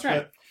other stuff. That's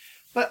right.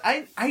 But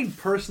I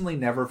personally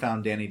never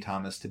found Danny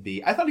Thomas to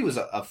be. I thought he was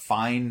a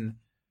fine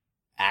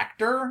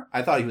actor.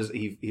 I thought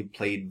he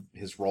played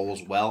his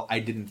roles well. I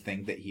didn't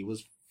think that he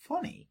was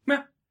funny.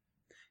 Yeah.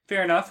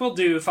 Fair enough. We'll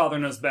do Father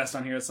Knows Best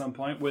on here at some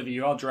point with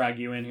you. I'll drag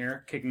you in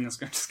here, kicking the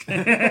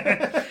screen.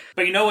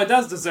 But you know what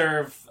does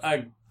deserve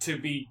to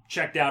be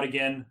checked out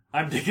again?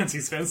 I'm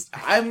Dickinson's Fence.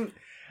 I'm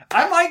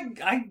trying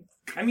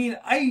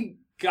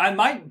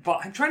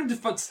to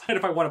decide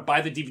if I want to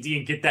buy the DVD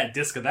and get that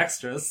disc of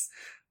extras.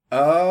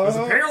 There's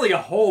apparently a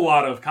whole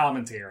lot of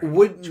commentary.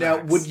 Would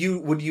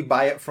you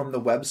buy it from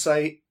the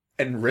website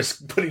and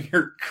risk putting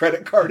your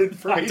credit card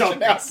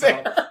information out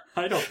there?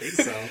 I don't think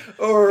so.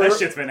 Or that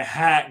shit's been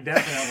hacked,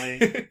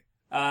 definitely.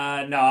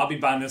 No, I'll be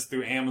buying this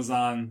through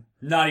Amazon.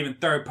 Not even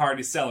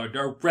third-party seller,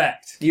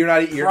 direct.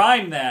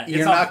 Prime that.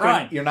 It's on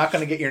Prime. You're not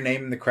going to get your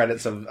name in the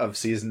credits of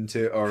season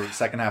 2 or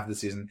second half of the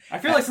season. I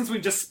feel like since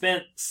we've just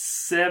spent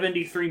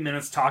 73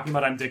 minutes talking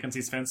about I'm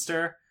Dickinson's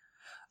Finster,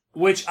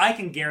 which I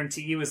can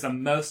guarantee you is the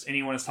most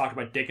anyone has talked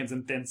about Dickens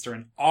and Finster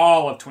in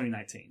all of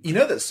 2019. You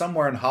know that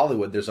somewhere in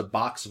Hollywood there's a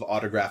box of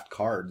autographed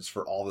cards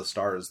for all the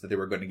stars that they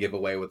were going to give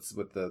away with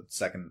the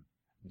second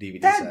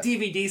DVD set. That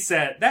DVD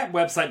set, that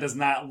website does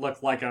not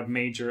look like a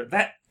major...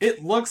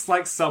 It looks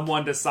like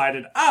someone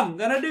decided, I'm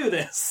gonna do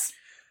this.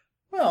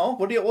 Well,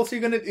 what are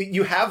you gonna do?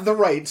 You have the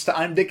rights to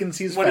I'm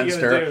Dickinson's Fenster. What are you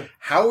gonna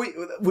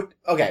do?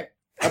 Okay,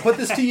 I'll put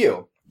this to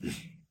you.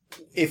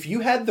 If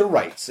you had the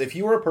rights, if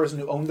you were a person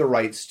who owned the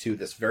rights to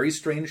this very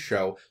strange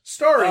show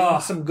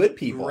starring some good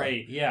people,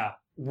 great, yeah,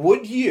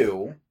 would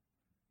you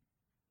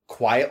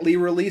quietly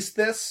release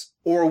this,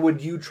 or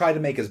would you try to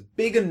make as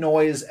big a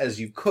noise as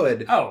you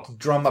could to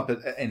drum up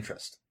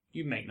interest?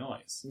 You'd make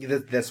noise.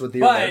 That's what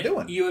they're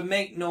doing. You would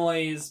make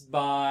noise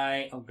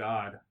by... Oh,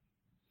 God.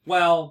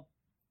 Well,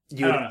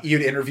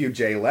 you'd interview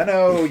Jay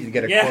Leno. You'd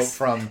get a quote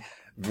from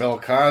Bill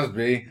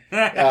Cosby,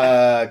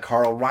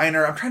 Carl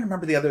Reiner. I'm trying to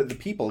remember the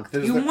people.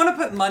 You want to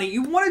put money.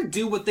 You want to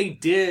do what they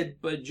did,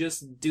 but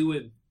just do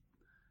it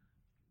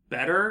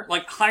better.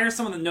 Like, hire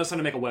someone that knows how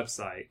to make a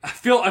website.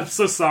 I'm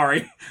so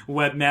sorry,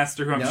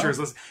 webmaster, who I'm sure is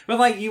listening. But,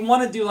 like, you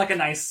want to do, like, a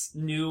nice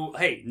new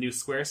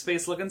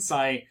Squarespace-looking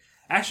site.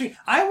 Actually,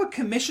 I would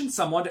commission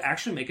someone to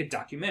actually make a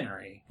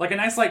documentary. Like a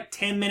nice,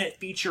 10-minute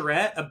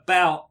featurette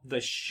about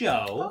the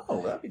show.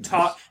 Oh, that'd be nice.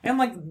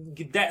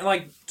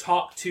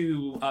 Talk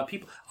to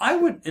people.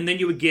 And then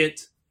you would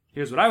get,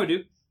 here's what I would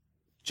do.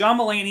 John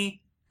Mulaney,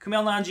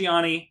 Kumail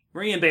Nanjiani,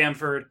 Maria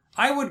Bamford,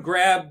 I would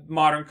grab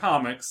modern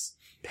comics,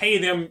 pay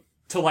them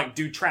to, like,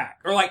 do track,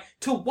 or, like,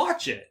 to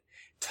watch it,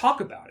 talk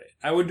about it.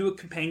 I would do a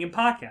companion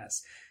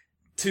podcast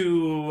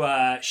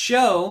to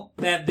show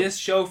that this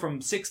show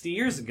from 60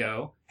 years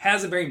ago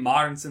has a very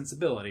modern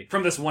sensibility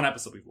from this one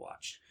episode we've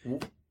watched.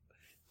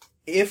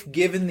 If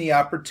given the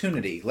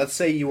opportunity, let's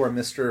say you are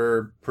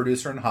Mr.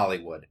 Producer in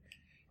Hollywood,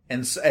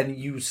 and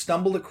you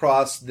stumbled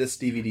across this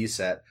DVD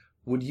set,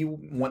 would you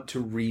want to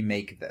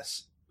remake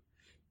this?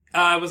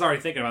 I was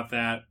already thinking about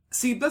that.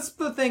 See, that's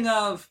the thing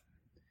of,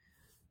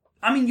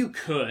 I mean, you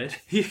could.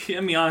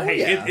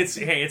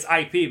 It's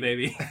IP,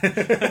 baby.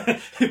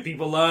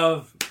 People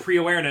love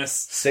pre-awareness.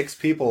 6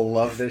 people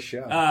love this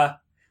show.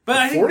 But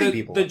I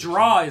think the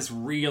draw is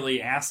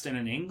really Astin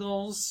and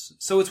Ingalls.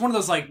 So it's one of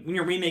those, like, when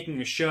you're remaking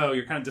a show,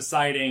 you're kind of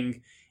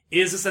deciding,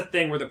 is this a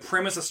thing where the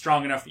premise is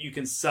strong enough that you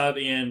can sub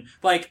in,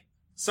 like,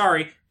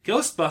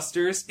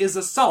 Ghostbusters is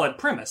a solid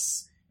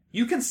premise.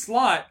 You can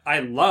slot, I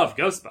love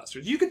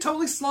Ghostbusters. You could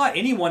totally slot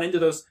anyone into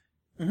those,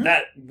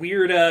 that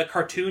weird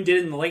cartoon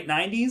did in the late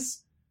 90s.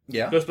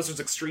 Yeah. Ghostbusters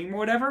Extreme or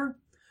whatever.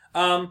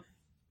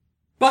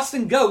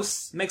 Busting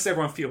ghosts makes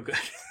everyone feel good.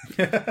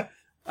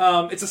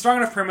 It's a strong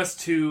enough premise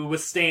to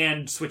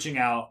withstand switching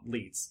out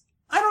leads.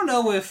 I don't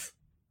know if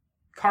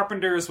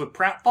Carpenters with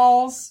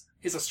pratfalls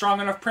is a strong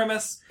enough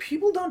premise.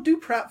 People don't do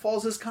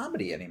pratfalls as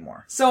comedy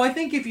anymore. So I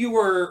think if you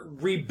were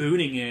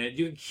rebooting it,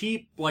 you would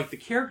keep, like, the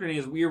character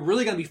names. What you're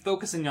really going to be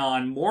focusing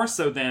on, more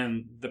so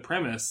than the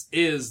premise,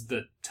 is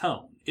the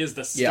tone, is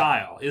the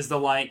style, is the,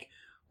 like,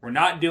 we're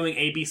not doing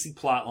ABC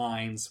plot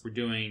lines, we're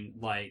doing,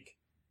 like,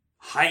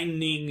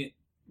 heightening,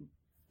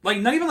 like,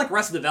 not even like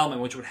Arrested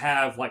Development, which would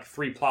have, like,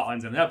 3 plot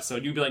lines in an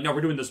episode. You'd be like, no,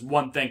 we're doing this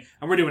one thing,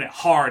 and we're doing it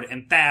hard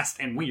and fast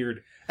and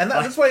weird. And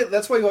that's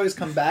why you always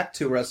come back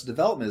to Arrested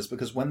Development, is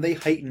because when they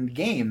heightened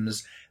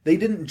games, they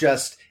didn't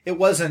just, it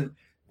wasn't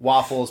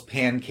waffles,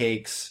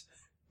 pancakes,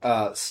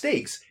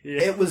 steaks.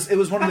 Yeah. It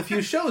was one of the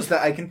few shows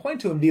that I can point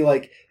to and be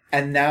like,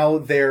 and now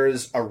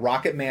there's a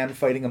rocket man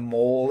fighting a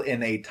mole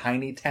in a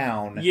tiny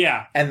town.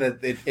 Yeah. And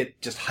that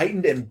it just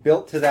heightened and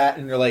built to that,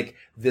 and you're like,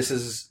 this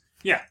is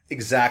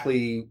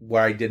exactly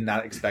where I did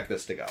not expect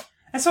this to go.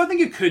 And so I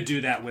think you could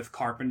do that with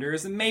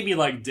Carpenters, and maybe,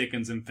 like,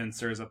 Dickens and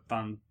Finster is a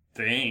fun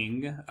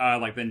thing,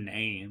 like the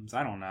names.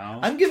 I don't know.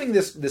 I'm giving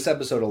this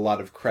episode a lot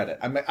of credit.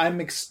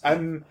 I'm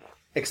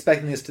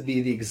expecting this to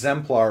be the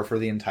exemplar for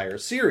the entire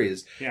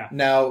series. Yeah.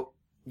 Now,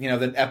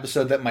 the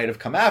episode that might have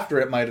come after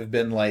it might have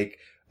been like,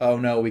 oh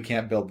no, we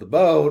can't build the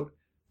boat.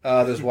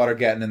 There's water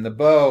getting in the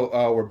boat.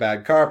 Oh, we're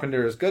bad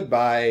carpenters.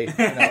 Goodbye.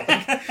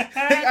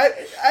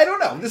 I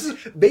don't know. This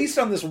is based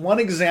on this one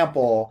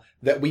example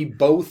that we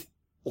both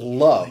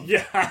love.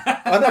 Yeah.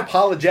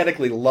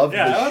 Unapologetically love the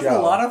show. Yeah, that was a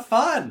lot of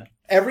fun.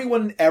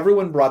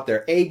 Everyone brought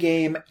their A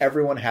game.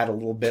 Everyone had a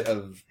little bit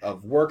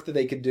of work that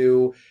they could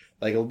do,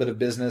 like a little bit of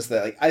business.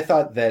 That, like, I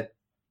thought that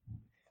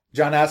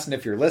John Astin,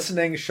 if you're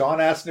listening,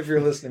 Sean Astin, if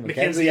you're listening,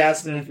 Mackenzie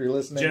Astin, if you're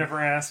listening, Jennifer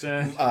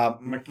Astin,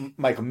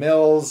 Michael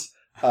Mills,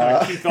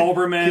 Keith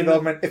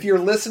Olbermann. If you're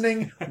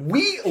listening,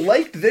 we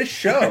liked this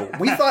show.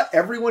 We thought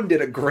everyone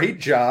did a great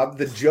job.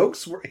 The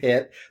jokes were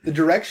hit. The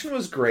direction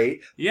was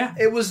great. Yeah.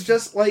 It was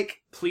just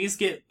like,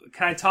 can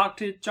I talk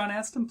to John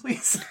Astin,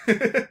 please?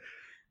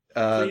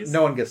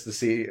 No one gets to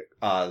see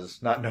Oz.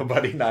 Not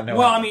nobody. Not no.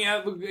 Well, I mean,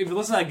 if you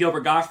listen to that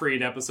Gilbert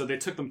Gottfried episode, they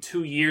took them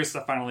 2 years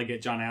to finally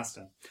get John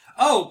Astin.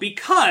 Oh,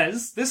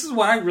 because this is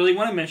what I really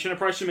want to mention. I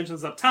probably should mention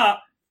this up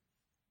top.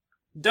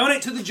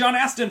 Donate to the John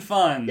Astin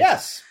Fund.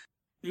 Yes.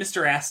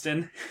 Mr.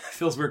 Astin,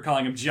 feels weird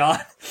calling him John,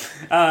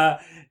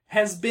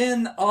 has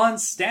been on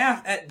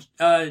staff at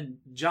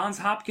Johns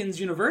Hopkins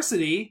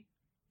University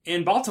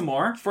in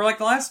Baltimore for like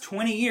the last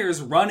 20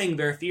 years, running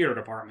their theater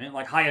department,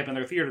 like high up in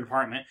their theater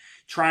department,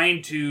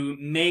 trying to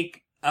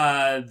make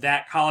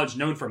that college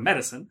known for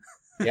medicine.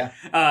 Yeah.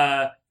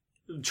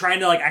 Trying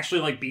to like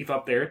actually like beef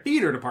up their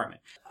theater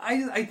department.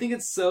 I think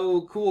it's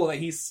so cool that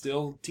he's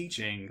still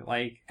teaching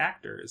like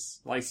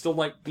actors, like still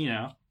like,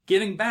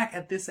 giving back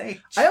at this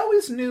age. I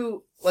always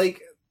knew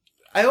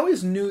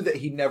that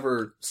he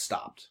never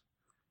stopped.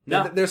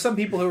 No. There's some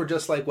people who were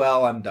just like,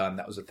 well, I'm done.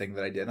 That was a thing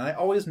that I did. And I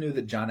always knew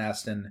that John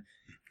Astin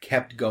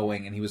kept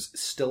going and he was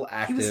still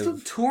active. He was still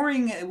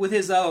touring with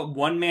his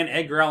one-man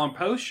Edgar Allan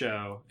Poe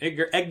show.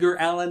 Edgar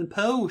Allan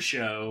Poe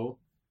show,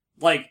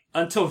 like,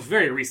 until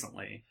very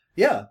recently.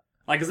 Yeah.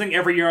 Like, I think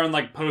every year on,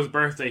 like, Poe's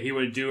birthday, he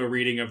would do a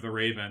reading of The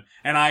Raven.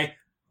 And I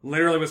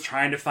literally was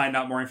trying to find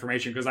out more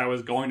information because I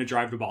was going to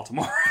drive to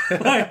Baltimore.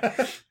 Like,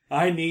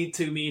 I need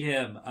to meet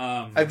him.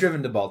 I've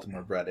driven to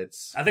Baltimore, Brett.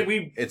 I think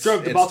we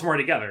drove to Baltimore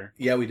together.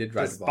 Yeah, we did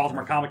drive to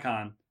Baltimore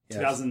Comic-Con,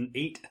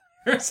 2008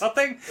 or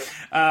something.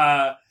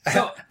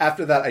 So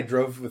after that, I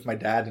drove with my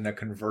dad in a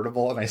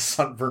convertible and I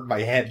sunburned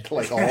my head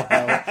like all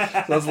hell.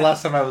 That was the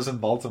last time I was in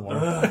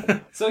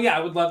Baltimore. So yeah,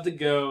 I would love to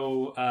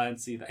go and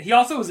see that. He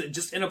also was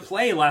just in a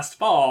play last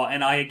fall,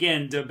 and I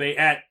again debate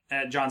at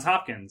Johns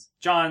Hopkins.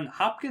 And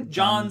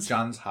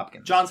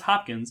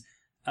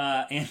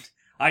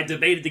I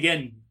debated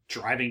again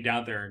driving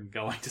down there and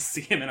going to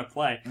see him in a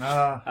play. And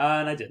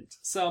I didn't.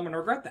 So I'm going to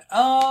regret that.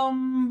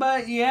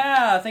 But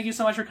yeah, thank you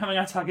so much for coming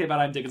on talking about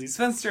I'm Dickinson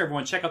Spinster.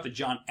 Everyone check out the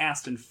John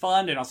Aston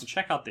Fund and also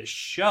check out this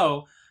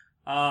show.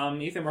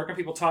 Ethan, where can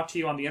people talk to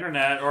you on the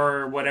internet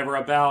or whatever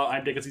about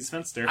I'm Dickinson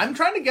Spinster? I'm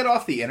trying to get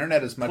off the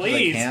internet as much as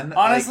I can.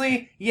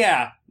 Honestly,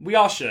 yeah, we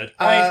all should.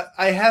 Right?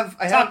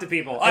 I talk to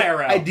people,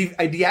 IRL. I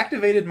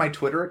deactivated my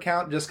Twitter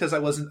account just because I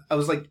was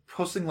like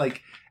posting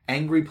like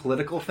angry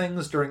political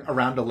things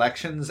around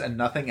elections and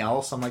nothing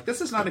else. I'm like, this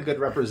is not a good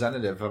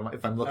representative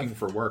if I'm looking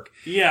for work.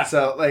 Yeah.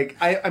 So like,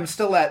 I'm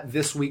still at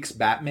This Week's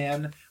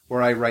Batman,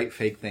 where I write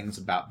fake things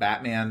about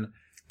Batman.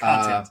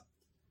 Content.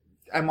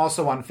 I'm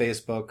also on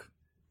Facebook.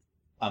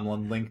 I'm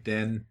on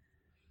LinkedIn,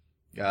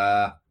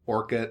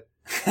 Orkut,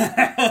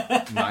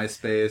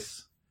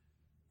 MySpace,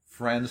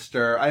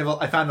 Friendster.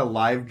 I found a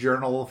live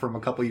journal from a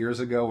couple years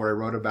ago where I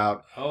wrote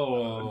about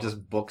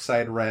just books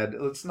I'd read.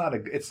 It's not a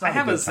good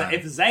time.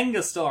 If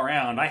Zynga's still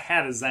around, I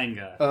had a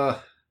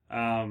Zynga.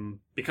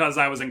 Because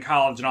I was in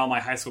college and all my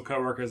high school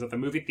coworkers at the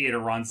movie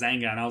theater were on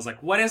Zynga, and I was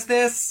like, what is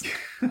this?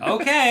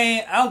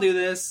 Okay, I'll do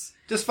this.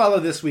 Just follow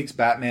This Week's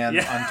Batman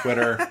on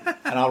Twitter,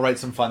 and I'll write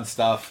some fun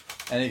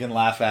stuff, and you can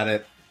laugh at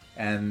it.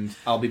 And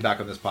I'll be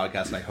back on this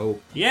podcast, I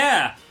hope.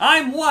 Yeah,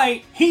 I'm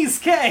white, he's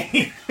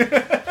gay.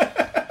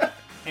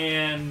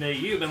 And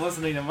you've been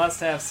listening to Must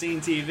Have Seen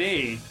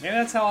TV. Maybe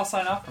that's how I'll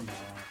sign off from now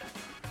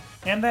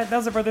on. And that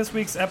does it for this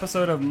week's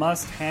episode of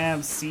Must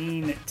Have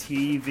Seen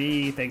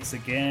TV. Thanks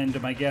again to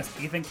my guest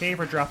Ethan Kay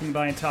for dropping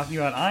by and talking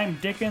about I'm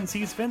Dickens,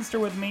 He's Finster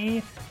with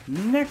me.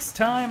 Next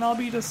time I'll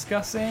be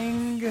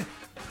discussing...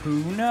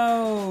 Who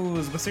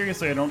knows? But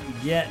seriously, I don't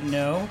yet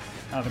know.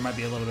 There might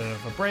be a little bit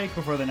of a break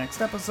before the next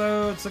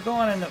episode, so go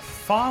on and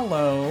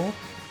follow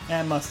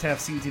at Must Have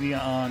Seen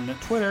TV on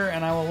Twitter,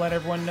 and I will let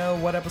everyone know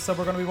what episode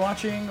we're going to be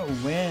watching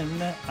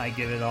when I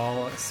get it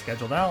all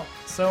scheduled out.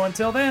 So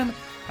until then,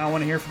 I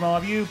want to hear from all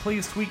of you.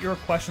 Please tweet your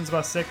questions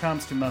about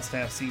sitcoms to Must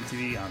Have Seen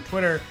TV on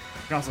Twitter.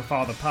 You can also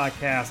follow the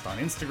podcast on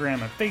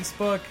Instagram and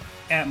Facebook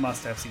at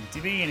Must Have Seen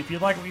TV. And if you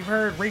like what you've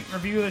heard, rate and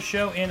review the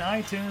show in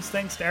iTunes.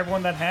 Thanks to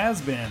everyone that has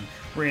been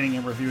rating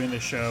and reviewing the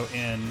show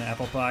in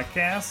Apple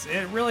Podcasts.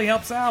 It really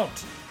helps out.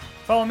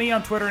 Follow me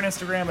on Twitter and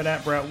Instagram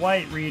at Brett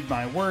White. Read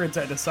my words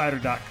at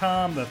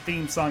Decider.com. The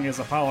theme song is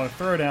Apollo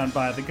Throwdown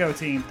by the Go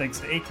Team. Thanks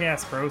to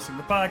Acast for hosting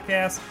the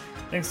podcast.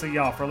 Thanks to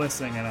y'all for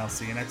listening, and I'll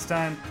see you next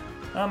time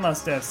on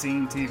Must Have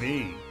Seen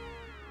TV.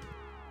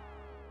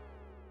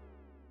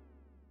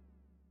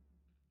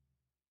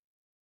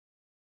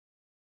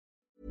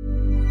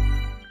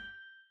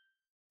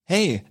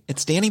 Hey,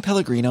 it's Danny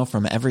Pellegrino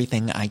from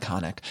Everything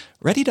Iconic.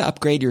 Ready to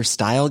upgrade your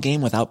style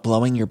game without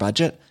blowing your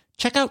budget?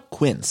 Check out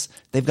Quince.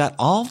 They've got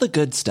all the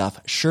good stuff,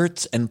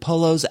 shirts and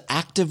polos,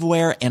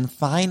 activewear, and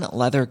fine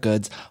leather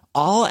goods,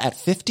 all at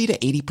 50 to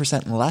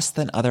 80% less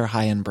than other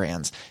high-end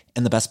brands.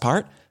 And the best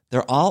part?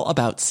 They're all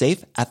about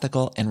safe,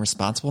 ethical, and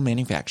responsible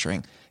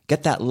manufacturing.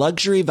 Get that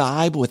luxury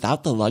vibe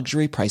without the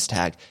luxury price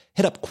tag.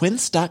 Hit up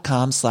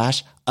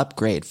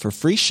quince.com/upgrade for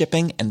free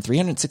shipping and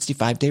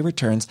 365-day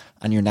returns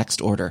on your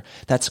next order.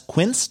 That's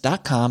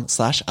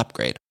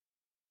quince.com/upgrade.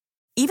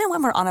 Even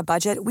when we're on a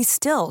budget, we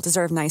still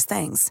deserve nice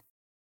things.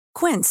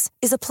 Quince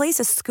is a place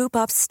to scoop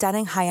up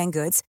stunning high-end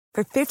goods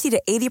for 50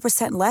 to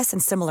 80% less than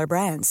similar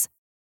brands.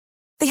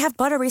 They have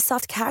buttery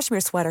soft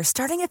cashmere sweaters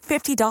starting at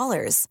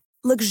 $50,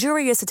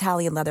 luxurious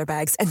Italian leather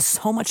bags, and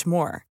so much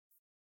more.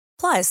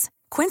 Plus,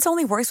 Quince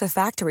only works with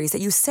factories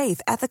that use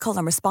safe, ethical,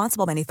 and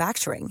responsible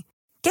manufacturing.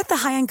 Get the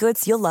high-end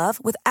goods you'll love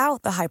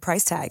without the high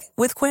price tag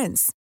with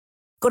Quince.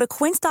 Go to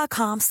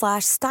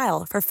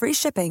quince.com/style for free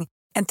shipping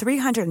and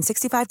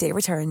 365-day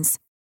returns.